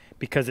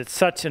 because it's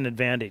such an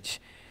advantage.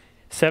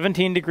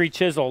 17-degree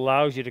chisel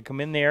allows you to come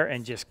in there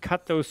and just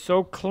cut those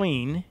so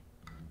clean.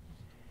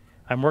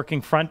 I'm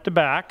working front to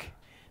back.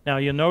 Now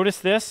you'll notice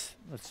this.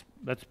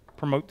 Let's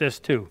promote this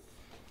too.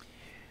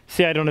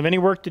 See, I don't have any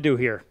work to do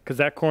here because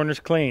that corner's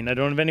clean. I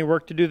don't have any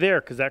work to do there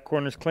because that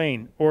corner's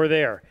clean, or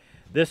there.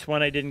 This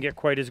one I didn't get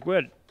quite as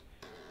good.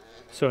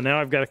 So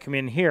now I've got to come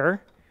in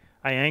here.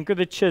 I anchor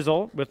the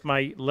chisel with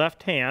my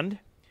left hand,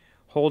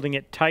 holding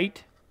it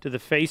tight to the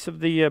face of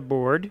the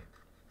board.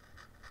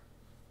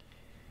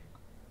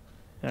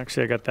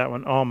 Actually, I got that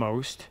one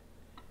almost,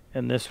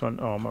 and this one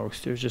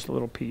almost. There's just a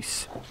little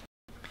piece.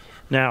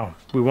 Now,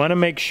 we want to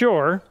make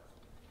sure.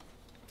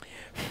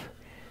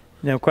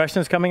 No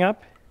questions coming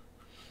up?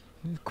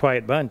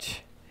 Quiet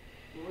bunch.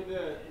 What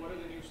are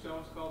the new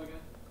stones called again?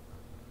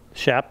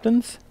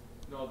 Shaptons?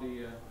 No,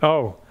 the...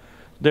 Oh,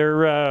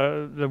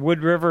 they're the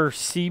Wood River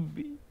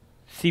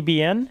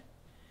CBN.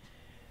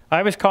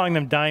 I was calling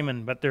them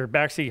diamond, but they're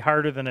actually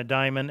harder than a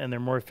diamond, and they're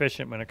more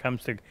efficient when it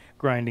comes to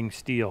grinding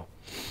steel.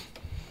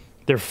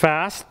 They're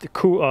fast,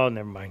 cool. Oh,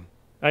 never mind.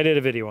 I did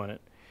a video on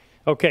it.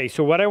 Okay,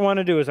 so what I want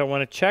to do is I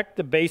want to check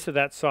the base of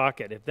that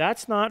socket. If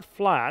that's not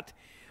flat,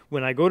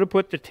 when I go to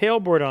put the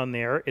tailboard on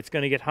there, it's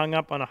going to get hung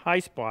up on a high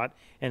spot,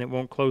 and it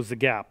won't close the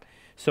gap.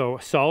 So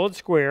solid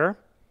square,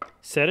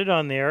 set it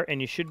on there, and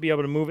you should be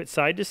able to move it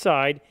side to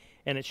side,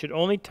 and it should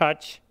only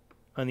touch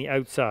on the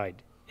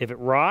outside. If it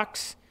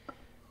rocks,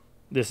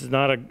 this is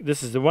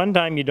the one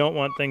time you don't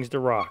want things to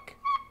rock.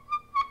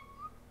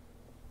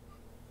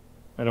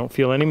 I don't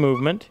feel any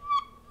movement.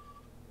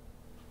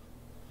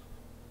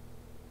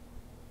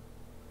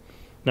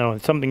 Now,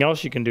 something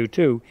else you can do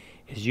too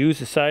is use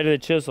the side of the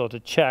chisel to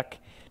check.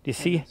 Do you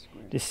see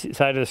the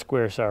side of the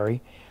square?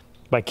 Sorry.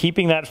 By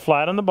keeping that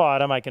flat on the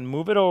bottom, I can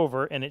move it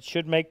over, and it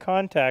should make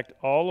contact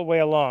all the way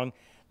along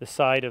the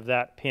side of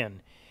that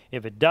pin.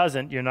 If it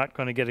doesn't, you're not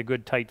going to get a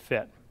good tight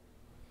fit.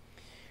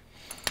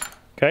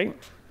 Okay,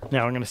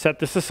 now I'm going to set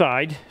this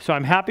aside. So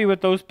I'm happy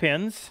with those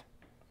pins.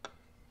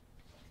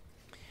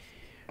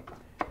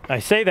 I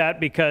say that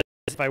because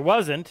if I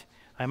wasn't,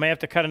 I may have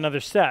to cut another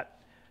set.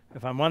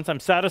 Once I'm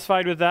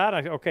satisfied with that,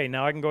 okay,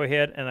 now I can go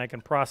ahead and I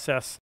can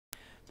process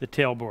the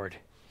tailboard.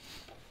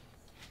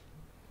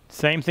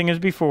 Same thing as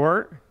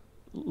before.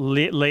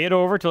 Lay it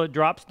over till it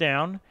drops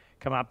down.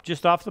 Come up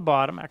just off the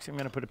bottom. Actually, I'm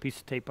going to put a piece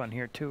of tape on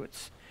here too.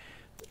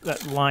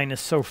 That line is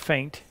so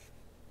faint.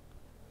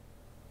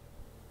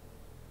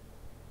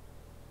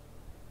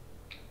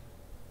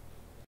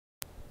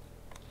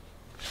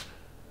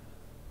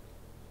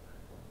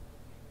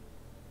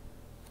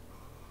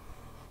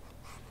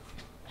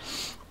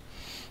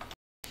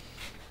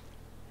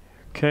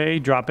 Okay,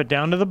 drop it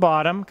down to the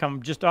bottom,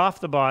 come just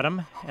off the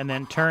bottom, and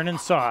then turn and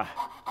saw.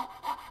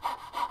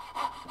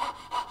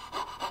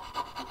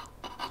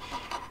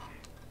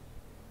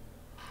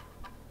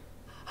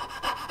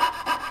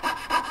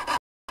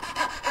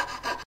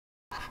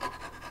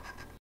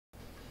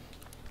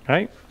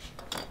 Right,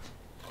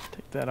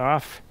 take that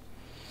off.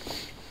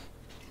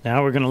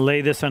 Now we're going to lay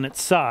this on its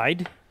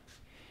side.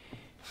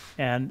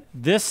 And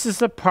this is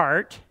the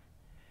part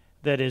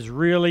that is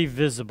really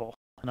visible.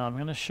 Now I'm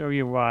going to show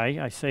you why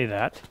I say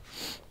that.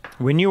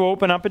 When you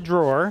open up a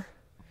drawer,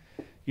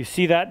 you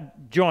see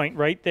that joint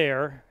right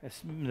there.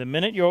 The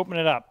minute you open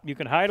it up, you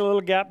can hide a little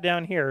gap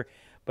down here,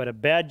 but a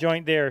bad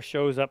joint there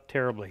shows up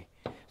terribly.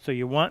 So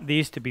you want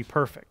these to be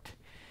perfect.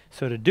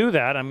 So to do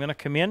that, I'm going to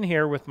come in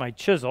here with my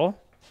chisel,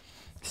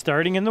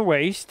 starting in the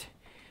waist,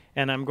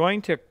 and I'm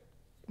going to,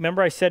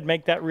 remember I said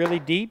make that really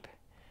deep?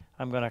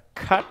 I'm going to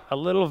cut a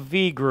little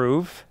V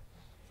groove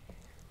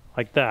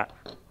like that.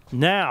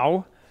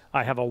 Now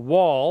I have a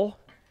wall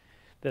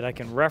that I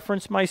can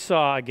reference my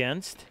saw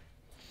against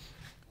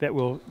that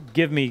will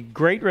give me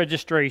great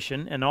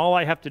registration, and all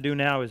I have to do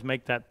now is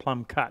make that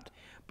plumb cut,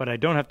 but I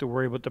don't have to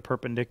worry about the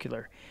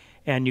perpendicular.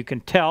 And you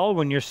can tell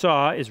when your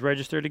saw is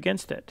registered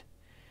against it.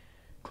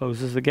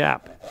 Closes the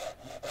gap.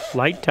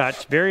 Light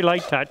touch, very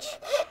light touch.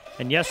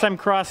 And yes, I'm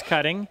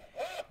cross-cutting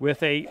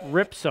with a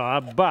rip saw,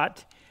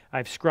 but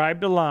I've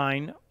scribed a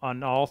line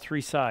on all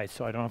three sides,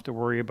 so I don't have to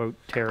worry about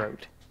tear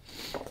out.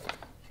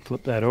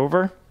 Flip that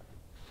over.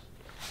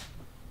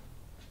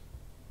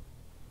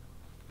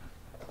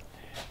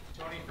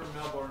 Tony from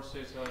Melbourne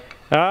says hi.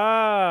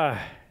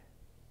 Ah,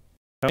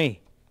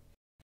 Tony.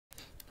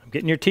 I'm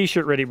getting your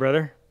t-shirt ready,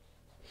 brother.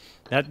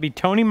 That'd be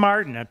Tony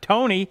Martin. Now,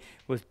 Tony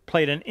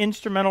played an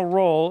instrumental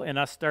role in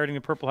us starting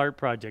the Purple Heart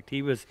Project.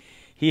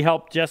 He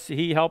helped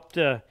Jesse.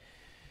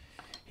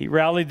 He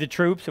rallied the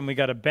troops, and we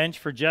got a bench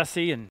for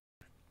Jesse, and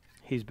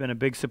he's been a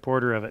big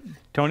supporter of it.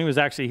 Tony was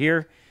actually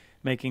here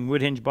making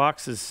wood hinge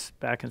boxes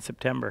back in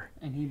September.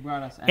 And he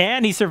brought us out.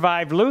 And he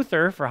survived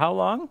Luther for how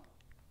long?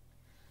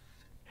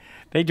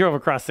 They drove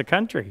across the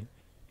country.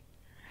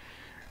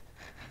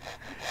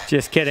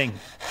 Just kidding.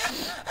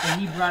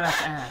 And he brought us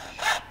Ash.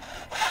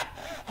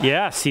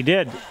 Yes, he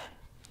did.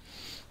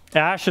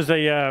 Ash is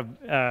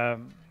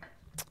an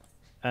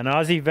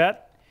Aussie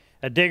vet,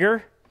 a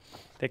digger,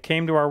 that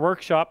came to our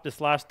workshop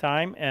this last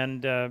time,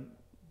 and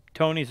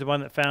Tony's the one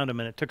that found him,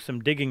 and it took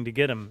some digging to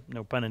get him,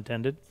 no pun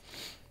intended.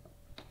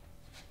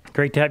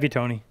 Great to have you,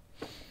 Tony.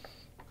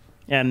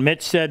 And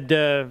Mitch said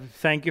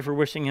thank you for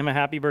wishing him a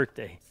happy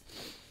birthday.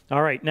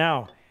 All right,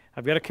 now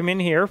I've got to come in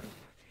here,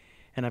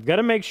 and I've got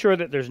to make sure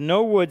that there's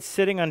no wood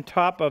sitting on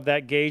top of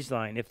that gauge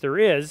line. If there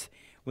is,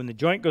 when the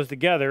joint goes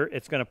together,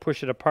 it's going to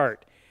push it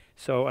apart.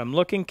 So I'm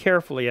looking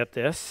carefully at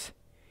this,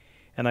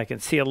 and I can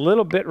see a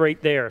little bit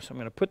right there. So I'm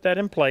going to put that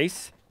in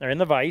place, or in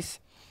the vise,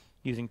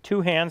 using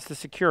two hands to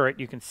secure it.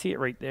 You can see it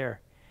right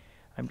there.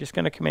 I'm just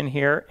going to come in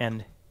here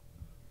and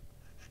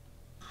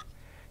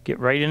get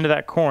right into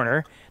that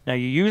corner. Now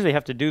you usually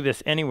have to do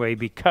this anyway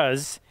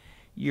because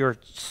your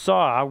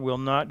saw will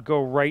not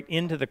go right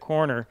into the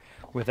corner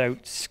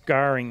without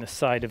scarring the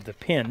side of the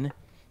pin,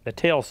 the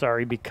tail,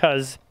 sorry,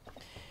 because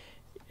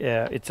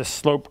it's a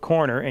sloped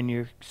corner and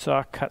your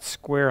saw cuts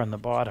square on the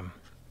bottom.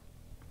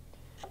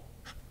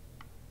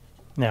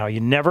 Now you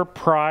never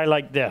pry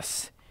like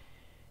this.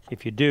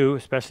 If you do,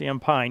 especially on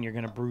pine, you're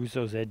going to bruise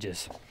those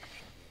edges.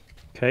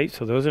 Okay,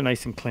 so those are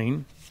nice and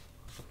clean.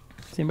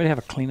 Does anybody have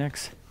a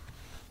Kleenex?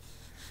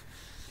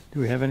 Do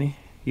we have any?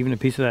 Even a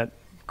piece of that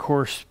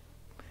coarse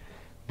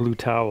blue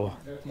towel.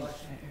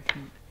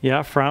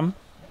 Yeah, from?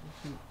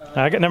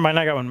 Never mind,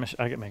 I got one.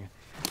 I got Megan.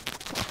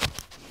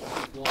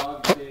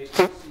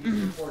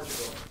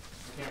 Portugal.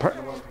 I can't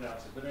remember how to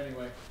pronounce it, but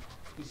anyway,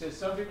 he says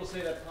some people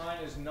say that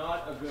pine is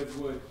not a good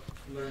wood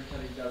to learn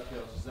cutting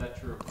dovetails. Is that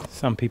true?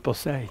 Some people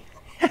say.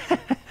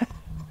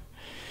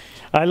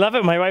 I love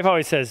it. My wife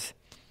always says,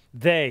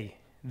 they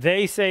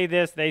say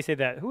this, they say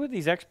that. Who are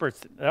these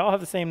experts? They all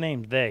have the same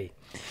name, they.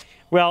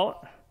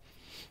 Well,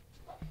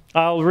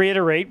 I'll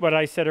reiterate what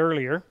I said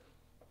earlier.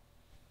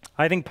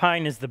 I think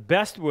pine is the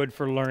best wood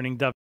for learning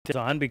dovetails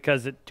on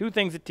because two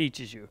things it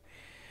teaches you.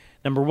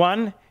 Number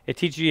one, it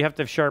teaches you have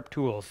to have sharp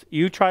tools.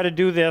 You try to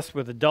do this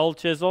with a dull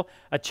chisel.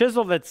 A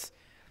chisel that's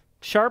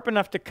sharp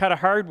enough to cut a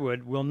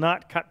hardwood will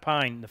not cut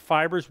pine. The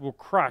fibers will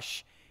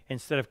crush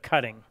instead of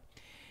cutting.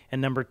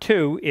 And number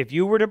two, if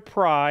you were to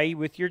pry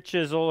with your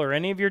chisel or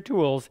any of your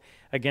tools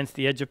against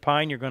the edge of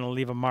pine, you're going to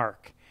leave a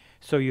mark.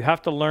 So you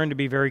have to learn to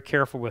be very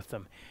careful with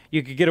them.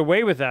 You could get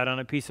away with that on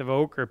a piece of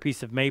oak or a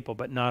piece of maple,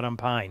 but not on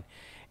pine.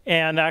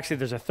 And actually,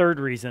 there's a third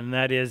reason, and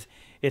that is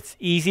it's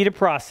easy to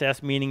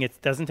process, meaning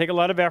it doesn't take a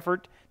lot of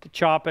effort to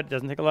chop it,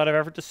 doesn't take a lot of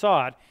effort to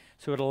saw it,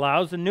 so it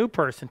allows the new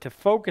person to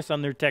focus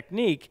on their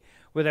technique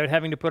without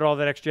having to put all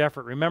that extra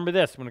effort. Remember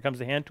this when it comes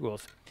to hand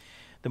tools.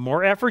 The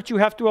more effort you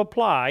have to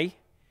apply,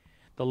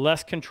 the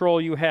less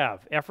control you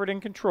have. Effort and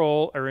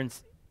control are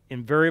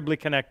invariably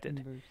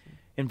connected.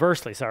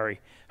 Inversely,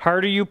 sorry.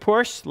 Harder you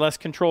push, less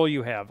control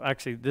you have.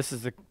 Actually, this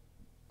is the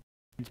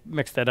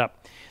mix that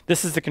up.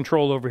 This is the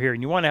control over here,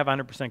 and you want to have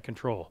 100%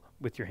 control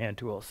with your hand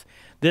tools.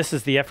 This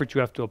is the effort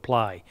you have to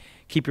apply.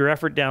 Keep your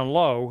effort down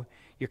low,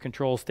 your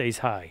control stays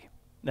high.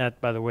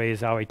 That, by the way,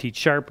 is how I teach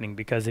sharpening,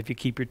 because if you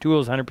keep your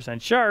tools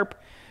 100% sharp,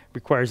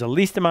 requires the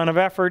least amount of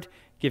effort,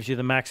 gives you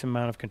the maximum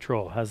amount of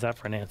control. How's that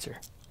for an answer?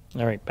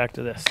 All right, back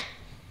to this.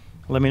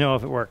 Let me know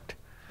if it worked.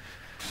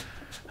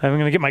 I'm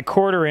going to get my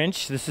 1/4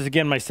 inch. This is,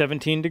 again, my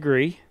 17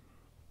 degree.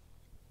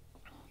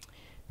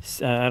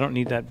 I don't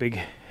need that big,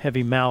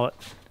 heavy mallet.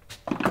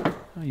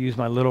 I'll use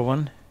my little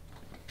one.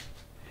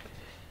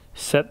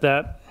 Set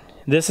that.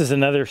 This is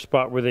another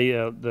spot where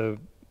the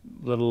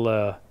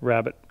little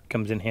rabbit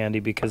comes in handy,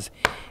 because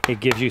it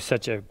gives you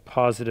such a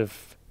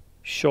positive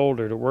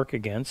shoulder to work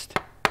against.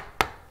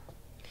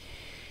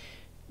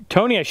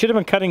 Tony, I should have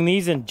been cutting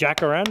these in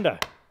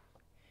jacaranda,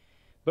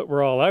 but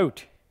we're all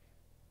out.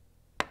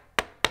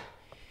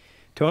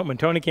 When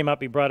Tony came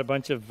up, he brought a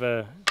bunch of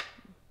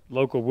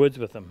local woods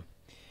with him,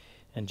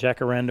 and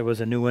jacaranda was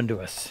a new one to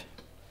us.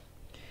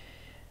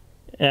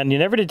 And you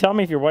never did tell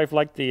me if your wife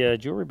liked the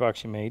jewelry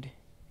box you made.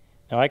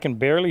 Now I can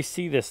barely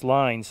see this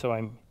line, so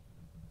I'm...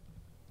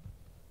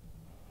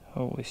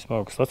 Holy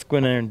smokes. Let's go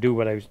in there and do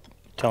what I was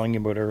telling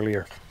you about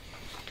earlier.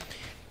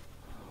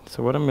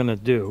 So what I'm going to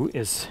do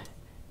is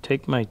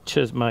take my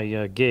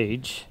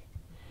gauge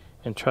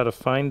and try to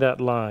find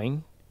that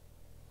line.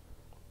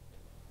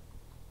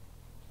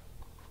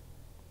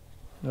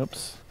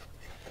 Oops.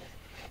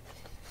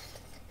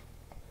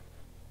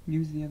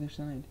 Use the other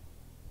side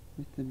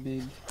with the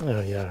big...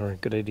 Oh yeah, all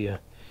right, good idea.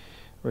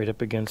 Right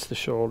up against the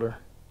shoulder.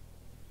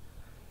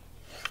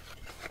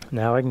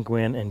 Now I can go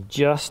in and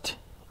just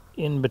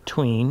in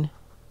between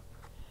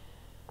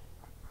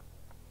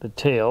the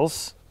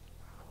tails,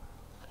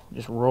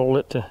 just roll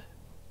it to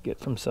get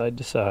from side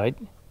to side.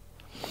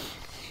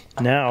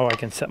 Now I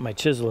can set my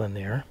chisel in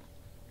there.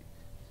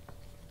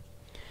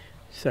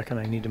 Second,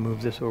 I need to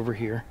move this over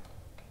here.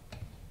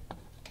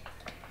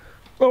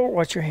 Oh,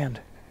 watch your hand.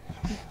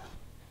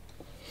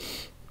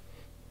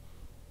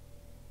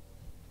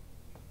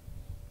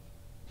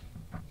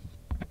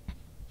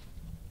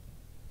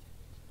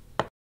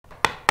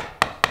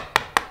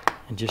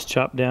 And just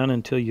chop down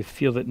until you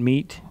feel it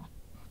meet.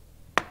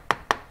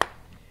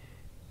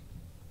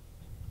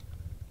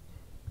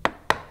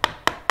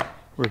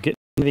 We're getting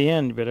to the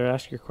end. You better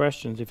ask your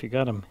questions if you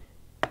got them.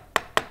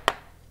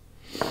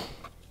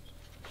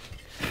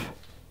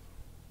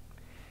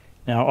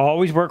 Now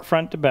always work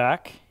front to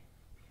back.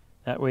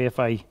 That way if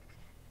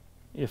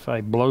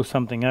I blow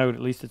something out,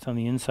 at least it's on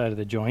the inside of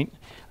the joint.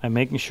 I'm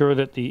making sure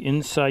that the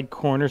inside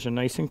corners are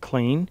nice and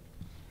clean.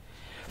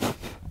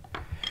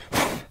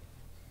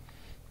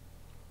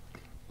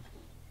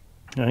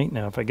 All right,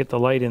 now if I get the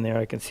light in there,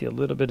 I can see a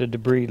little bit of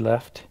debris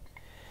left.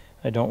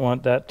 I don't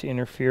want that to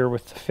interfere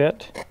with the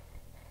fit.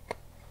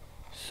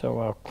 So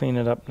I'll clean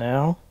it up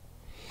now.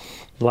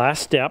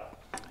 Last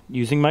step,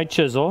 using my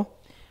chisel,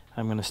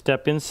 I'm going to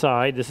step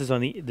inside. This is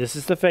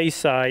the face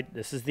side,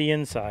 this is the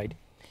inside.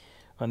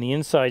 On the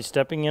inside,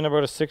 stepping in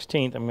about a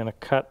 1/16, I'm going to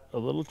cut a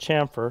little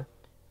chamfer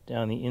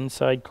down the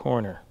inside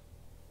corner.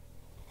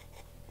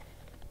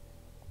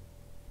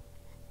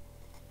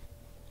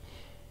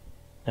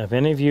 Now if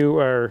any of you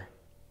are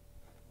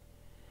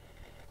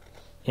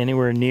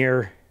anywhere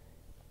near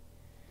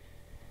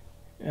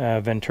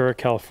Ventura,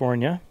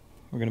 California,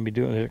 we're going to be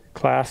doing a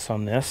class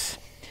on this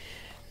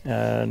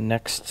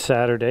next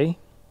Saturday.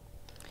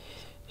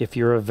 If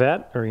you're a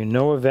vet or you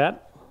know a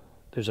vet,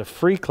 there's a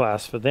free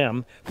class for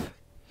them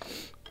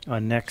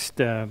on next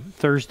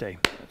Thursday.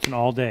 It's an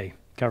all day.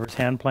 Covers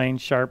hand plane,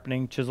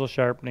 sharpening, chisel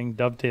sharpening,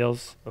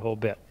 dovetails, the whole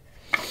bit.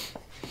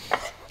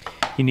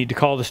 You need to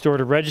call the store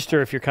to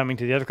register if you're coming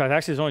to the other class.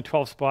 Actually, there's only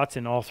 12 spots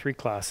in all 3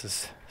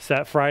 classes.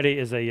 Friday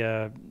is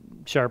a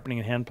sharpening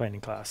and hand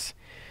planing class.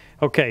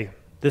 Okay,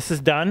 this is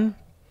done.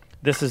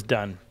 This is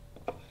done.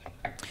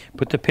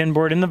 Put the pin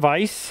board in the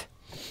vise.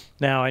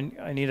 Now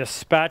I need a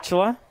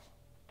spatula.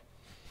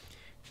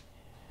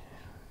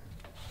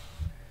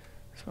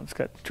 This one's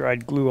got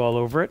dried glue all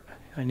over it.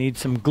 I need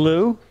some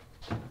glue.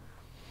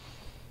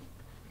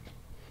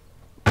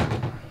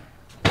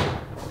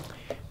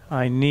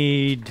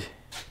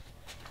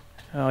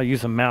 I'll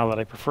use a mallet.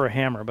 I prefer a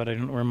hammer, but I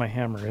don't know where my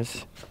hammer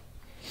is.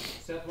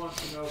 Seth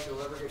wants to know if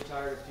you'll ever get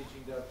tired of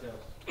teaching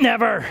dovetails.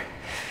 Never.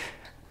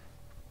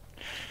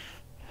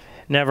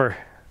 Never.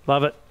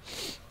 Love it.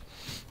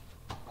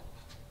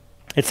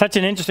 It's such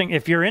an interesting,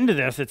 if you're into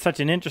this, it's such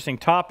an interesting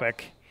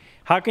topic.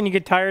 How can you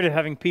get tired of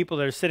having people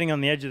that are sitting on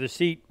the edge of the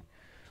seat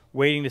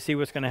waiting to see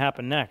what's going to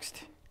happen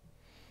next?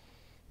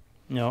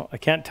 You know, I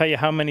can't tell you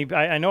how many,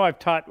 I know I've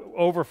taught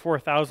over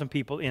 4,000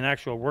 people in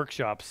actual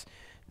workshops,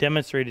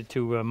 demonstrated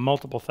to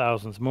multiple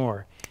thousands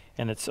more,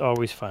 and it's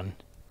always fun.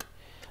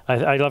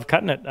 I love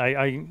cutting it.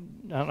 I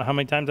don't know how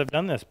many times I've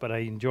done this, but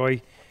I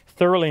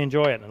thoroughly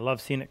enjoy it, and I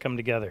love seeing it come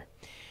together.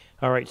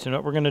 All right, so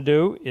what we're going to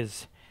do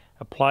is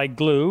apply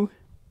glue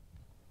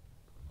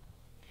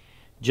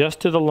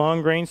just to the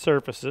long grain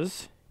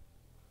surfaces.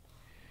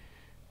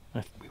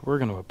 We're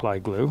going to apply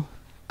glue.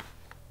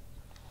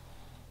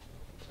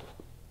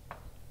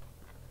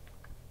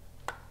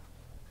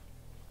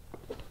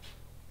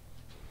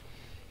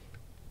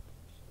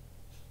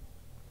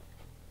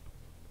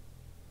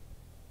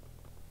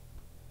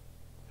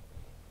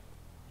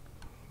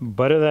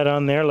 butter that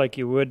on there like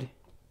you would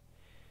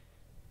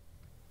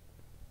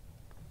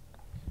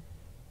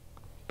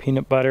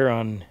peanut butter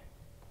on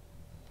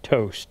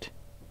toast.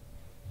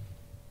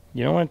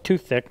 You don't want it too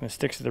thick and it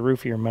sticks to the roof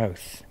of your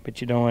mouth,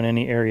 but you don't want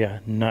any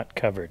area not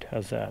covered.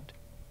 How's that?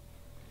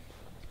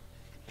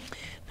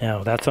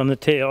 Now that's on the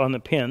tail, on the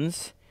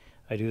pins.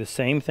 I do the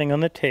same thing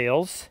on the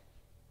tails.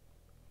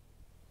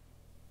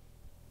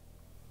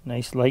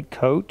 Nice light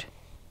coat.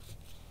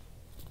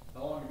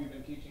 How long have you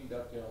been teaching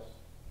dovetails?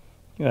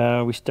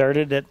 We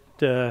started at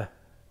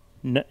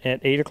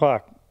 8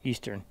 o'clock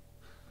Eastern.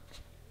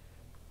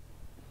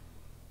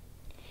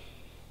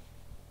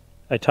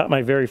 I taught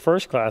my very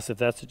first class, if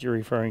that's what you're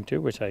referring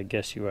to, which I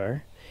guess you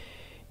are,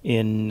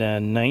 in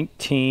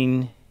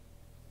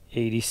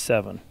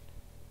 1987.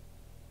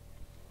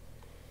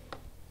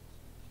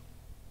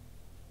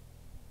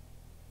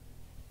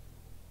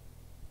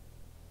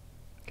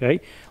 Okay,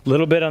 a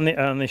little bit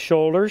on the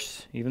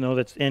shoulders, even though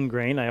that's end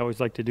grain. I always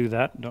like to do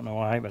that. Don't know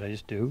why, but I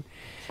just do.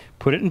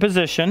 Put it in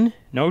position.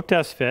 No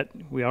test fit.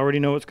 We already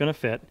know it's going to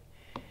fit.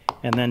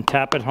 And then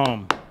tap it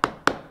home.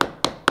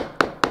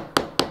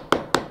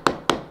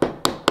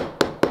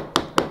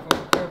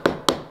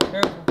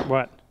 Careful.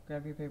 What?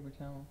 Grab your paper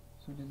towel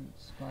so it doesn't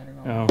splatter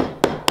all. Oh.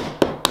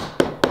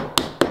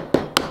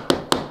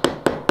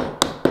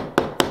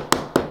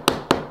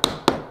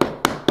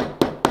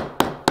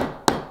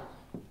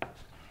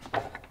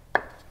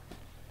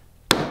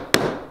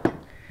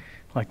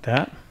 Like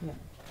that. Yeah.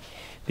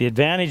 The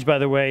advantage, by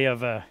the way,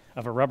 of a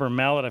rubber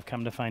mallet, I've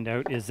come to find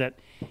out, is that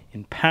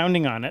in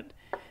pounding on it,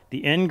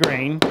 the end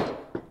grain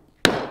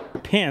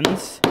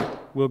pins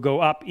will go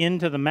up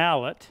into the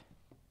mallet,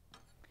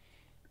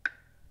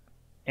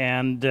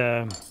 and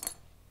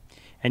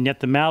yet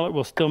the mallet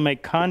will still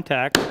make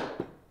contact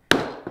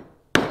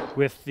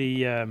with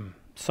the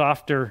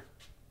softer.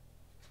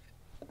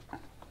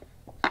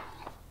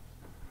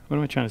 What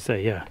am I trying to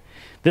say? Yeah,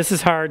 this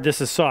is hard.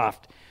 This is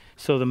soft.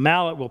 So the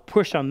mallet will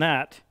push on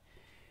that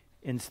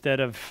instead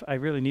of, I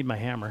really need my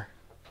hammer.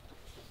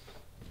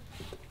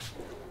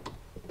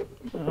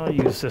 I'll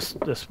use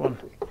this one.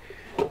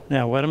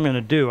 Now what I'm going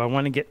to do, I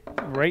want to get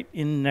right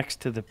in next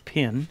to the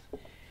pin,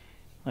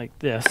 like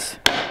this.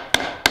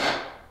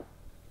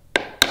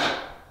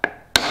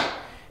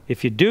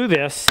 If you do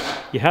this,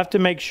 you have to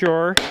make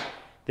sure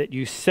that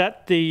you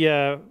set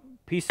the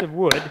piece of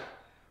wood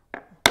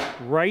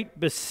right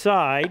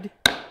beside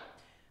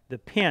the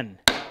pin.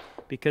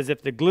 Because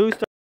if the glue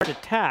starts to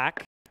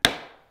tack,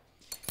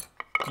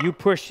 you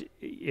push,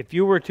 if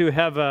you were to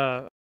have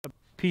a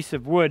piece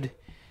of wood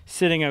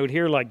sitting out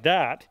here like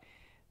that,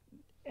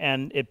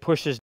 and it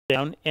pushes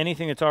down,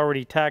 anything that's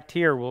already tacked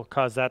here will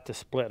cause that to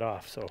split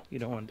off. So you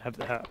don't want to have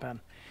that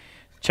happen.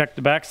 Check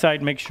the back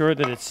side, make sure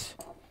that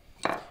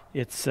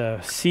it's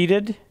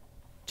seated.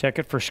 Check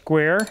it for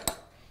square.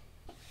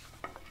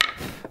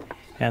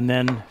 And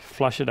then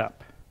flush it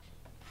up.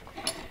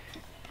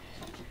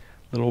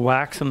 Little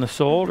wax on the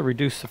sole to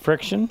reduce the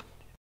friction.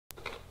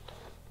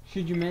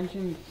 Should you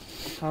mention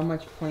how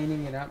much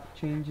planing it up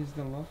changes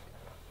the look?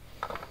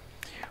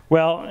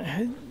 Well,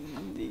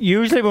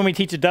 usually when we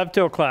teach a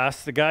dovetail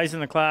class, the guys in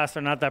the class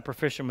are not that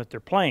proficient with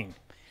their plane.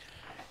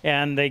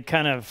 And they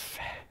kind of,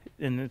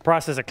 in the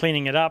process of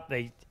cleaning it up,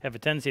 they have a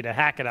tendency to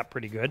hack it up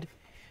pretty good.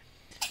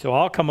 So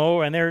I'll come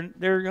over and they're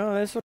oh,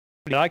 that's so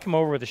good. I come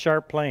over with a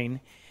sharp plane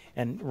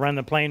and run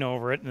the plane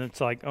over it, and it's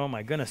like, oh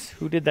my goodness,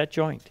 who did that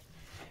joint?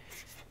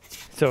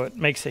 So it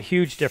makes a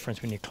huge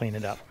difference when you clean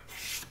it up.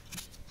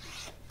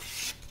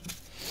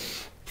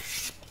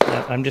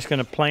 I'm just going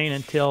to plane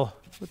until,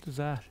 what is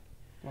that?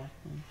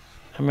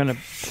 I'm going to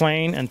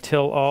plane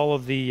until all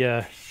of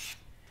the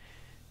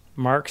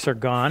marks are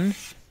gone.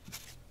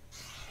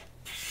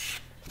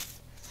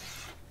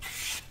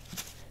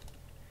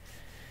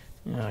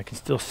 I can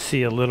still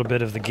see a little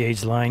bit of the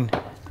gauge line.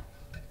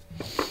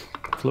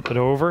 Flip it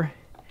over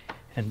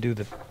and do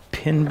the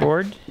pin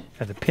board,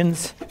 or the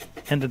pins,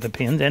 end of the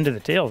pins, end of the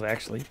tails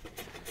actually,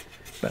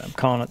 but I'm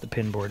calling it the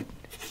pin board.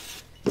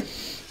 Would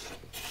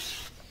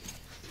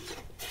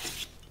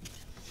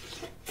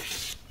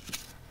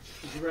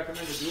you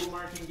recommend a dual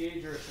marking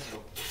gauge or a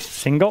single?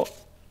 Single.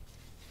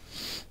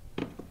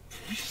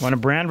 Want a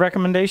brand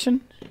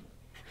recommendation?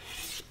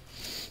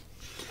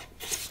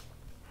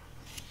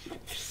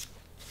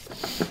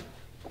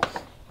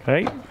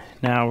 Okay,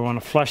 now we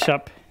want to flush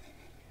up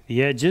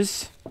the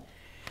edges.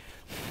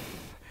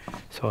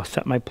 So I'll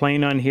set my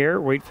plane on here,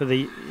 wait for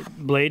the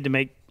blade to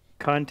make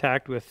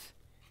contact with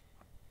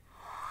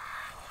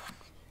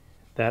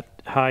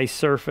that high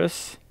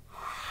surface,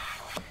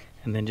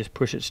 and then just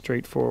push it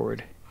straight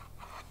forward.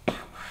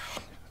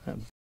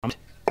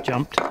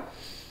 Jumped. A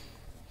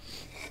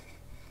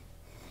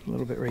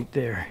little bit right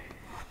there.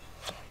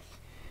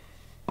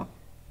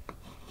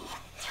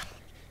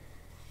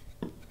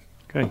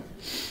 Okay.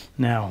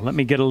 Now, let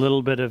me get a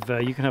little bit of,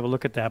 you can have a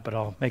look at that, but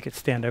I'll make it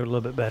stand out a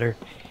little bit better.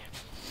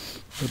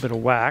 A little bit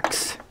of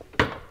wax.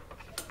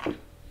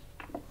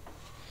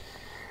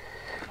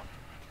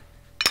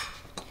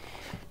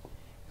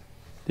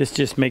 This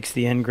just makes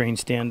the end grain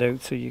stand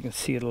out so you can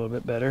see it a little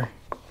bit better.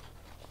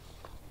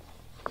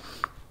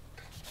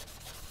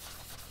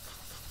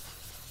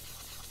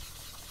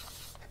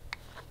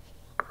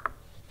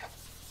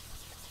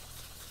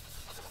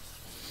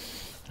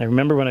 I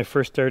remember when I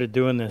first started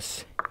doing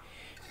this,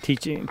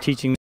 teaching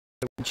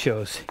wood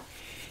shows,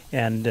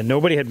 and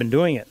nobody had been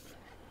doing it,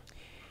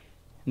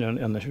 you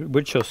know, on the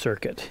wood show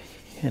circuit.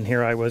 And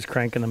here I was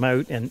cranking them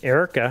out, and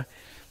Erica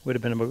would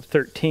have been about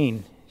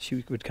 13.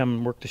 She would come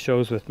and work the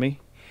shows with me,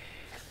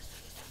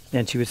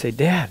 and she would say,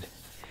 "Dad,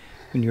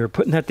 when you were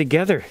putting that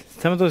together,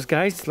 some of those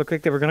guys looked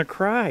like they were going to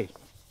cry."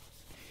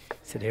 I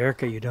said,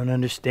 "Erica, you don't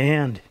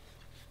understand.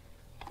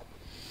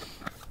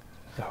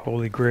 The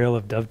holy grail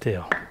of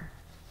dovetail."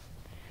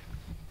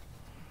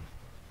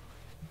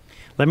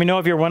 Let me know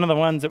if you're one of the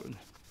ones that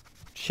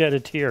shed a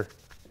tear.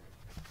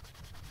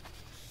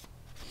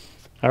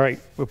 All right,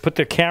 we'll put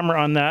the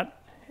camera on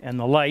that and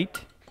the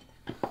light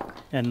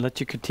and let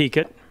you critique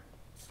it.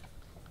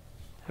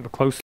 Have a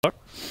close look.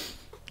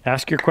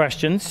 Ask your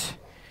questions.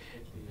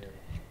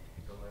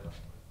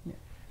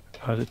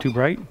 Oh, is it too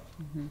bright?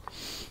 Mm-hmm.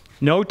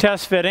 No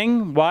test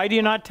fitting. Why do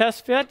you not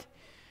test fit?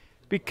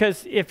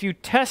 Because if you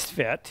test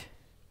fit,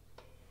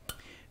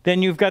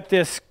 then you've got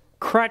this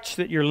crutch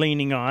that you're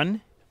leaning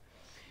on,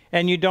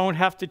 and you don't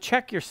have to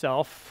check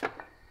yourself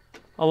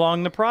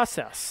along the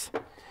process.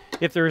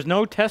 If there is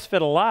no test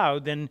fit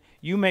allowed, then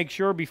you make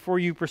sure before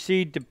you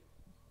proceed to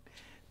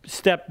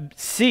step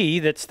C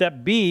that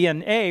step B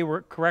and A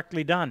were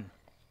correctly done.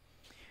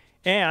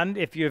 And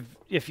if you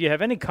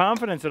have any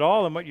confidence at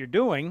all in what you're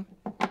doing,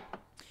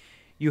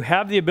 you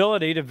have the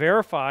ability to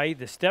verify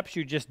the steps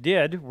you just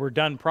did were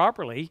done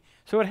properly,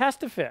 so it has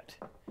to fit.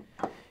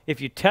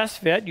 If you test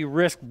fit, you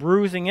risk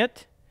bruising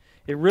it.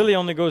 It really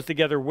only goes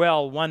together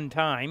well one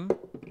time.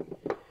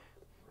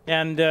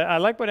 And I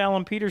like what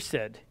Alan Peters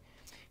said.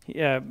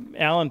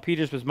 Alan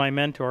Peters was my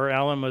mentor.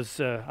 Alan was,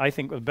 I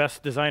think, the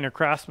best designer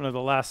craftsman of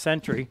the last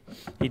century.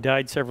 He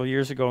died several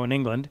years ago in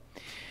England.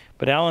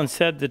 But Alan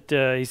said that,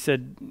 he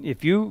said,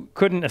 if you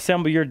couldn't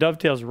assemble your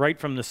dovetails right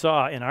from the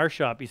saw in our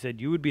shop, he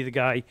said, you would be the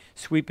guy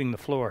sweeping the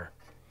floor.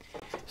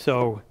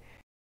 So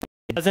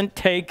it doesn't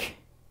take,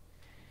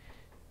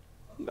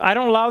 I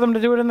don't allow them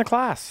to do it in the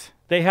class.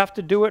 They have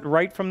to do it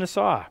right from the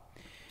saw.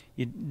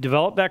 You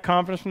develop that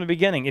confidence from the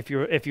beginning. If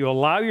you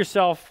allow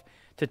yourself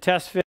to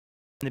test fit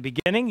in the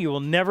beginning, you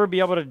will never be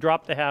able to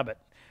drop the habit,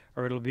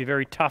 or it'll be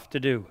very tough to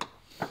do.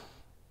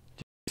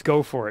 Just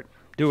go for it.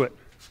 Do it.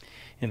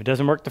 And if it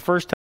doesn't work the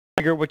first time,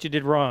 figure out what you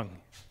did wrong.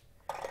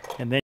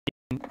 And then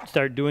you can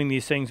start doing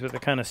these things with the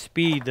kind of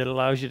speed that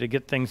allows you to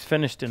get things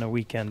finished in a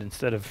weekend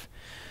instead of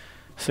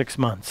 6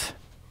 months.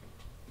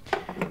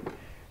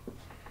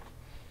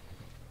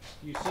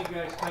 You see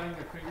guys cutting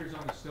their fingers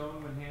on the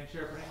stone when hand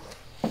sharpening?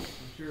 I'm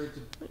sure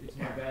it's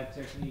my bad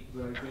technique,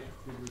 but I get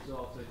good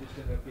results. I just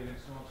end up getting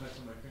small cuts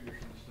on my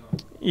fingers from the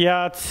stone.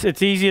 Yeah,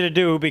 it's easy to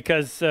do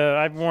because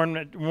I've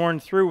worn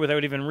through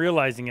without even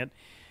realizing it.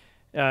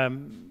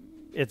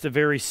 It's a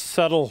very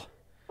subtle,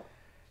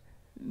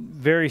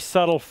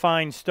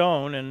 fine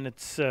stone, and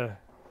it's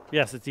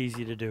yes, it's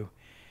easy to do.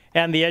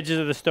 And the edges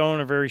of the stone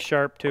are very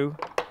sharp too.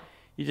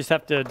 You just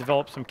have to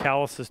develop some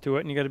calluses to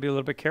it, and you got to be a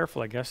little bit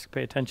careful, I guess.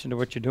 Pay attention to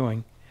what you're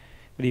doing.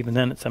 But even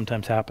then, it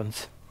sometimes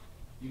happens.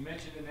 You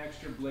mentioned an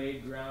extra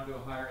blade ground to a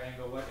higher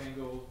angle. What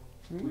angle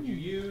would you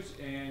use,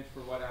 and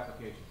for what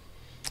application?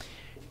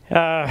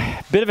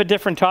 Bit of a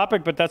different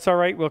topic, but that's all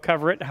right. We'll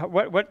cover it.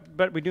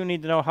 But we do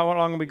need to know how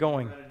long are we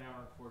going? About an hour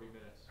and 40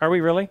 minutes. Are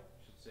we really?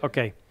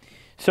 Okay.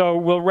 So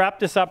we'll wrap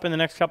this up in the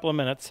next couple of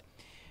minutes.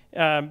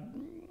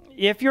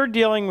 If you're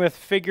dealing with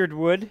figured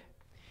wood,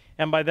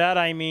 and by that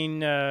I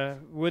mean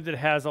wood that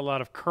has a lot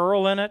of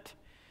curl in it,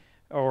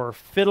 or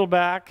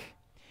fiddleback,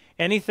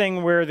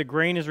 anything where the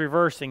grain is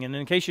reversing. And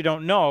in case you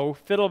don't know,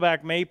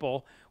 fiddleback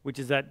maple, which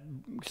is that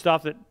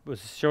stuff that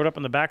showed up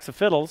on the backs of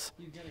fiddles.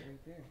 You got it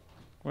right there.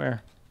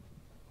 Where?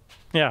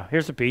 Yeah,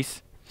 here's a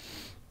piece.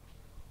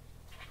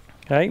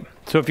 Okay,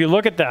 so if you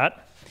look at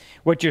that,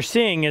 what you're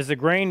seeing is the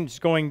grain's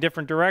going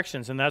different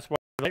directions, and that's why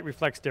the light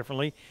reflects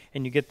differently,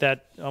 and you get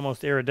that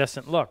almost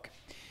iridescent look.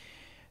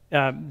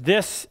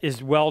 This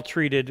is well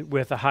treated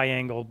with a high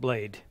angle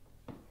blade.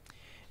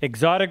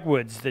 Exotic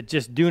woods that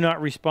just do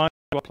not respond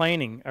to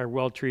planing are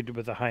well treated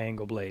with a high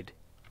angle blade.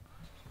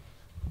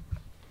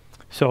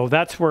 So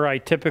that's where I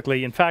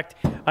typically, in fact,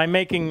 I'm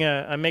making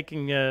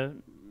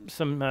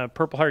some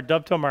Purple Heart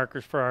dovetail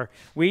markers for our,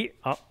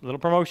 little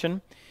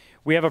promotion.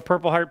 We have a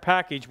Purple Heart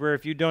package where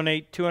if you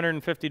donate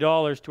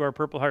 $250 to our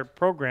Purple Heart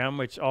program,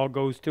 which all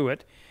goes to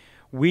it,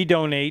 we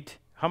donate,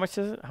 how much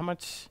is it? How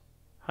much?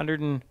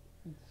 150?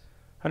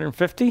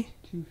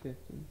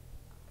 250.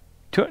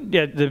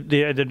 Yeah,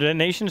 the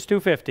donation is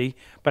 $250,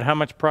 but how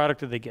much product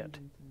do they get?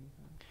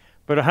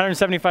 But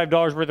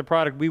 $175 worth of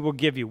product we will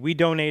give you. We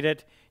donate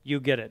it, you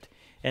get it.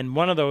 And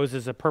one of those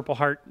is a Purple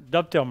Heart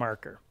dovetail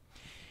marker.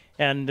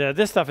 And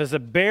this stuff is a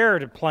bear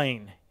to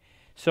plane.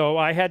 So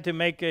I had to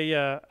make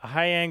a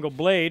high angle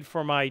blade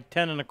for my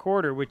 10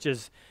 1/4, which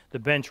is the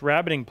bench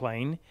rabbiting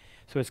plane.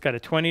 So it's got a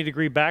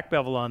 20-degree back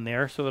bevel on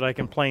there so that I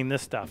can plane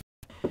this stuff.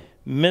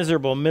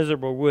 Miserable,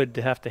 miserable wood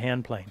to have to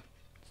hand plane.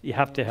 You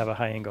have to have a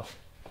high angle.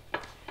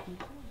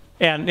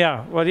 And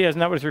yeah, well, yeah, isn't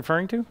that what it's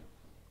referring to?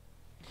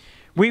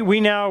 We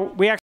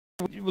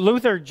actually,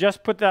 Luther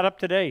just put that up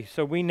today.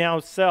 So we now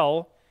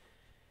sell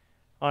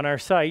on our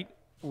site,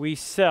 we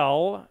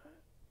sell,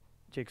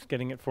 Jake's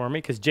getting it for me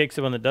because Jake's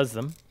the one that does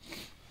them.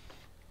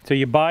 So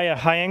you buy a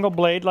high angle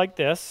blade like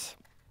this,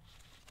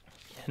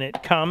 and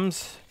it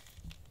comes,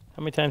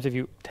 how many times have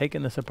you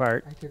taken this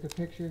apart? I took a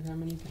picture of how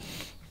many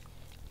times.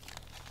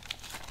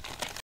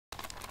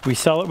 We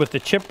sell it with the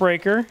chip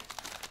breaker.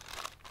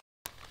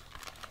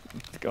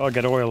 I'll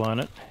get oil on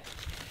it.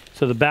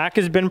 So the back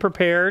has been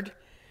prepared.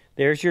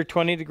 There's your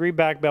 20-degree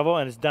back bevel,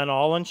 and it's done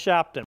all in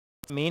Shapton.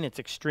 I mean, it's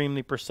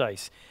extremely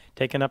precise.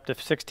 Taken up to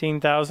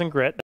 16,000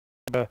 grit.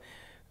 Oh,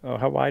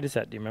 how wide is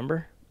that? Do you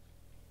remember?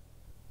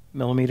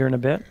 Millimeter and a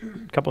bit,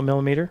 a couple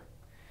millimeter.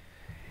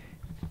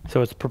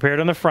 So it's prepared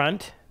on the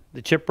front.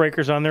 The chip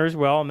breaker's on there as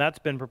well, and that's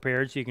been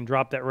prepared, so you can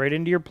drop that right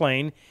into your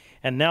plane.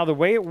 And now the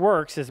way it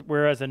works is,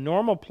 whereas a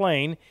normal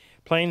plane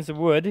planes the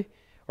wood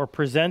or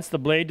presents the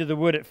blade to the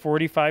wood at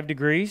 45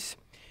 degrees,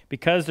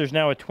 because there's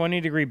now a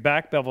 20-degree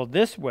back bevel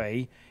this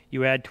way,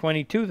 you add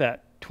 20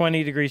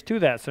 degrees to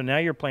that. So now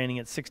you're planing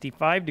at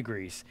 65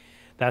 degrees.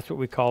 That's what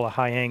we call a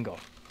high angle.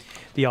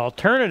 The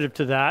alternative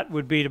to that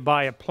would be to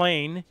buy a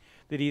plane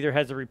that either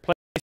has a replacement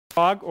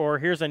log, or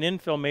here's an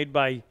infill made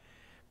by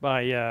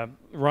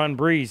Ron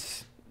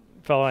Breeze,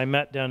 fellow I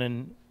met down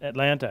in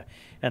Atlanta.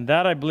 And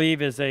that, I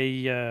believe, is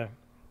a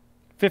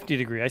 50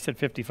 degree. I said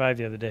 55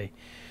 the other day.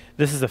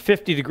 This is a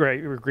 50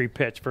 degree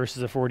pitch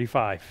versus a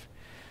 45.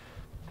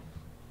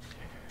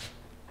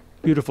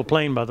 Beautiful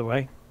plane, by the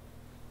way.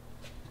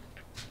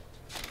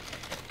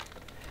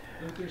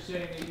 Luther's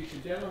saying that you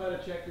should demo how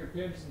to check your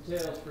pins and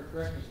tails for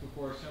correctness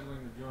before assembling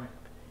the joint.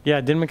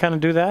 Yeah, didn't we kind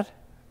of do that?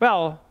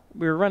 Well,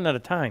 we were running out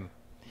of time.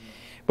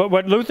 But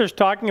what Luther's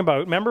talking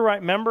about,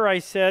 remember I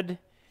said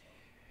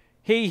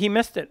he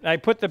missed it. I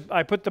put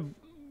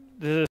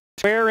the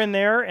square in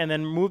there and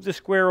then moved the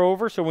square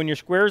over, so when your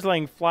square is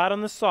laying flat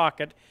on the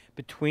socket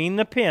between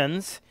the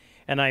pins,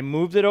 and I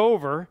moved it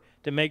over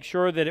to make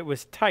sure that it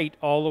was tight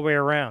all the way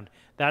around.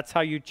 That's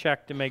how you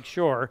check to make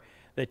sure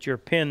that your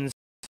pins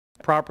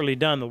are properly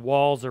done, the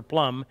walls are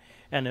plumb,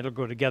 and it'll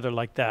go together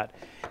like that.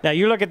 Now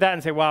you look at that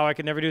and say, wow, I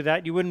could never do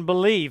that. You wouldn't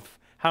believe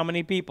how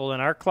many people in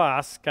our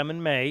class come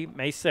in May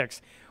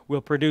 6th,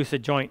 will produce a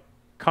joint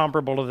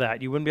comparable to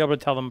that. You wouldn't be able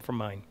to tell them from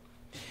mine.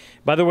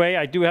 By the way,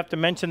 I do have to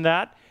mention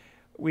that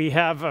we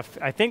have,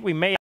 I think we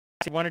may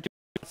have 1 or 2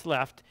 months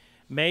left.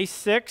 May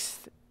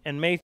 6th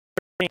and May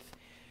 13th,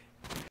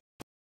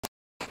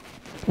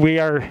 we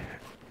are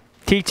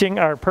teaching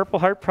our Purple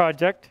Heart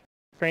project,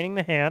 training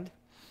the hand,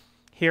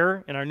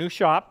 here in our new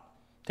shop.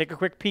 Take a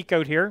quick peek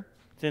out here,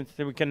 since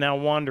we can now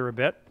wander a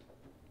bit.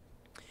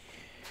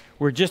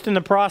 We're just in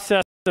the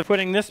process of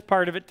putting this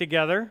part of it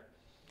together.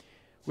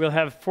 We'll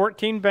have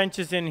 14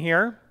 benches in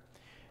here,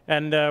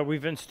 and we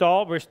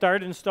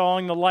started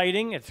installing the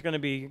lighting. It's going to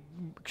be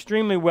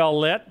extremely well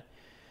lit.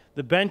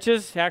 The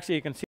benches, actually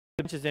you can see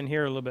the benches in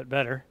here a little bit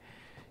better.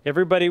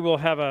 Everybody will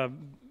have a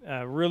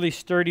really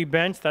sturdy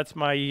bench. That's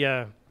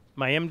my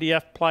my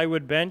MDF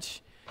plywood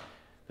bench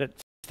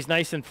that's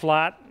nice and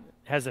flat,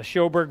 has a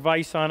Schoberg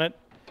vise on it.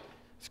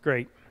 It's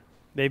great.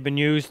 They've been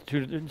used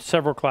to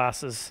several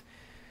classes.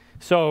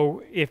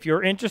 So if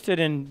you're interested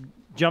in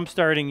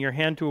jump-starting your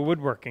hand tool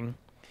woodworking,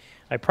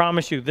 I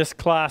promise you this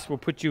class will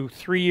put you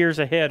 3 years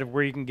ahead of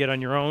where you can get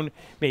on your own,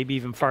 maybe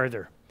even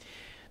farther.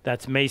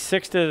 That's May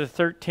 6th to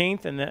the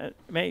 13th, and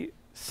May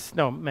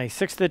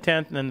 6th to the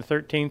 10th, and then the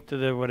 13th to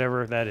the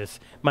whatever that is,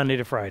 Monday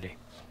to Friday.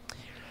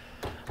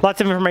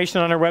 Lots of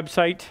information on our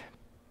website.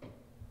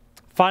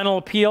 Final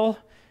appeal,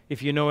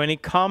 if you know any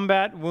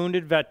combat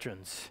wounded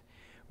veterans,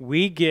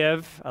 we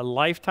give a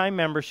lifetime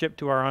membership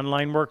to our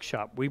online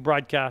workshop. We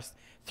broadcast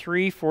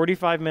 3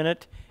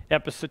 45-minute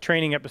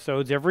training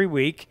episodes every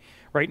week.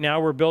 Right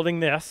now we're building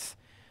this.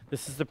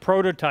 This is the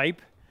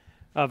prototype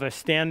of a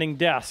standing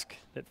desk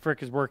that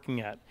Frick is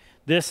working at.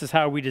 This is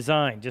how we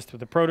designed, just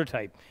with a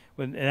prototype.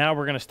 And now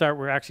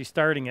we're actually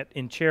starting it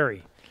in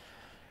Cherry.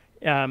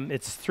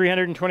 It's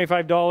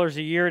 $325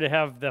 a year to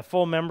have the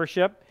full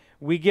membership.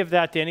 We give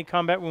that to any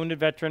combat wounded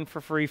veteran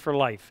for free for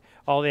life.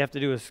 All they have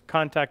to do is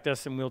contact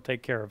us and we'll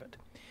take care of it.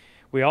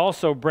 We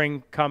also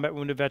bring combat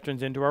wounded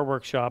veterans into our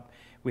workshop.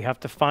 We have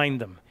to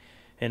find them.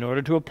 In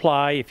order to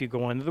apply, if you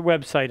go onto the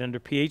website under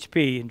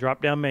PHP and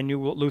drop-down menu,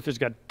 Luther's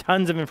got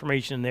tons of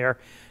information in there,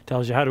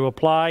 tells you how to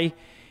apply,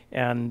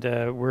 and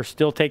we're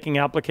still taking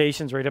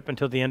applications right up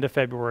until the end of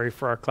February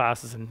for our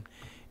classes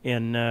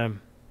in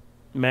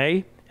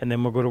May, and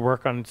then we'll go to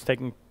work on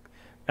taking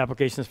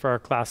applications for our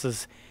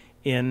classes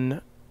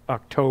in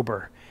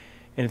October.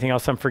 Anything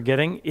else I'm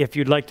forgetting? If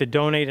you'd like to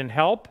donate and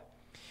help,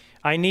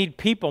 I need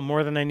people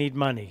more than I need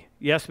money.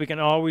 Yes, we can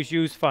always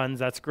use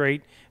funds. That's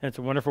great. And it's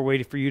a wonderful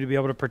way for you to be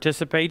able to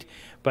participate.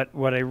 But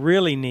what I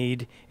really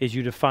need is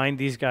you to find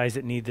these guys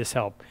that need this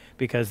help,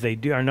 because they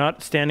are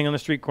not standing on the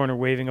street corner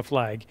waving a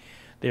flag.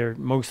 They're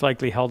most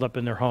likely held up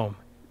in their home.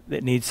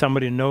 That need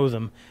somebody to know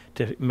them,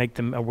 to make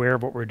them aware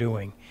of what we're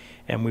doing.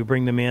 And we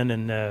bring them in,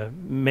 and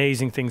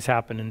amazing things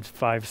happen in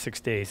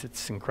 5-6 days.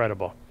 It's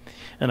incredible.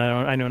 And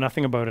I know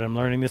nothing about it. I'm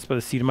learning this by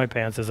the seat of my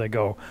pants as I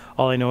go.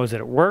 All I know is that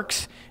it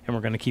works, and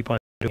we're going to keep on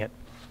doing it.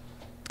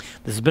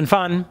 This has been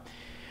fun.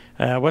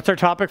 What's our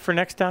topic for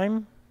next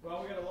time?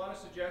 Well, we got a lot of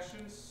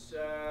suggestions.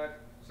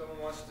 Someone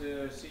wants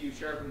to see you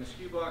sharpen the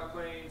skew block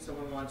plane.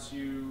 Someone wants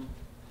you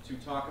to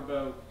talk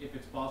about if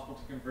it's possible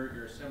to convert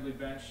your assembly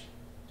bench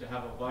to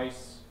have a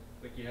vise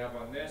like you have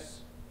on this.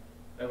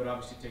 That would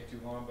obviously take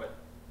too long, but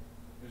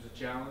there's a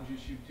challenge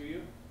issued to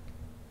you.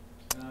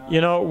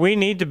 You know, we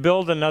need to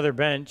build another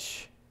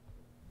bench.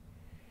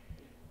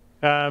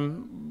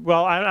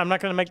 Well, I'm not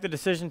going to make the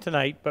decision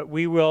tonight, but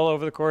we will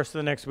over the course of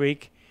the next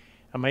week.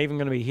 Am I even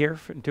going to be here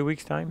in 2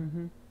 weeks' time?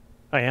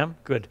 Mm-hmm. I am?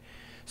 Good.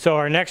 So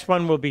our next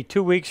one will be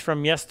 2 weeks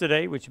from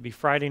yesterday, which would be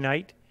Friday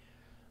night,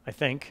 I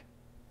think.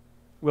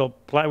 We'll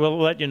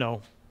let you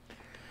know.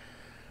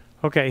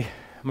 Okay.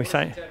 We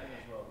sign.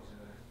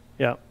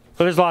 Yeah.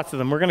 So there's lots of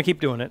them. We're going to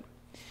keep doing it.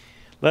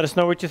 Let us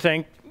know what you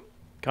think.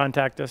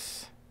 Contact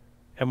us.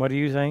 And what are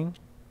you saying?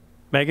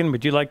 Megan,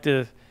 would you like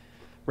to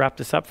wrap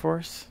this up for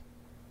us?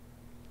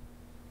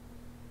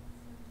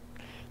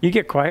 You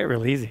get quiet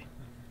real easy.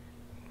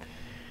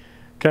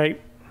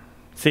 Okay.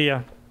 See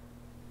ya.